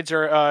honest. Mermaids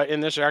are in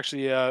this are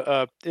actually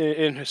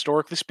in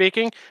historically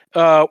speaking,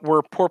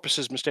 were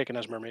porpoises mistaken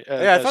as mermaids.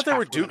 Yeah, I thought they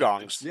were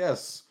dugongs.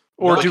 Yes.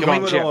 Or Not dugongs,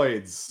 yeah.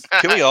 humanoids.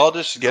 Can we all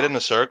just get in a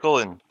circle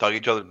and tug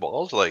each other's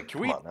balls? Like, Can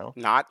come we on now.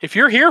 not? If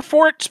you're here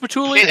for it,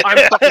 Spatooli, I'm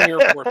fucking here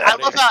for it. I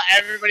buddy. love how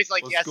everybody's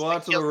like, Let's yes, go like,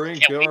 out to the yes,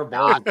 rink, can get we our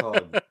balls not? a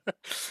tug.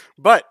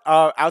 But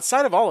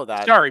outside of all of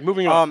that, Sorry,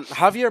 moving on.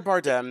 Javier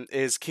Bardem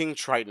is King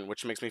Triton,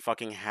 which makes me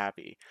fucking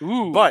happy.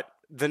 Ooh, But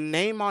the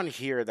name on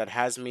here that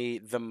has me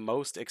the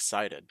most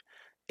excited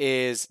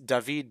is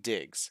David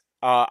Diggs.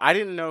 I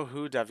didn't know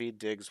who David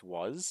Diggs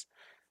was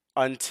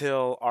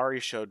until Ari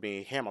showed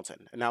me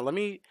Hamilton. And now let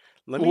me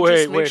just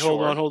wait, make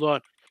sure. hold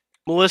on.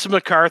 Melissa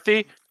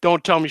McCarthy.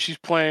 Don't tell me she's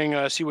playing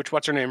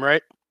what's her name,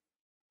 right?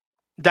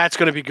 That's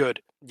gonna be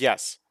good.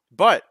 Yes,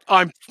 but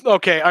I'm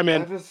okay. I'm I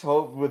in. just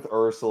hope with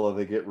Ursula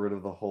they get rid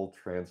of the whole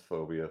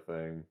transphobia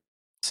thing.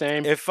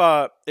 Same.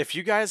 if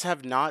you guys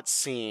have not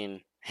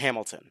seen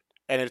Hamilton,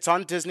 and it's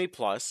on Disney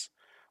Plus,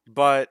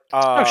 but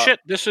Oh shit!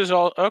 This is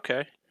all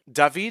okay.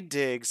 David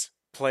Diggs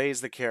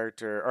plays the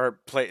character,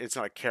 it's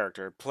not a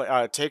character,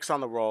 takes on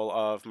the role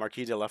of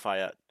Marquis de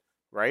Lafayette,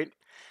 right?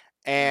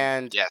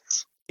 And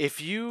Yes.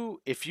 if you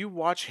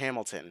watch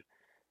Hamilton,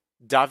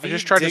 I David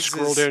just tried to Diggs's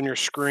scroll down your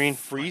screen.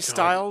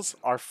 freestyles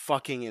are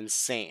fucking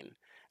insane.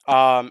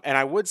 And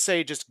I would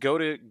say just go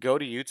to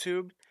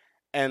YouTube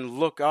and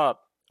look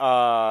up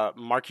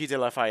Marquis de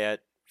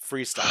Lafayette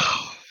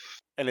freestyle,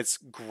 and it's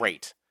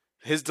great.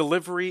 His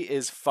delivery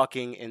is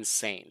fucking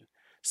insane.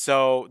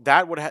 So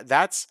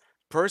that's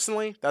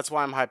personally, that's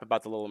why I'm hype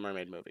about the Little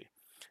Mermaid movie.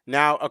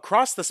 Now,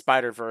 Across the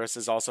Spider-Verse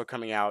is also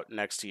coming out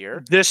next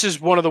year. This is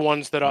one of the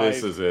ones that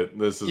This is it.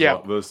 This is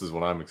Yeah. this is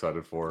what I'm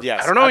excited for.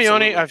 Yes, I don't know,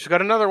 absolutely. Yanni. I've got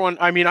another one.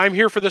 I mean, I'm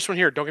here for this one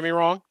here. Don't get me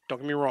wrong.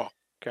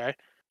 Okay,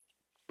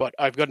 but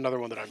I've got another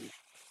one that I'm.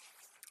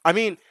 I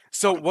mean,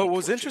 so Looking what was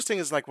forward to. interesting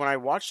is like when I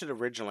watched it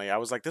originally, I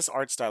was like, this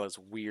art style is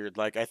weird.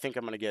 Like, I think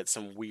I'm gonna get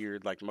some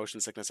weird like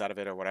motion sickness out of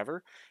it or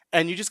whatever.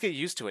 And you just get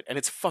used to it, and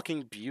it's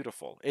fucking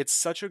beautiful. It's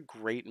such a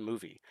great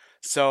movie.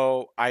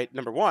 So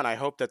number one, I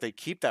hope that they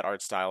keep that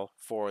art style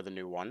for the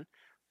new one.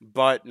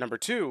 But number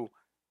two,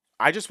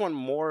 I just want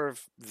more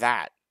of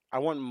that. I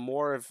want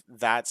more of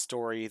that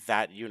story,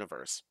 that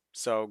universe.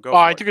 So go. Oh, for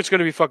I it. think it's going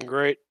to be fucking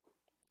great.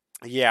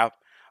 Yeah.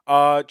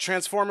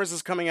 Transformers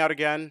is coming out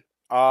again.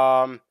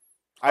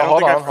 I Oh, don't hold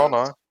think on, I've- hold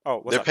on. Oh,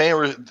 what's They're up?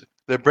 paying.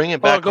 They're bringing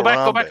Hold on, back go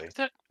back.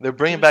 Harambe. They're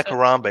bringing What is back that?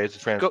 Harambe as a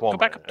transformer.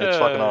 back up It's to-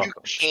 fucking You awesome.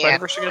 can't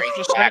Spider-Verse again bring for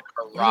just a back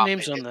What are the Harambe.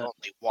 names on There's that?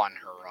 only one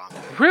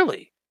Harambe.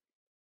 Really?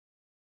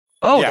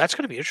 Oh, Yeah. that's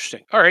going to be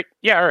interesting. All right.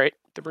 Yeah, all right.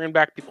 They're bringing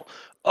back people.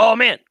 Oh,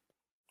 man.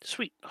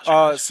 Sweet.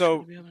 Oh, sorry,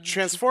 So, Sorry, you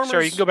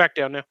Transformers- can go back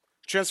down now.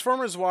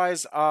 Transformers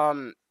wise,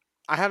 I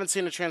haven't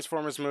seen a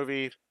Transformers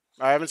movie.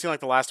 I haven't seen like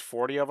the last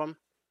 40 of them.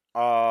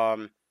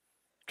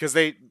 Because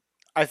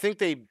I think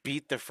they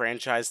beat the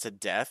franchise to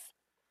death.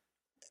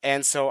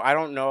 And so I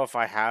don't know if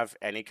I have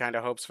any kind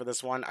of hopes for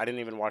this one. I didn't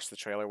even watch the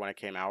trailer when it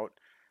came out.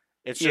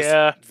 It's just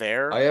Yeah.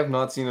 there. I have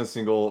not seen a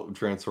single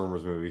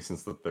Transformers movie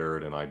sinsince the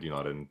third, and I do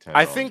not intend.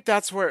 I on- think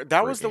that's where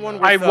that was the one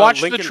Freaking with I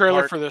watched Linkin the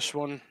trailer Park. for this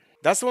one.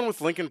 That's the one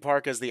with Linkin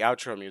Park as the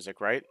outro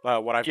music, right?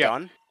 What I've Yeah.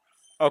 done.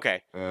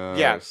 Okay.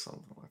 Yeah.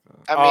 Something like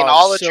that. I mean,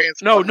 all the So,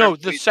 Transformers no,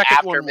 the movies second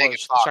after one Megan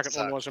was. The Fox second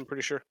one sucked. was, I'm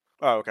pretty sure.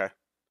 Oh, okay.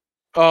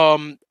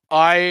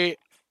 I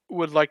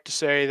would like to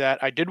say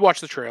that I did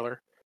watch the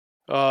trailer,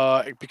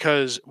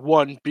 because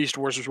one, Beast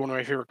Wars was one of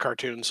my favorite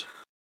cartoons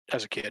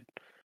as a kid.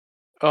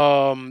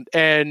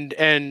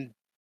 And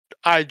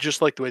I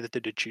just like the way that they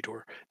did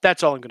Cheetor.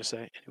 That's all I'm gonna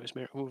say. Anyways,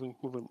 moving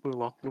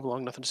along.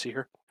 Nothing to see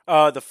here.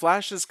 The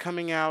Flash is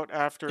coming out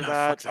after Oh,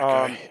 that. fuck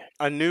that guy.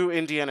 A new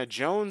Indiana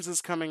Jones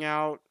is coming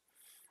out.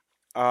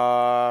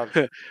 Uh,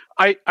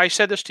 I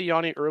said this to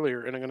Yanni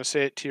earlier, and I'm gonna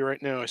say it to you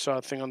right now. I saw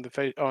a thing on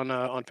the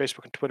on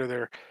Facebook and Twitter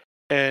there,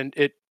 and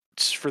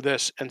it's for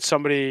this. And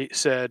somebody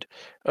said,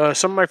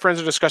 some of my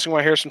friends are discussing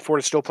why Harrison Ford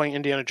is still playing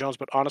Indiana Jones,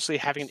 but honestly,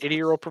 having an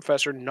 80-year-old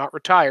professor not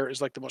retire is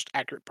like the most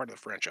accurate part of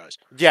the franchise.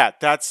 yeah,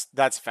 that's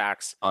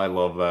facts. I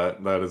love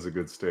that. That is a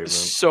good statement.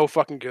 So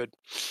fucking good.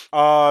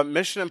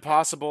 Mission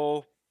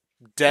Impossible,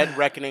 Dead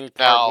Reckoning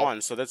Part No.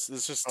 1. So this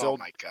is just still. Oh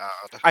my god.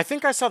 I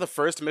think I saw the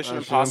first Mission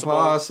Impossible.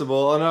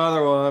 Impossible,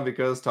 another one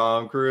because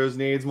Tom Cruise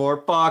needs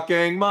more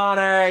fucking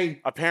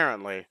money.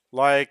 Apparently,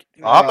 like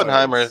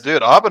Oppenheimer,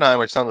 dude.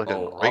 Oppenheimer sounds like a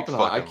great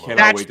Oppenheimer, I fucking movie. cannot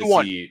That's wait the to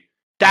one. see.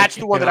 That's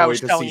the one that I was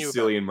cannot wait telling to you see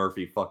about. Cillian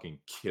Murphy fucking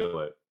kill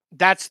it.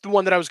 That's the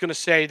one that I was going to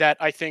say that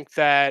I think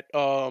that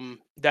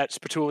that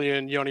Spatuli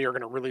and Yoni are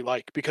going to really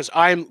like, because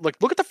I'm like,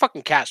 look at the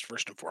fucking cast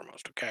first and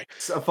foremost, okay?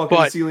 It's a fucking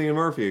But- Cillian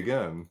Murphy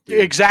again. dude.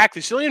 Exactly.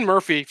 Cillian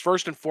Murphy,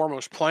 first and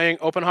foremost, playing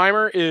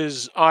Oppenheimer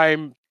is,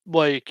 I'm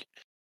like,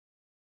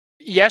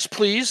 yes,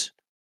 please.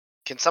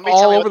 Can somebody All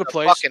tell me over what the the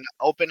place. fucking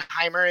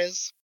Oppenheimer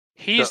is?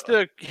 He's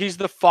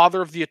the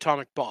father of the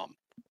atomic bomb.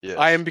 Yes.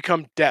 I am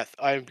become death.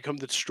 I have become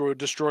the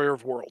destroyer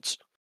of worlds.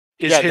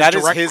 that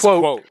is his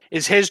quote.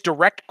 Is his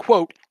direct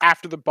quote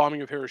after the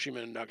bombing of Hiroshima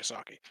and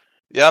Nagasaki.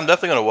 Yeah, I'm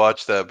definitely gonna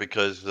watch that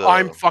because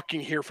I'm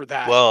fucking here for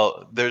that.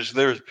 well, there's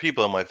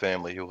people in my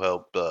family who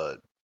helped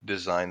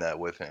design that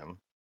with him.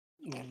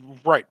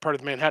 Right, part of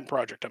the Manhattan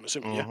Project, I'm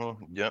assuming. Yeah.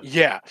 Mm-hmm. Yep.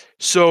 Yeah.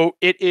 So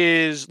it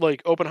is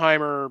like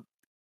Oppenheimer.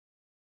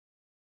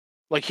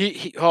 Like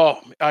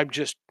I'm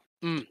just.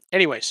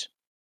 Anyways.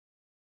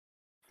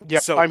 Yeah,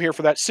 So- I'm here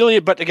for that.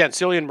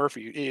 Cillian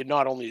Murphy,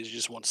 not only is he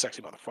just one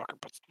sexy motherfucker,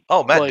 but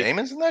Oh, Matt Like-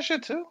 Damon's in that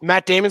shit too.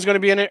 Matt Damon's going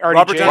to be in it.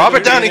 Robert RDJ Downey is gonna be Robert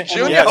in Downey it.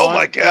 Jr. Yeah. Oh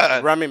my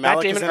god. Rami Matt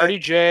Malek Damon, is in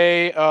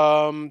it.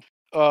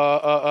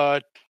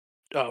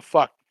 RDJ,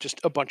 fuck, just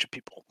a bunch of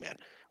people, man.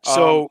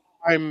 So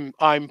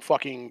I'm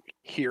fucking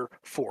here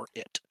for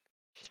it.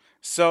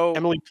 So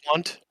Emily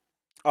Blunt.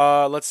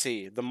 let's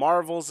see. The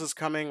Marvels is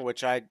coming,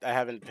 which I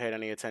haven't paid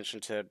any attention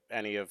to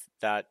any of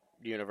that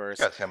universe.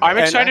 Got Samuel I'm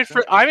L. excited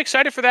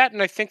Jackson. for that,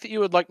 and I think that you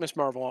would like Miss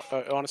Marvel.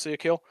 Honestly,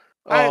 Akil.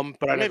 But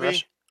I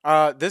digress.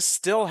 Maybe. This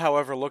still,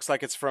 however, looks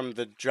like it's from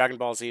the Dragon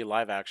Ball Z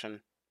live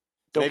action.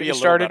 Don't Maybe get a me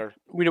little started. better.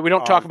 We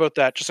don't talk Um, about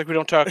that. Just like we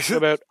don't talk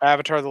about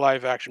Avatar, the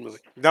live action movie.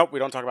 Nope, we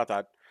don't talk about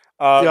that.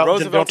 Yeah, then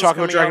Roosevelt don't is talk about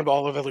coming Dragon out.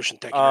 Ball Evolution.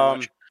 Thank you very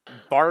much.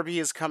 Barbie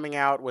is coming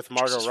out with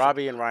Margot Jesus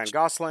Robbie and Ryan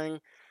Gosling.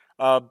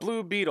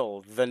 Blue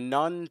Beetle, The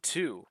Nun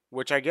 2,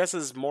 which I guess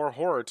is more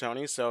horror,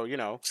 Tony. So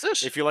What's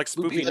this? if you like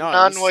Blue spoopy Beetle. The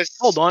nuns, Nun was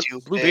Hold on,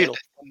 stupid. Blue Beetle.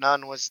 The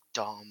Nun was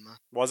dumb.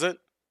 was it?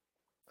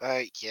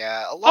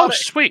 Yeah, a Oh, lot of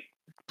sweet.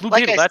 Blue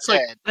like Beetle. I That's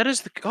like said- that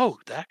is the. Oh,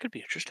 that could be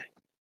interesting.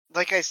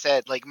 like I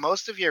said, like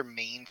most of your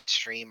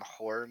mainstream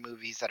horror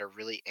movies that are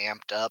really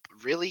amped up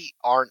really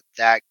aren't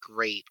that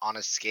great on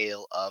a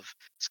scale of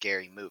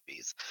scary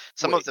movies.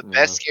 Some of the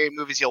best scary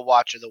movies you'll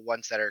watch are the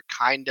ones that are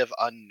kind of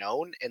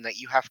unknown and that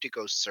you have to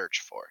go search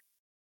for.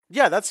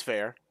 Yeah, that's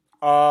fair.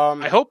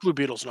 I hope Blue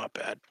Beetle's not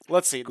bad.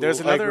 Let's see. There's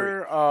Cool, I agree.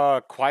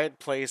 another Quiet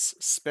Place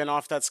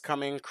spin-off that's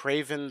coming,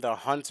 Craven the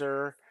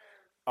Hunter.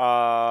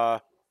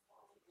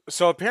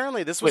 So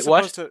apparently this was Wait, what?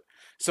 supposed to.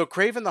 So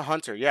Craven the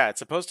Hunter, yeah, it's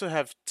supposed to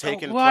have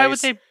taken Why would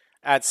place they?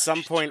 at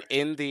some point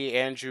in the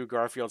Andrew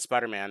Garfield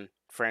Spider-Man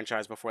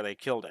franchise before they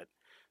killed it.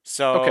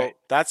 So Okay.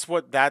 that's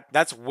where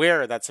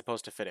that's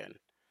supposed to fit in.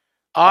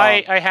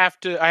 I have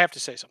to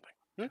say something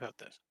Hmm? about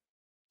this.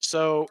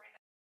 So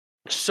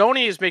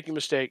Sony is making a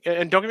mistake,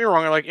 and don't get me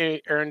wrong, I like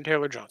Aaron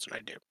Taylor Johnson, I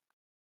do.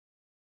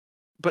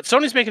 But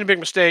Sony's making a big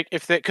mistake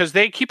because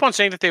they keep on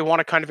saying that they want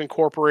to kind of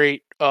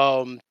incorporate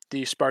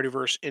the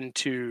Spider-Verse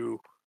into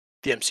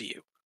the MCU,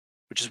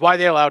 which is why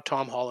they allow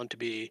Tom Holland to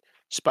be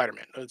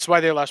Spider-Man. It's why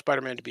they allow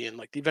Spider-Man to be in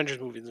like the Avengers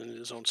movies and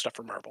his own stuff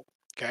for Marvel.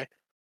 Okay,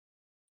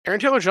 Aaron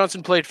Taylor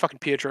Johnson played fucking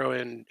Pietro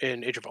in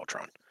Age of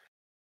Ultron.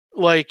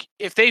 Like,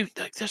 if they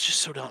like, that's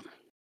just so dumb.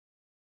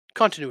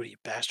 Continuity, you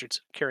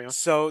bastards. Carry on.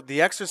 So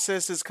The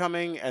Exorcist is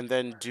coming, and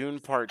then Dune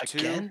Part 2.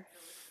 Again?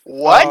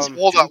 What? Um,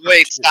 Hold on, Dude,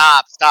 wait,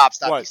 stop.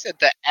 What? You said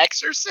The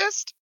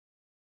Exorcist?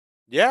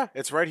 Yeah,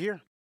 it's right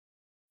here.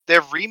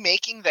 They're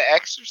remaking The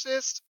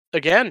Exorcist?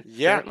 Again?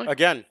 Yeah, apparently?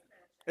 again.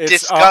 It's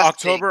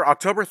Disgusting.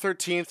 October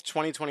 13th,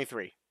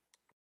 2023.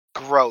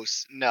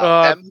 Gross. No,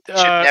 Uh, them should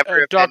never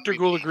have Dr. been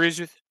Ghoul remade. agrees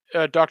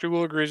with Dr.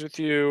 Ghoul agrees with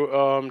you,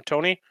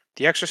 Tony.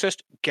 The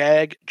Exorcist,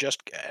 gag,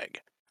 just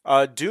gag.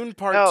 Dune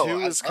Part No,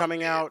 2 I is love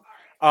coming it. out.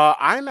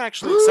 I'm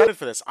actually excited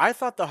for this. I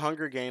thought The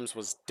Hunger Games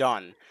was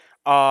done.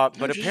 But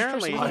Jesus Christ,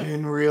 apparently, I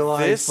didn't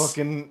realize this-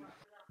 fucking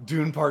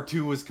Dune Part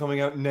 2 was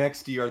coming out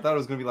next year. I thought it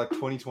was gonna be like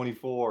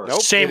 2024.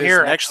 Nope, Same it is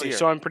here, next actually. year.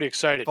 So I'm pretty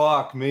excited.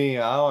 Fuck me.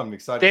 Oh, I'm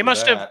excited They for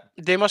must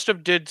that.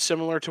 have did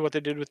similar to what they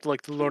did with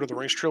like the Lord of the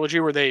Rings trilogy,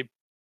 where they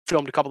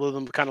filmed a couple of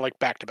them kind of like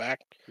back to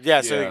back. Yeah,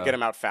 so you Yeah. can get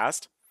them out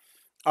fast.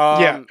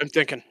 Yeah, I'm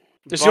thinking.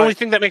 It's the but- only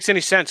thing that makes any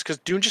sense because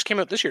Dune just came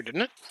out this year,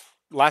 didn't it?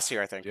 last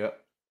year, I think. Yeah. Was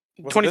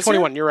it this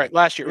 2021. You're right.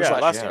 Last year. It was Yeah,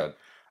 last last year. year.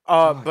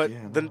 Yeah. But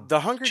yeah, the no. the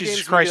Hunger Jesus Games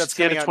movie Christ, that's it's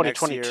the end coming of out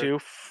next year 2022.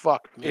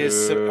 Fuck me.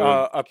 is Dude,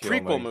 a kill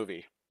prequel me.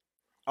 movie.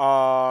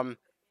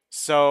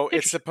 So it's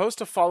Interesting. supposed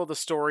to follow the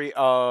story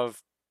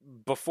of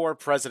before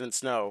President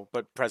Snow,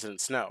 but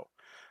President Snow.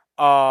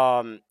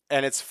 And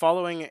it's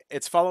following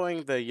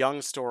the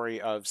young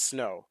story of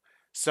Snow.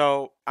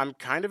 So I'm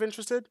kind of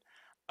interested.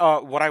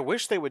 What I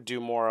wish they would do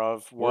more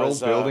of World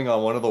was building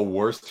on one of the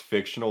worst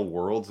fictional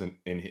worlds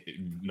in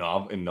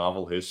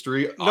novel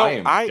history. No, I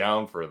am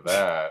down for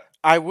that.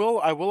 I will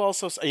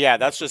also yeah,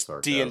 that's That's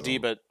just D&D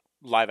sarcasm. but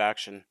live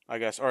action, I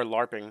guess, or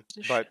LARPing,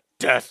 but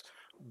death.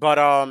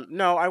 But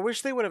no, I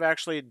wish they would have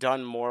actually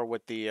done more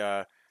with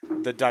the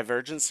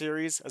Divergent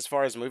series as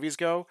far as movies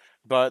go,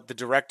 but the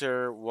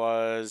director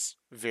was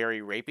very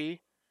rapey,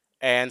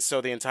 and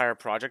so the entire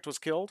project was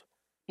killed.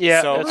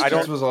 Yeah, So that's I This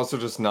don't- was also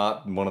just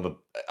not one of the.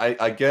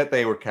 I get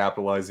they were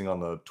capitalizing on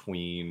the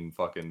tween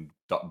fucking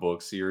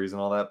book series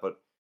and all that, but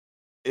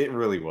it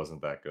really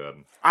wasn't that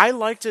good. I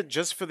liked it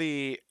just for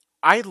the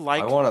I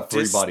like I want a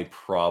three-body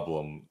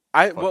problem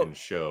fucking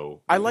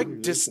show. I like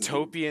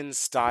dystopian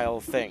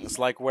style things,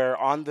 like where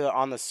on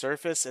the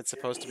surface it's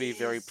supposed to be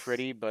very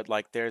pretty, but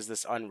like there's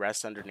this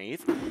unrest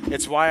underneath.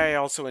 It's why I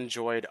also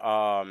enjoyed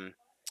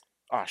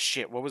oh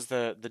shit, what was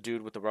the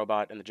dude with the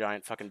robot in the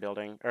giant fucking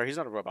building? Or he's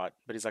not a robot,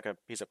 but he's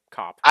a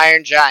cop.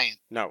 Iron Giant.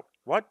 No.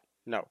 What?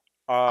 No.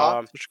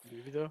 Huh? Which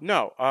movie though?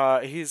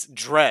 No, he's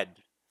Dread.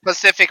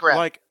 Pacific Rim.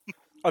 Like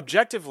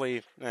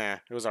objectively, it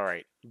was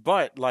alright.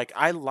 But like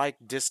I like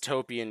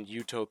dystopian,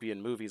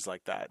 utopian movies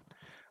like that.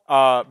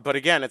 But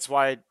again, it's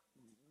why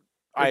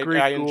I Agreed,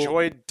 cool.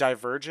 enjoyed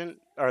Divergent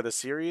or the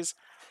series,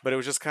 but it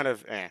was just kind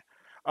of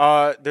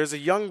there's a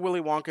young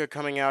Willy Wonka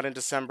coming out in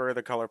December.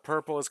 The Color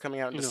Purple is coming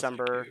out in No, thank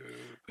December.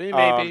 you.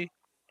 Maybe.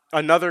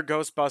 Another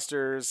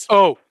Ghostbusters.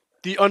 Oh,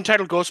 the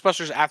untitled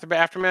Ghostbusters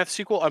Aftermath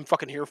sequel. I'm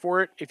fucking here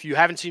for it. If you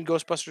haven't seen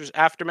Ghostbusters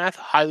Aftermath,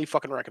 highly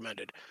fucking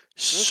recommended.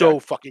 So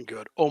fucking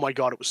good. Oh my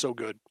god, it was so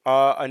good.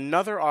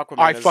 Another Aquaman.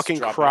 I is fucking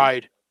dropping.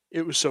 cried.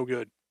 It was so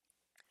good.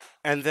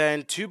 And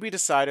then to be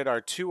decided are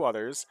two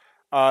others: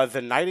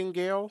 The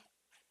Nightingale,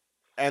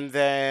 and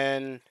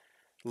then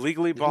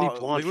Legally Blonde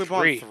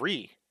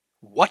 3.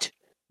 What?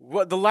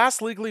 What the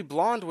last Legally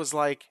Blonde was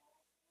like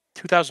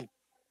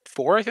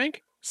 2004, I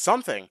think.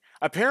 something.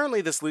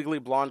 Apparently, this Legally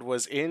Blonde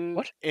was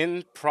in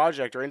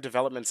project or in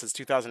development since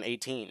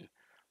 2018.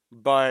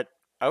 But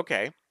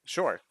okay,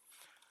 sure.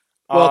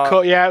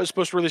 Well, yeah, it was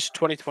supposed to release in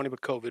 2020,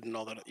 but COVID and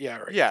all that. Yeah,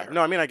 right. Yeah, fair.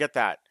 no, I mean I get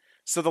that.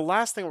 So the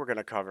last thing we're going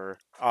to cover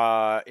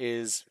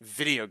is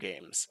video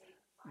games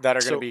that are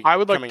going to be I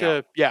would like coming to.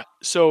 out. Yeah.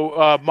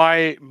 So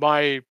my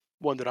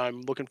one that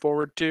I'm looking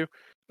forward to,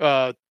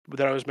 that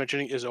I was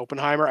mentioning is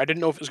Oppenheimer. I didn't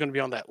know if it was going to be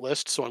on that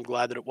list, so I'm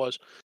glad that it was.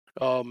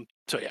 So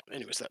yeah.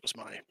 Anyways, that was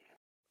my.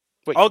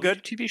 Wait, All can we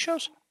good. do TV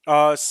shows.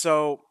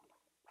 So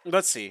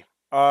let's see.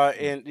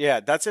 And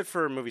yeah, that's it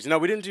for movies. No,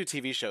 we didn't do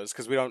TV shows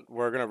because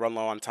we're gonna run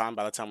low on time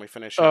by the time we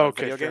finish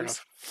Okay, video fair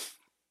games.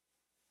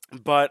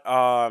 But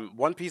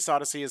One Piece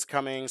Odyssey is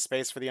coming.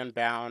 Space for the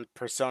Unbound.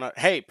 Persona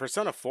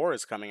 4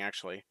 is coming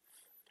actually.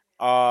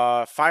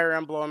 Fire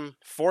Emblem.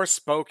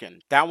 Forspoken.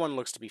 That one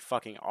looks to be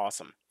fucking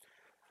awesome.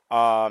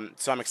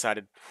 So I'm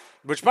excited.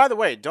 Which, by the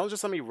way, don't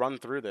just let me run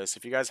through this.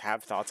 If you guys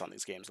have thoughts on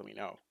these games, let me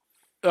know.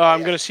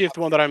 I'm gonna see if the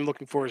one that I'm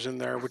looking for is in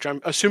there, which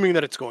I'm assuming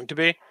that it's going to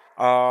be.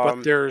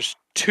 But there's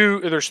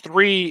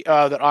three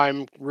that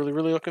I'm really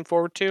looking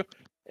forward to,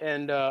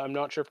 and I'm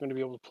not sure if I'm going to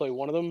be able to play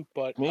one of them.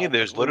 But Me,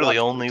 there's literally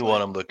only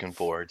one I'm looking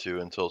forward to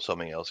until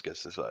something else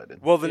gets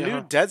decided. Well, the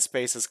new Dead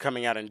Space is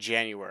coming out in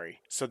January,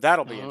 so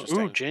that'll be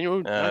interesting. Ooh,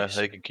 January. Nice.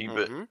 They could keep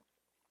it.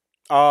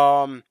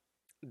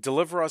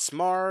 Deliver Us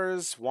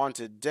Mars,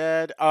 Wanted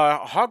Dead.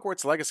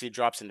 Hogwarts Legacy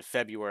drops in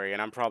February,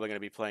 and I'm probably going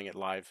to be playing it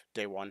live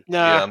day one.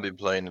 Nah, Yeah, I'll be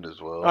playing it as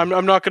well. I'm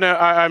not gonna.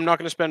 I'm not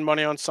gonna spend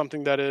money on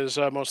something that is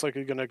most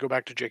likely gonna go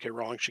back to J.K.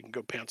 Rowling. She can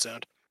go pants down.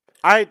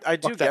 I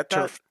do Fuck get that,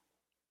 turf.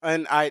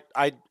 and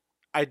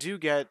I do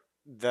get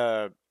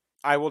the.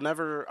 I'll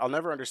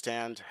never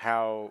understand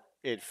how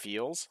it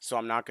feels, so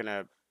I'm not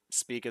gonna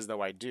speak as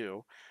though I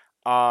do.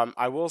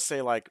 I will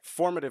say, like,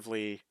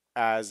 formatively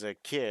as a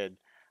kid,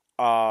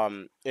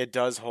 it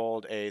does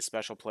hold a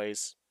special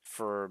place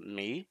for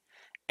me,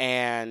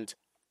 and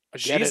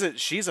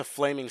she's a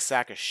flaming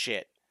sack of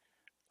shit.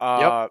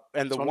 Yep.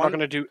 And the So I'm one not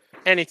gonna do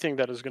anything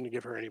that is gonna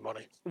give her any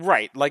money.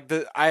 right, like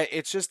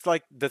it's just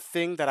like the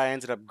thing that I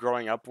ended up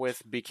growing up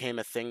with became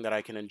a thing that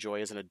I can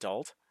enjoy as an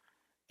adult.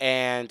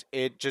 And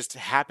it just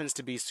happens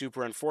to be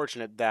super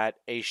unfortunate that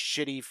a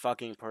shitty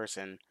fucking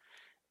person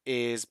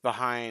is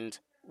behind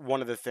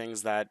one of the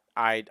things that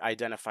I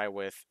identify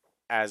with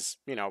as,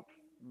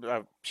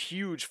 a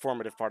huge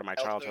formative part of my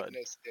childhood.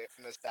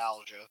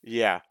 Nostalgia.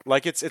 Yeah,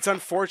 like it's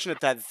unfortunate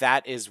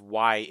that is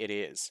why it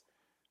is.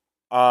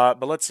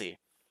 But let's see.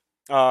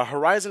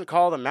 Horizon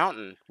Call of the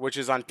Mountain, which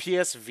is on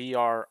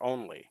PSVR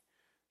only.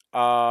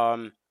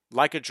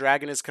 Like a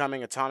Dragon is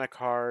coming. Atomic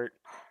Heart,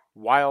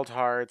 Wild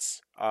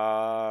Hearts,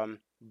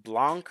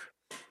 Blanc.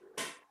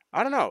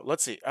 I don't know.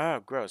 Let's see. Oh,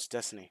 gross.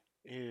 Destiny.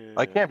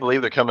 I can't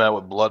believe they're coming out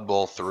with Blood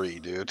Bowl 3,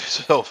 dude.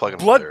 It's so fucking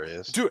Blood,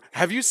 hilarious. dude.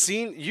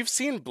 You've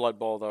seen Blood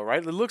Bowl though,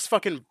 right? It looks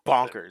fucking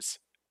bonkers.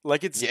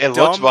 Like it's Yeah, it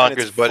dumb looks bonkers, and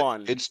it's but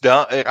fun. it's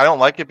dumb. I don't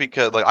like it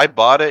because like I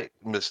bought it,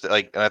 and I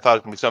thought it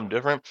was gonna be something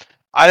different.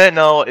 I didn't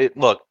know it.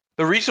 Look,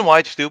 the reason why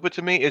it's stupid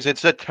to me is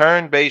it's a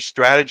turn-based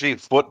strategy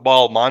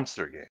football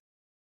monster game.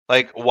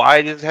 Like,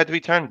 why does it have to be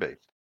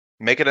turn-based?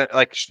 Make it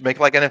make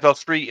it like NFL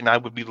Street, and I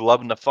would be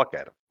loving the fuck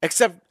out of it.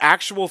 Except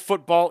actual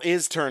football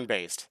is turn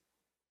based.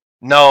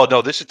 No,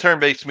 this is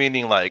turn-based,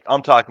 meaning like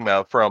I'm talking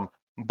about from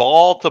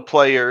ball to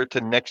player to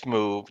next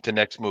move to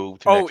next move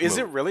to next move. Oh, is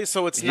it really?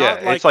 So it's Yeah,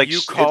 not like, it's like you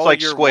it's call like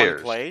your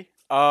squares. one play.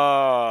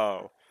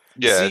 Oh.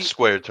 Yeah, See, it's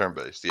square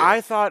turn-based. Yeah. I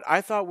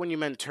thought when you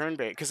meant turn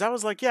based, because I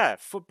was like, yeah,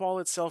 football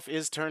itself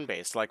is turn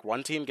based. Like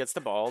one team gets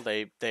the ball,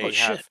 they shit.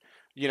 have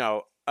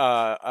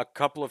a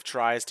couple of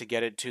tries to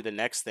get it to the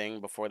next thing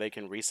before they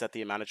can reset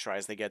the amount of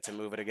tries they get to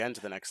move it again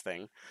to the next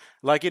thing.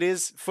 Like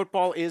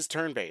football is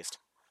turn based,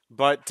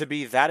 but to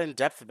be that in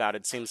depth about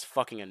it seems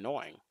fucking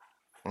annoying.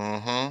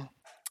 Mm-hmm.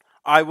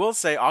 I will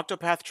say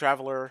Octopath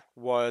Traveler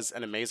was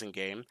an amazing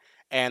game,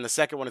 and the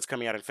second one is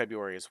coming out in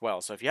February as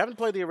well. So if you haven't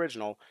played the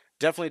original,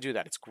 definitely do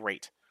that. It's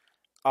great.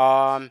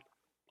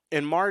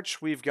 In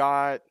March, we've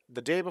got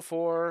the day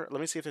before. Let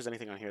me see if there's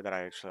anything on here that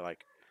I actually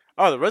like.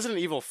 Oh, the Resident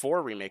Evil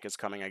 4 remake is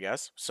coming, I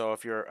guess. So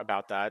if you're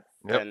about that,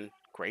 then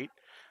great.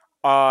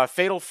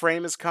 Fatal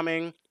Frame is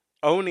coming.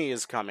 Oni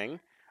is coming.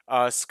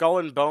 Skull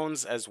and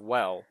Bones as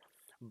well.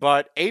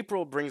 But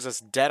April brings us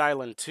Dead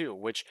Island 2,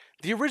 which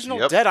the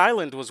original Dead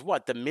Island was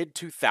what, the mid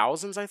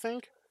 2000s, I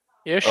think?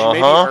 Ish. Maybe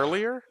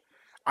earlier?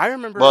 I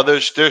remember. Well,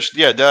 there's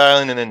Dead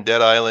Island and then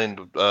Dead Island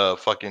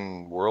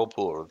fucking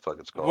Whirlpool or what the fuck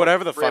it's called.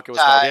 Whatever the fuck it was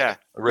called, yeah.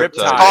 Riptide.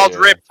 It's called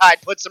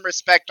Riptide. Put some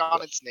respect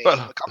on its name.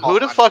 But Come who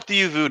on. the fuck do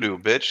you voodoo,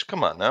 bitch?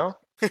 Come on now.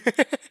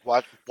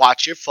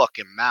 Watch your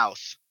fucking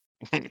mouth.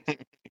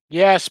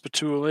 Yes,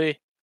 Patuli.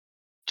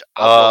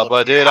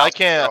 But dude, I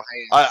can't.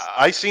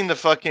 I seen the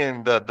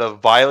fucking the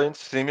violence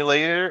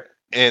simulator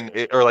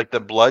or like the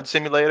blood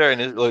simulator,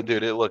 and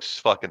dude, it looks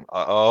fucking.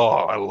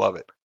 I love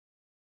it.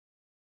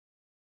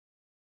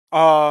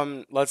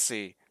 Let's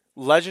see.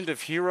 Legend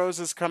of Heroes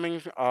is coming.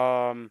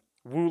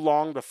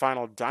 Wulong: The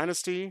Final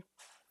Dynasty.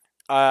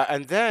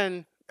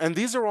 And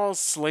these are all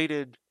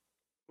slated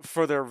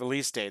for their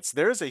release dates.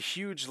 There's a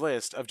huge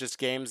list of just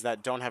games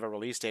that don't have a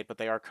release date, but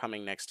they are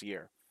coming next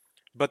year.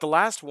 But the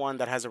last one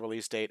that has a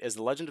release date is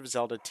The Legend of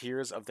Zelda: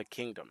 Tears of the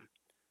Kingdom.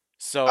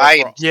 So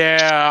that's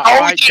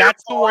the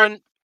one.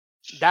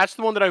 That's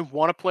the one that I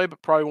want to play,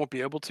 but probably won't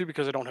be able to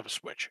because I don't have a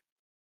Switch.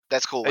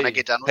 That's cool. When I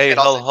get done with it, it,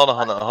 hold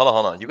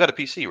on. You got a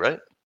PC, right?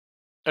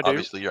 I do.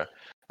 Obviously, yeah.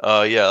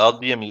 Yeah, I'll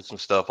DM you some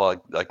stuff. I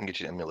can get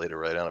you an emulator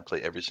right now and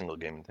play every single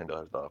game Nintendo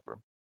has to offer.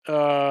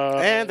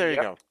 And there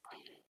you go.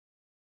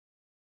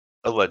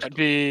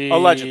 Allegedly.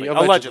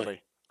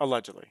 Allegedly.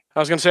 I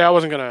was gonna say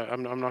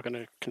I'm not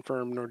gonna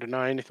confirm nor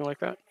deny anything like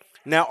that.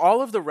 Now,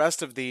 all of the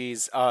rest of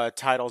these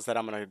titles that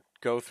I'm gonna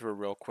go through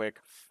real quick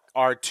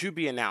are to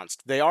be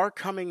announced. They are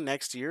coming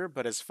next year,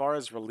 but as far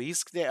as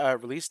release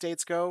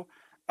dates go,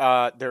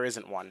 there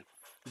isn't one.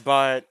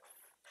 But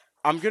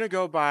I'm gonna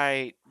go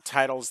by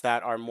titles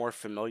that are more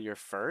familiar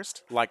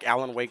first, like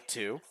Alan Wake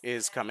 2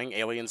 is coming,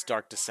 Aliens: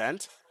 Dark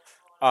Descent,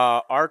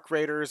 Arc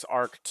Raiders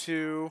Arc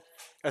 2,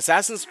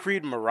 Assassin's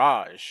Creed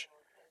Mirage.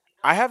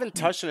 I haven't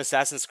touched an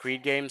Assassin's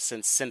Creed game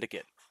since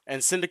Syndicate,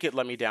 and Syndicate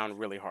let me down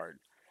really hard.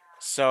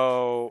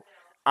 So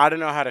I don't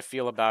know how to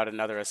feel about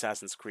another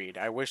Assassin's Creed.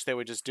 I wish they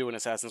would just do an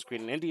Assassin's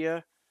Creed in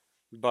India,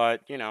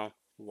 but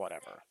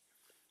whatever.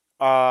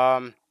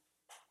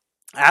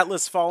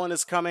 Atlas Fallen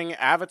is coming.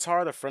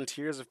 Avatar: The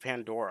Frontiers of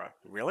Pandora.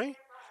 Really?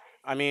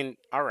 I mean,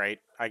 all right,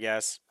 I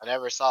guess. I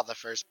never saw the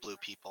first Blue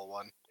People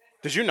one.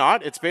 Did you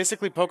not? It's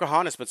basically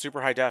Pocahontas but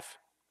super high def.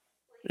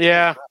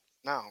 Yeah.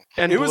 No.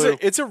 And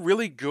it's a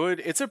really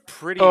good. It's a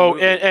pretty.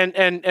 movie.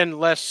 and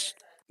less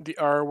the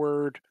R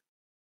word.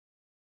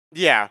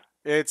 Yeah,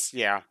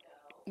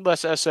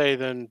 less essay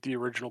than the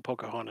original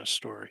Pocahontas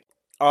story.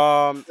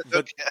 But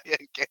good.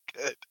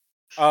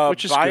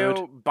 Which is good.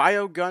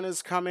 Biogun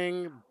is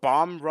coming.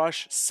 Bomb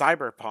Rush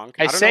Cyberpunk.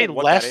 I don't say know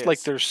what less that is.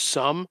 like there's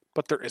some,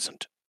 but there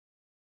isn't.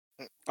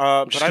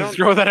 But I don't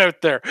throw that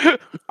out there.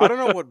 I don't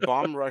know what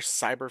Bomb Rush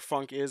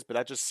Cyberpunk is, but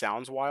that just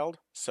sounds wild.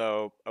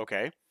 So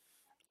okay.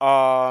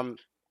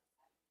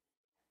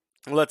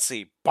 Let's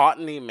see.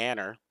 Botany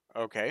Manor.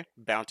 Okay.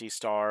 Bounty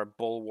Star.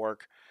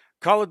 Bulwark.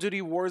 Call of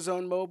Duty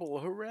Warzone Mobile.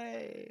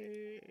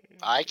 Hooray!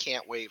 I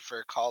can't wait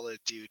for Call of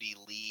Duty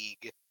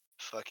League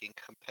fucking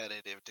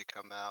competitive to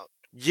come out.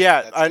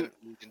 Yeah, That's gonna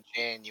be in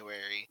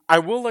January. I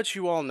will let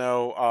you all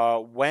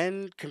know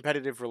when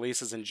competitive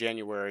releases in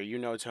January. You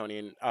know, Tony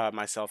and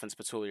myself and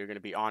Spatula are going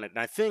to be on it. And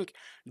I think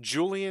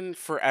Julian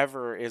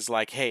Forever is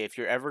like, hey, if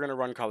you're ever going to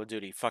run Call of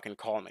Duty, fucking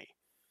call me.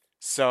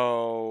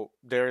 So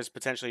there's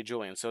potentially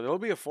Julian. So there'll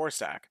be a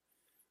 4-stack.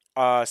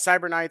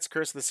 Cyber Knights,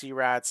 Curse of the Sea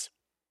Rats.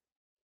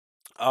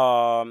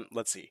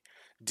 Let's see,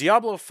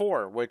 Diablo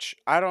 4, which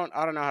I don't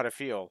know how to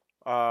feel.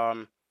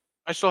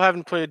 I still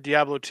haven't played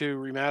Diablo 2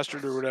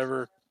 remastered or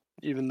whatever,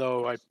 even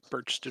though I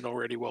purchased it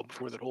already well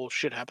before that whole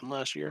shit happened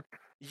last year.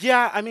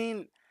 Yeah, I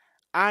mean,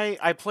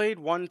 I played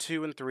 1,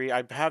 2, and 3.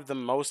 I have the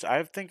most.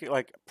 I think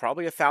like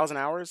probably 1,000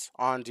 hours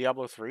on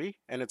Diablo 3,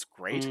 and it's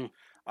great.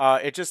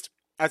 It just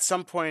at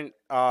some point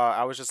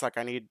I was just like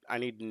I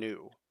need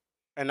new,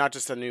 and not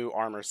just a new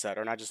armor set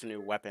or not just a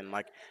new weapon.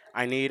 Like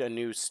I need a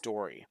new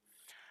story.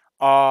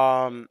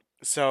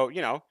 So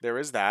there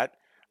is that.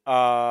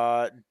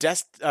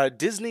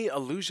 Disney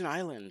Illusion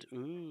Island.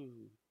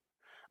 Ooh.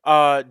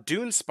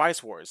 Dune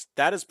Spice Wars.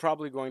 That is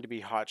probably going to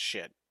be hot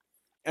shit.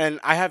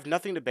 And I have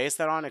nothing to base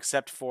that on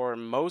except for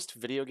most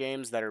video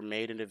games that are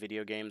made into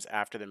video games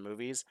after the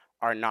movies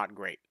are not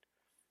great.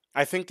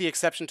 I think the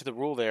exception to the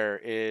rule there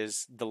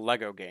is the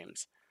Lego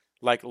games.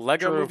 Like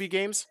Lego True. movie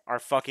games are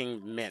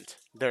fucking mint.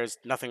 There's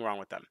nothing wrong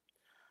with them.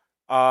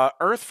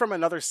 Earth from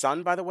Another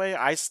Sun, by the way,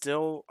 I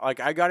still I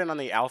got in on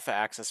the alpha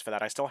access for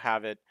that. I still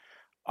have it.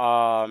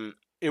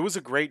 It was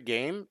a great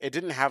game. It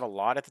didn't have a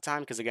lot at the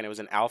time because again, it was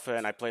an alpha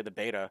and I played the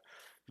beta.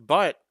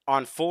 But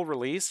on full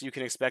release, you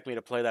can expect me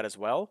to play that as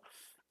well.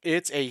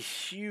 It's a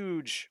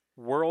huge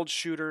world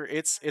shooter.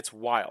 It's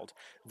wild.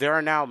 There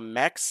are now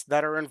mechs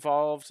that are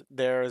involved.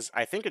 There's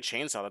I think a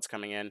chainsaw that's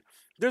coming in.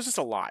 There's just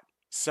a lot.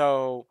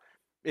 So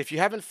if you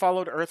haven't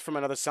followed Earth from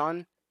Another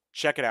Sun,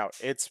 check it out.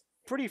 It's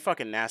pretty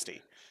fucking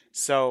nasty.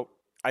 So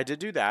I did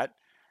do that.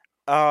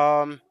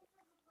 Um,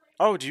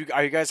 are you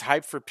guys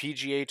hyped for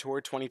PGA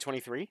Tour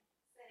 2023?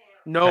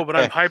 No, but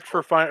I'm hyped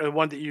for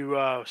one that you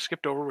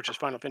skipped over, which is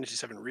Final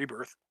Fantasy VII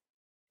Rebirth.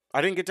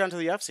 I didn't get down to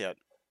the Fs yet.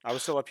 I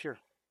was still up here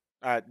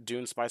at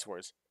Dune Spice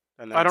Wars.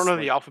 And I don't know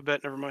the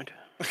alphabet. Never mind.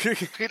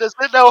 He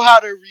doesn't know how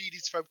to read.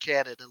 He's from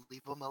Canada.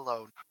 Leave him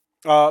alone.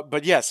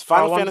 But yes,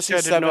 Final Fantasy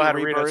I didn't know how to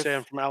VII read. I Rebirth say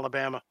I'm from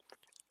Alabama.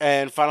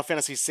 and Final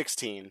Fantasy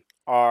 16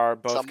 are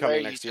both Somewhere coming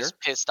you next year. just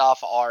pissed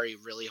off Ari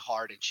really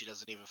hard, and she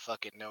doesn't even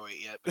fucking know it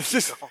yet. But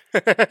keep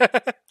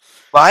going.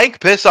 Mike,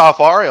 piss off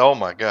Ari. Oh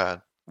my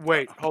god.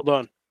 Wait, hold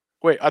on.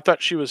 Wait, I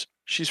thought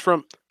she's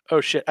from.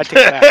 Oh shit! I take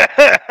it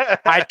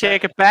back. I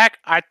take it back.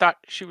 I thought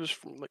she was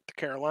from like the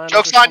Carolinas.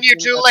 Joke's or on you,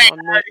 something. too That's late. on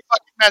I me. already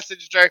fucking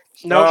messaged her.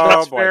 No, Oh,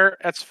 that's boy. fair.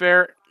 That's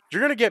fair.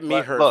 You're gonna get me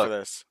Look, hurt look. for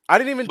this. I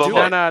didn't even But do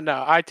look. it.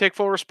 No. I take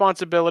full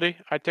responsibility.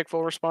 I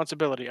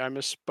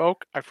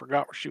misspoke. I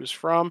forgot where she was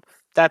from.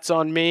 That's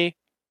on me.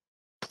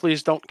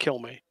 Please don't kill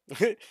me.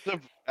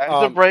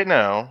 As of right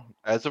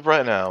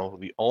now,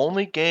 the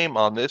only game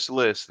on this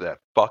list that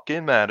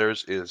fucking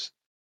matters is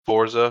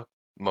Forza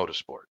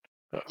Motorsport.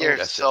 You're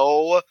That's it.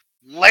 so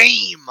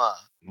lame.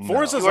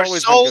 Forza's You are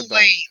always so been good, though.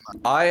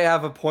 lame. I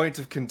have a point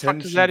of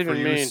contention that for even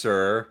you, mean?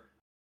 sir.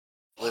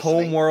 Listening.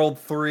 Homeworld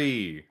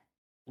 3.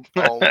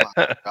 Oh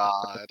my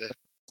god.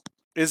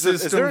 Is there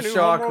System a new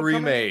Shock Homeworld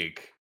coming?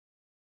 remake.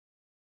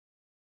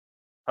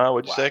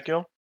 What'd you Wow. say,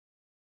 Gil?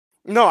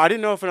 No, I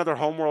didn't know if another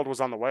Homeworld was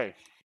on the way.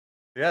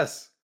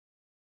 Yes.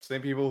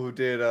 Same people who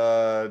did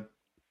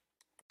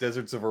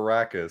Deserts of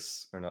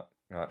Arrakis. Or not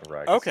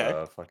Arrakis.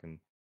 Okay. Fucking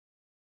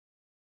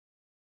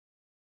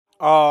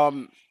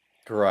Um,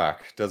 Karak.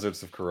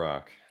 Deserts of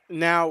Karak.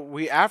 now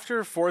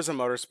after Forza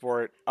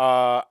Motorsport,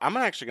 I'm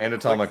actually gonna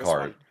And click Atomic this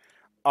Heart.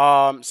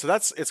 one. So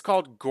it's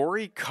called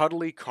Gory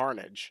Cuddly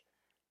Carnage.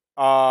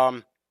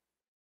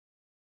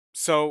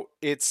 So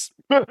it's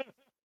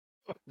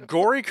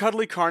gory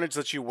cuddly carnage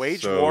that you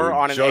wage war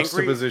on an angry.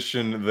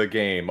 Juxtaposition the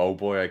game. Oh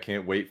boy, I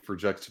can't wait for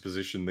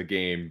Juxtaposition the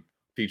game,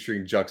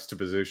 featuring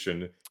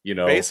Juxtaposition. You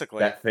know, Basically.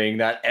 that thing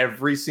that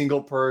every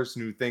single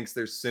person who thinks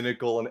they're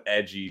cynical and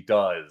edgy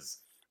does.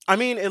 I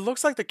mean, it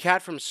looks like the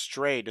cat from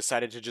Stray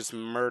decided to just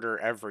murder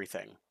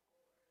everything.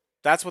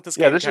 That's what this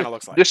game kind of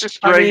looks like. This is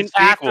I Stray mean,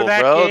 after sequel,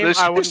 that bro. game, This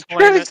I is wouldn't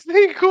blame Stray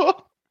it.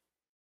 sequel.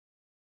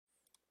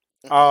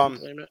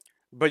 Blame it.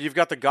 But you've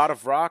got the God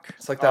of Rock.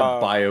 It's like that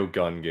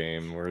Biogun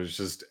game where it's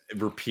just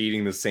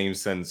repeating the same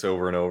sentence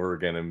over and over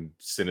again in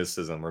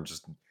cynicism, or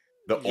just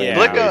the Yeah.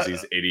 only ways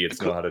these idiots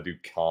know how to do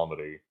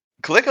comedy.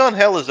 Click on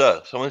Hell Is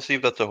Us. I want to see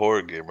if that's a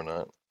horror game or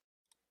not.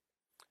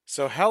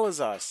 So Hell Is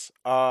Us.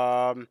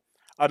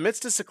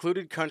 Amidst a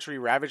secluded country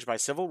ravaged by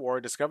civil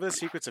war, discover the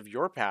secrets of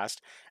your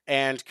past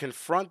and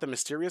confront the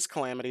mysterious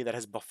calamity that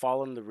has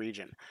befallen the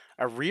region.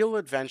 A real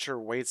adventure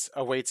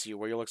awaits you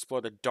where you'll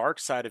explore the dark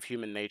side of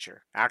human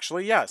nature.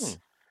 Actually, yes.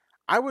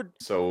 I would...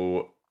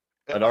 So,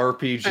 an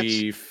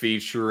RPG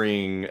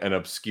featuring an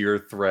obscure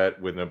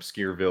threat with an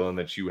obscure villain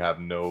that you have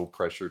no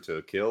pressure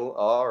to kill?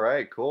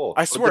 Alright, cool.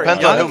 I swear,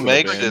 depends on who Yanni-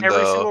 makes it, Every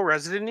though. single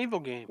Resident Evil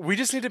game. We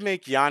just need to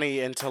make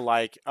Yanni into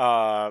like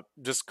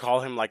just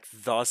call him like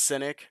the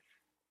cynic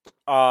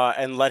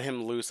and let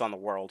him loose on the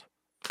world.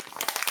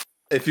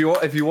 If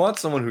you want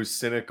someone who's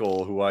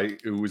cynical,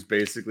 who was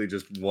basically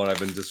just what I've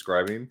been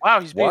describing, Wow,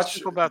 he's being watch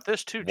cynical about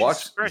this too. watch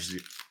Jesus Christ.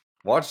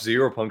 watch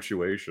Zero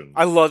Punctuation.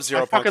 I love I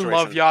Zero fucking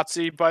love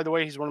Punctuation. Yahtzee, by the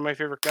way. He's one of my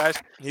favorite guys.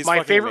 He's My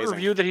fucking favorite amazing.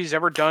 review that he's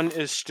ever done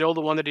is still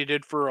the one that he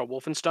did for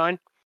Wolfenstein.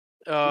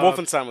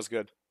 Wolfenstein was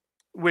good.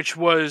 Which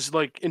was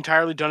like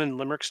entirely done in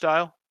Limerick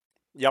style.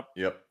 Yep.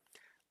 Yep.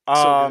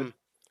 good.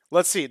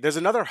 Let's see. There's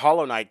another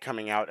Hollow Knight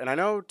coming out, and I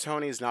know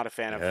Tony's not a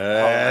fan of Hollow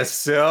Knight,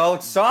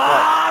 Silk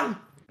Song.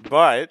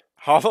 but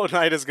Hollow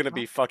Knight is going to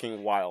be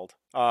fucking wild.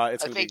 It's I going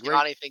to be think great.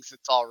 Johnny thinks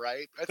it's all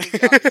right. I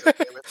think Johnny's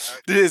okay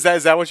with that.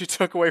 Is that what you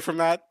took away from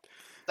that?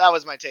 That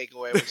was my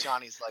takeaway. With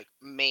Johnny's like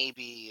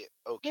maybe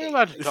okay. You're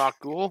allowed to talk,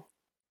 Ghoul.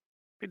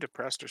 Be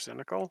depressed or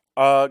cynical.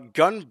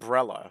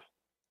 Gunbrella.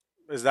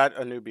 Is that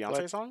a new Beyonce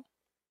What? song?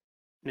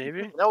 Maybe.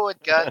 You know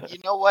what gun? You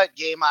know what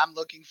game I'm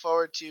looking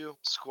forward to?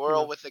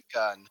 Squirrel Yeah. with a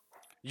gun.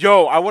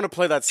 Yo, I want to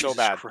play that so Jesus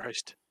bad.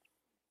 Christ.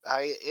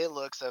 It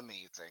looks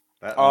amazing.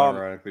 That Um,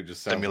 ironically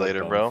just sounds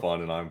Simulator, like bro. dumb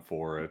fun, and I'm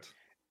for it.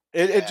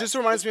 It Yeah. just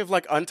reminds me of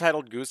like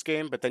Untitled Goose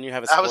Game, but then you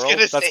have a I was squirrel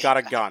gonna that's say got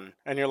a that. gun,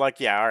 and you're like,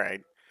 yeah, all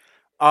right.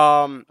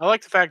 I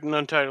like the fact that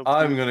Untitled.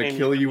 I'm gonna Game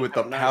kill is you with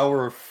the nice.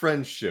 power of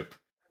friendship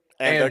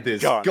and, a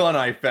this gun. gun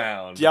I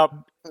found. Yep.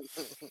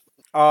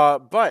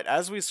 But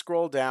as we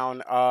scroll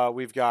down,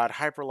 we've got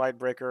Hyper Light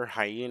Breaker,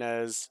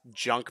 Hyenas,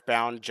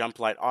 Junkbound, Jump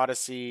Light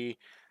Odyssey,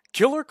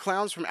 Killer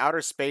Clowns from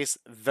Outer Space,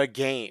 the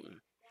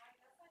game.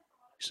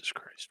 Jesus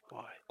Christ,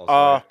 why? Also,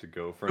 I have to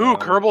go for ooh, now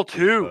Kerbal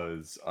 2.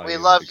 because I We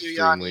am love you,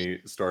 Yanni.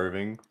 extremely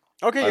starving.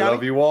 Okay, I Yanni.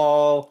 love you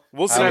all.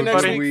 We'll see Have you a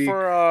next good week week.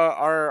 for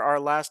our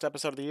last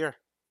episode of the year.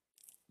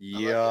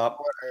 Yep.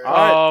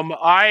 All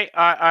right.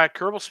 I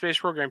Kerbal Space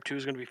Program 2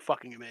 is going to be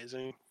fucking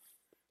amazing.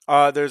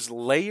 There's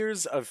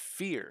Layers of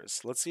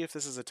Fears. Let's see if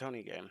this is a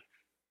Tony game.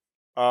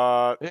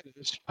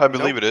 I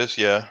believe it is.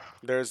 Yeah.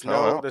 There's Oh,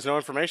 no well. there's no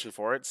information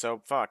for it,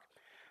 so fuck.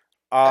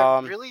 I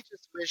really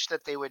just wish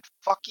that they would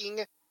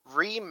fucking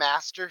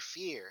remaster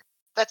Fear.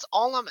 That's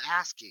all I'm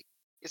asking.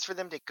 Is for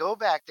them to go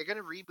back. They're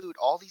gonna reboot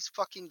all these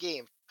fucking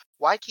games.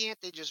 Why can't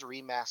they just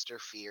remaster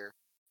Fear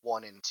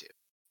 1 and 2?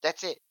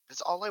 That's it.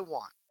 That's all I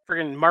want.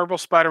 Friggin' Marvel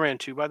Spider-Man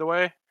 2, by the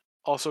way.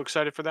 Also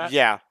excited for that.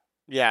 Yeah,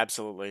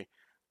 absolutely.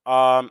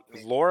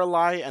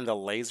 Lorelei and the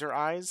Laser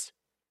Eyes.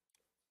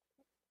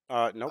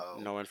 Nope, Oh.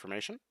 no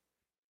information.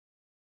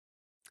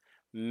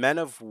 Men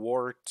of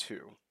War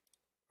 2.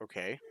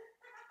 Okay.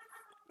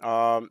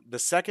 The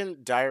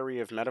second Diary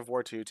of Men of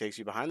War 2 takes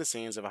you behind the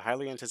scenes of a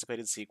highly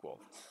anticipated sequel.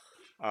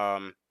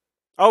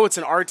 Oh, it's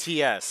an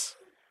RTS.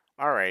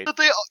 All right. But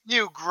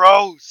you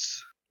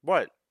gross.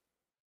 What?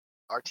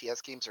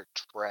 RTS games are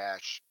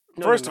trash.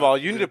 No, First they're of not. all,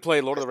 you need to play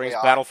Lord of Yes, the Rings they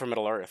are. Battle for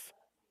Middle Earth.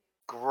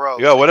 Gross.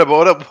 Yeah. What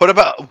about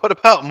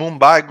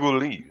Mumbai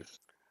Ghoulies?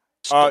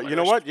 Still You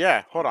know better. what?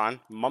 Yeah, hold on.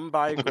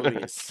 Mumbai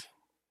Ghoulies.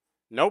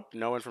 Nope,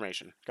 no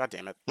information. God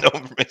damn it. No,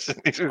 we're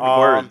missing these Um,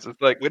 words. It's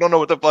like we don't know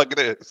what the fuck it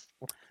is.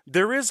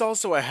 There is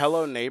also a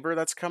Hello Neighbor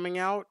that's coming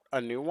out,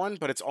 a new one,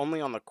 but it's only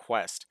on the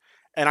Quest.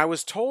 And I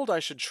was told I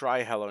should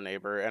try Hello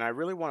Neighbor, and I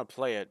really want to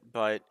play it,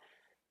 but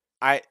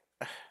I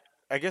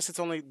guess it's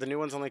only the new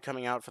one's only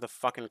coming out for the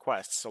fucking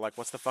Quest. So like,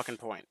 what's the fucking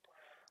point?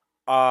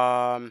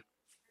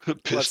 see.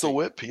 Pistol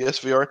Whip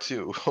PSVR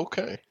 2.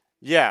 Okay.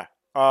 Yeah.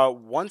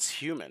 Once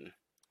Human.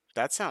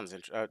 That sounds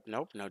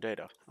nope, no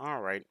data.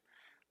 All right.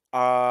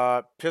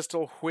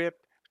 Pistol Whip,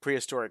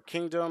 Prehistoric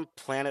Kingdom,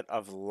 Planet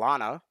of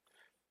Lana,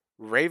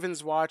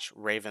 Raven's Watch,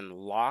 Raven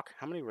Lock.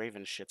 How many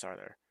Raven shits are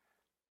there?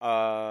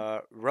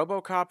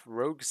 RoboCop,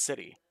 Rogue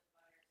City.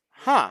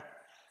 Huh.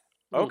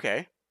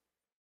 Okay.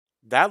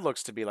 That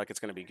looks to be like it's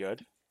gonna be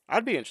good.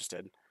 I'd be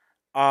interested.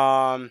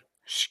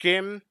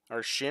 Shkim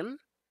or Shim?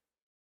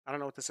 I don't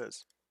know what this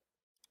is.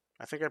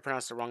 I think I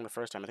pronounced it wrong the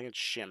first time. I think it's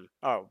Shim.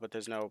 Oh, but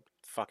there's no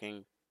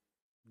fucking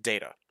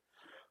data.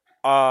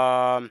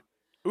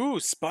 Ooh,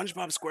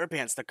 SpongeBob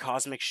SquarePants, The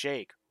Cosmic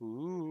Shake.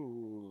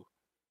 Ooh.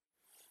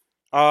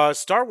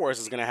 Star Wars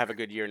is gonna have a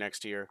good year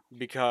next year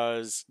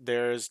because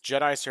there's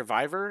Jedi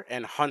Survivor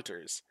and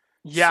Hunters.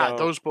 Yeah, So-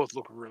 those both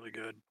look really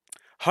good.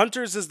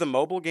 Hunters is the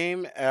mobile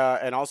game,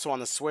 and also on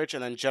the Switch,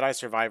 and then Jedi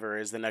Survivor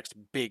is the next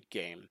big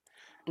game,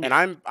 and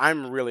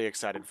I'm really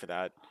excited for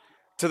that.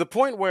 To the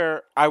point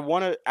where I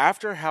want to,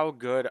 after how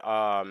good,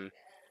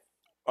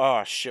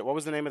 oh shit, what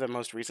was the name of the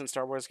most recent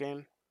Star Wars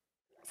game?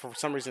 For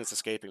some reason, it's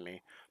escaping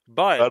me.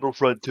 But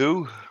Battlefront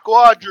 2.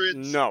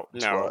 Squadrons. no,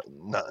 Not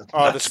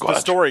the Squadron.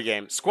 story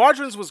game.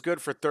 Squadrons was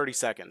good for 30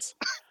 seconds.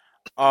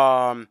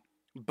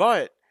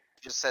 But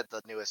Just said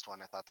the newest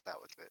one. I thought that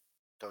was it.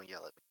 Don't yell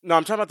at me. no,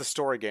 I'm talking about the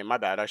story game. My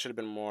bad. I should have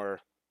been more.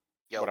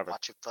 Yo, Whatever.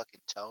 watch your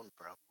fucking tone,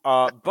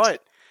 bro.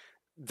 But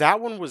that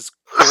one was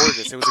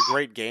gorgeous. It was a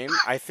great game.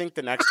 I think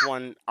the next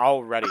one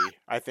already,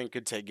 I think,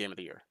 could take Game of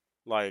the Year.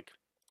 Like,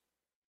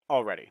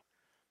 already.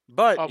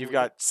 But I'll you've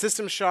believe got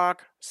System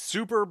Shock,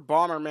 Super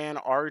Bomberman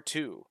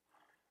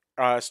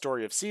R2,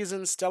 Story of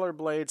Seasons, Stellar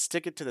Blade,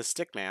 Stick It to the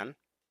Stickman.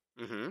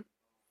 Mm-hmm.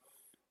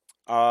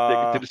 Take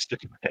it to the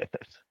stick man.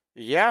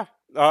 Yeah.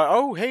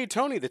 Oh, hey,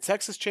 Tony, the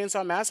Texas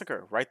Chainsaw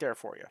Massacre. Right there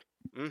for you.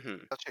 Mm-hmm.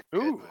 Such a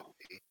good Ooh.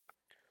 movie.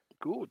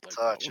 Ghoul would like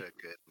Such that a one.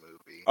 good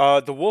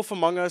movie. The Wolf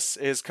Among Us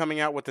is coming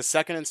out with the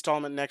second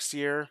installment next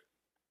year.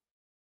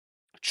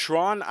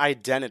 Tron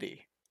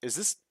Identity. Is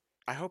this?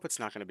 I hope it's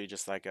not going to be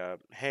just like a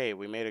hey,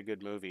 we made a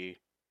good movie,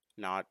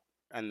 not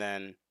and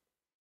then.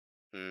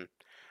 At I'm least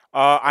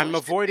they made the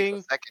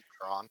avoiding. second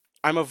Tron.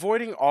 I'm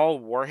avoiding all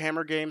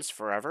Warhammer games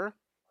forever.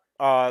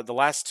 The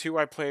last two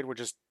I played were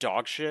just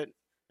dog shit,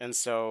 and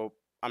so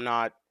I'm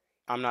not.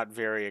 I'm not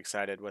very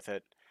excited with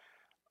it.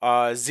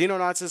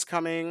 Xenonauts is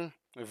coming.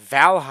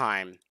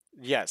 Valheim.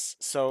 Yes.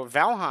 So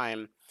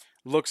Valheim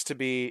looks to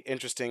be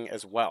interesting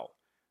as well.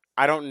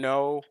 I don't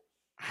know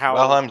how.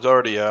 Valheim's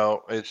already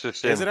out. It's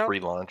just Is in it out?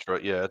 pre-launch,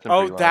 right? Yeah, it's in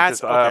Oh, pre-launch.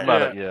 that's I'm okay.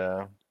 not. Yeah.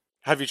 Yeah,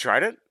 Have you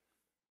tried it?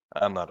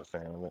 I'm not a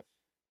fan of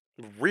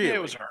it. Really? Yeah,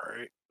 it was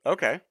alright.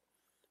 Okay.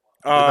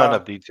 There's not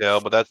enough detail,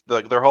 but that's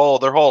like their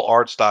whole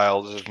art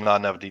style is just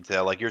not enough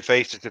detail. Like your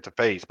face is just a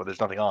face, but there's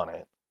nothing on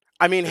it.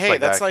 I mean, It's hey, like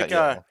that's that. like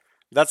Yeah.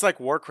 that's like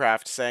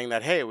Warcraft saying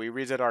that hey, we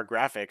redid our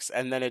graphics,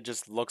 and then it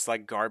just looks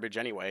like garbage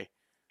anyway.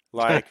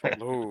 Like,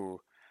 ooh.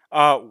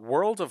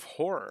 World of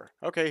Horror.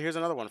 Okay, here's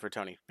another one for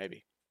Tony,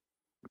 maybe.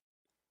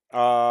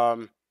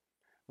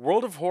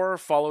 World of Horror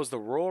follows the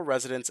rural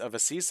residents of a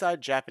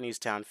seaside Japanese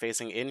town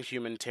facing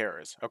inhuman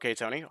terrors. Okay,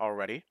 Tony,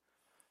 already.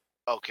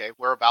 Okay,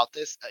 we're about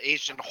this.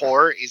 Asian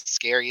horror is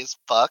scary as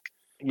fuck.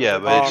 Yeah,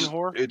 like but Asian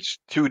horror? it's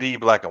 2D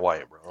black and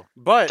white, bro.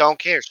 But Don't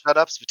care. Shut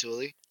up,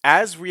 Spatuli.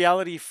 as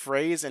reality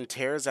frays and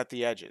tears at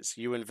the edges,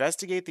 you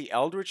investigate the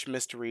eldritch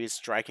mysteries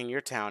striking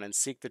your town and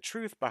seek the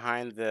truth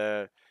behind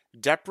the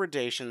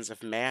depredations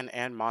of man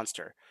and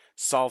monster.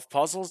 Solve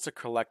puzzles to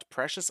collect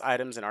precious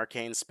items and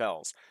arcane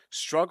spells.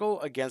 Struggle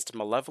against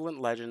malevolent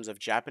legends of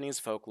Japanese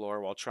folklore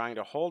while trying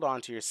to hold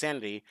on to your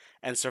sanity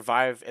and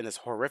survive in this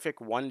horrific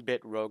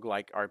 1-bit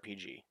roguelike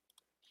RPG.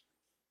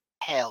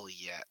 Hell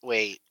yeah.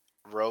 Wait,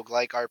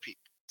 roguelike RP.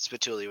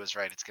 Spatuli was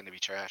right. It's gonna be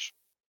trash.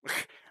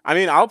 I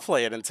mean, I'll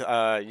play it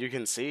until you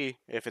can see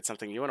if it's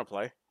something you want to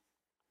play.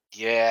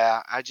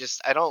 Yeah, I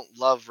don't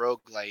love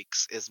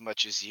roguelikes as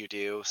much as you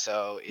do,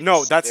 so it's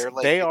No, that's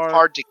it's are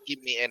hard to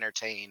keep me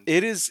entertained.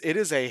 it is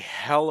a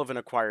hell of an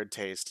acquired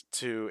taste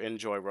to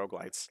enjoy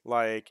roguelites.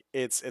 Like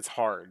it's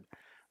hard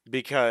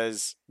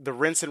because the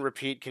rinse and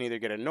repeat can either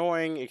get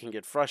annoying, it can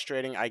get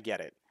frustrating. I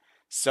get it.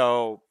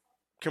 So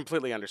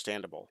completely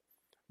understandable.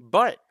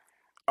 But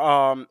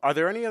are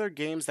there any other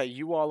games that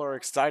you all are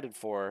excited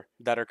for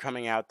that are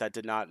coming out that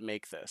did not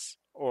make this?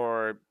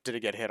 Or did it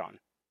get hit on?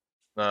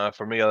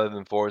 For me, other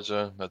than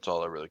Forza, that's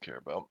all I really care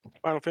about.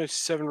 Final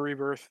Fantasy VII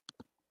Rebirth.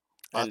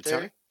 And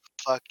Tony?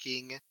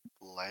 Fucking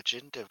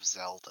Legend of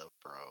Zelda,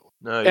 bro.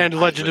 No, And you-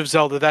 Legend of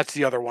Zelda, that's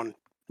the other one.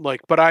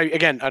 Like, but I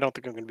don't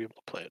think I'm gonna be able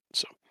to play it,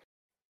 so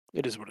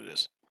it is what it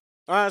is.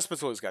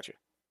 Spatula's got you.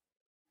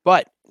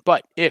 But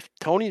if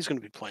Tony's gonna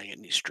be playing it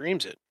and he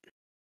streams it,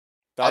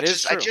 That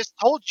is I true. just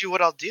told you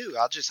what I'll do.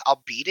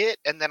 I'll beat it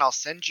and then I'll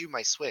send you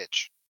my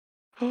Switch.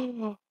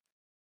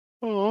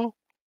 oh,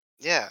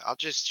 Yeah, I'll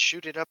just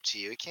shoot it up to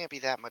you. It can't be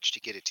that much to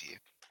get it to you.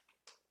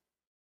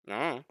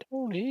 No.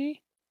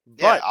 Tony. Yeah,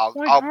 But I'll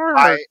my buy.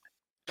 heart.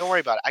 Don't worry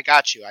about it. I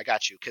got you.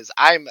 Because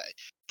I'm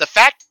the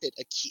fact that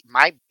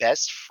my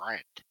best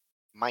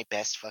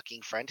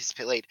fucking friend has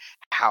played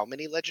how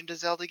many Legend of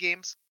Zelda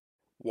games?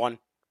 one.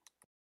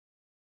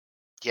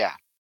 Yeah,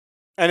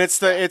 And it's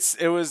the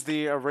Yeah. it was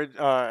the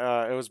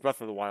it was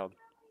Breath of the Wild.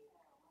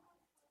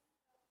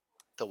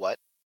 the what?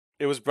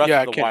 It was Breath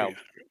Yeah, of I the can't Wild.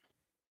 hear you.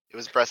 It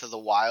was Breath of the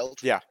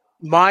Wild. Yeah.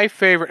 My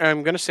favorite, and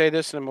I'm gonna say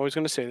this, and I'm always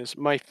gonna say this.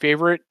 My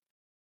favorite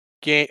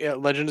game,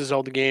 Legend of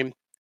Zelda game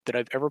that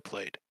I've ever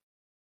played,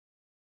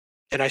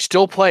 and I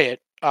still play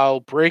it.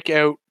 I'll break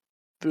out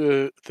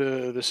the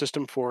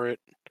system for it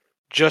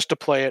just to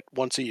play it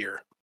once a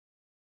year.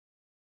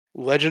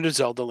 Legend of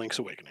Zelda: Link's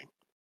Awakening.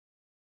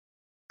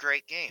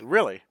 Great game.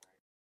 Really?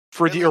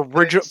 For the Really good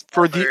original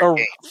stellar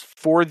game.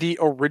 for the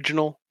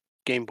original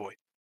Game Boy.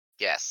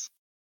 Yes,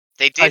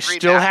 they did. I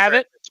still have remaster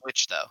it. for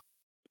Switch though.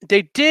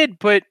 They did,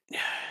 but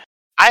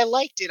I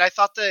liked it. I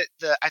thought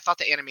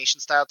the animation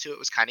style to it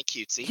was kind of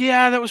cutesy.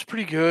 yeah, that was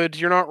pretty good.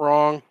 You're not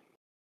wrong.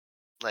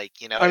 Like,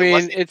 I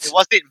mean, it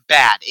wasn't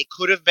bad. It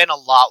could have been a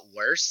lot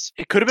worse.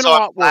 It could have been So a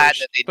I'm lot glad worse,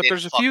 that they but didn't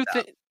there's a fuck few it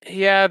up. things.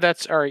 Yeah,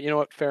 that's all right. You know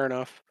what? Fair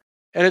enough.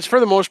 And it's for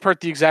the most part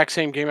the exact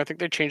same game. I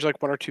think they changed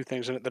like one or two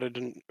things in it that I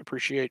didn't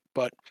appreciate,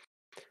 but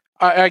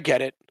I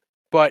get it.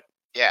 But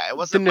Yeah, it the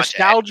wasn't much.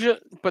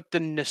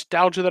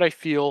 nostalgia, that I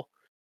feel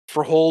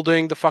for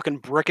holding the fucking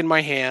brick in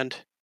my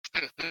hand,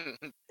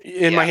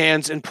 in my Yeah.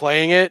 hands, and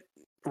playing it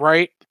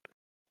right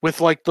with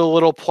like the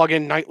little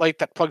plug-in nightlight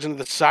that plugs into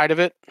the side of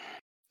it.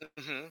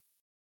 Mhm.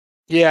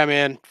 Yeah,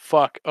 man.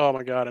 Fuck. Oh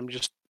my god.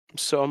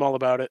 I'm all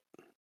about it.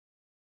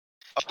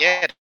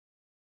 Yeah,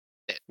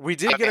 We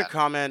did get a Yeah.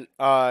 comment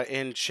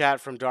in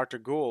chat from Dr.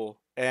 Ghoul,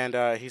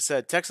 and he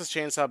said Texas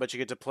Chainsaw, but you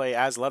get to play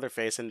as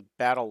Leatherface and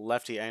battle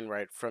Lefty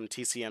Einright from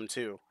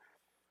TCM2.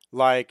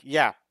 Like,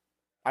 yeah,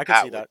 I could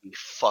see that that. would be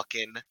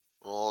fucking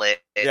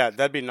lit. Yeah,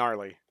 that'd be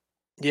gnarly.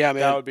 Yeah, That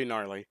man. would be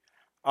gnarly.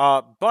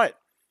 But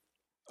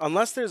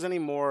unless there's any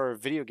more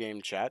video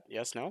game chat,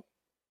 yes, no?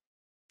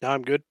 No,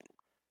 I'm good.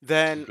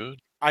 Then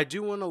Good. I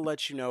do want to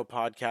let you know,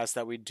 podcast,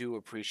 that we do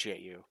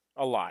appreciate you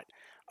a lot.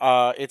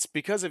 It's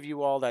because of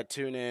you all that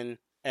tune in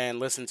and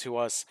listen to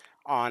us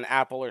on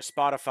Apple or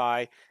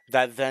Spotify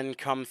that then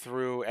come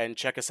through and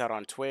check us out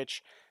on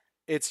Twitch.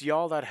 It's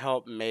y'all that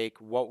help make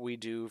what we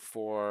do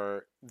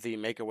for the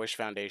Make a Wish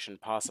Foundation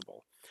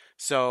possible.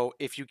 So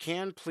if you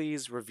can,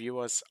 please review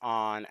us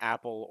on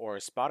Apple or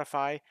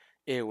Spotify.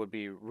 It would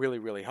be really,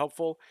 really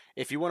helpful.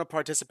 If you want to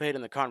participate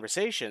in the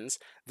conversations,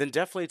 then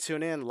definitely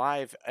tune in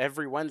live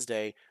every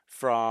Wednesday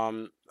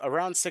from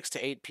around 6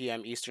 to 8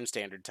 p.m. Eastern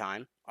Standard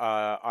Time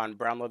on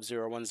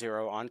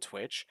BrownLove010 on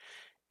Twitch.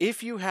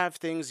 If you have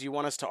things you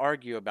want us to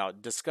argue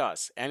about,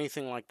 discuss,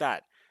 anything like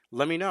that,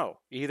 let me know,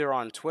 either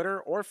on Twitter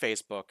or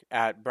Facebook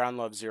at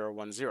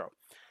BrownLove010.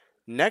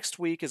 Next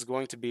week is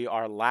going to be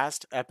our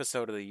last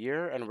episode of the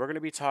year, and we're going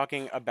to be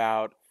talking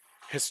about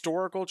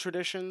historical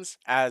traditions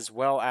as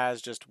well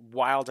as just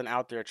wild and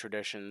out there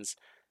traditions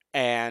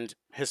and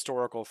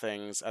historical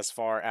things as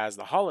far as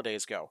the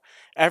holidays go.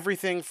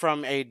 Everything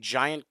from a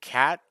giant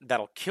cat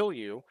that'll kill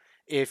you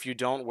if you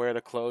don't wear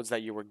the clothes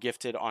that you were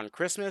gifted on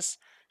Christmas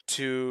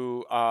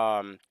to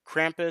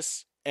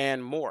Krampus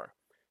and more.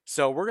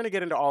 So we're going to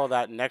get into all of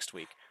that next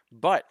week.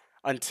 But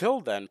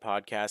until then,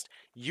 podcast,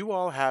 you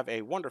all have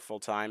a wonderful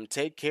time.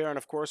 Take care. And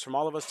of course, from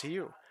all of us to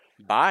you,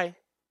 bye.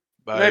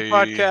 Good night,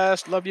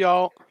 podcast. Love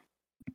y'all.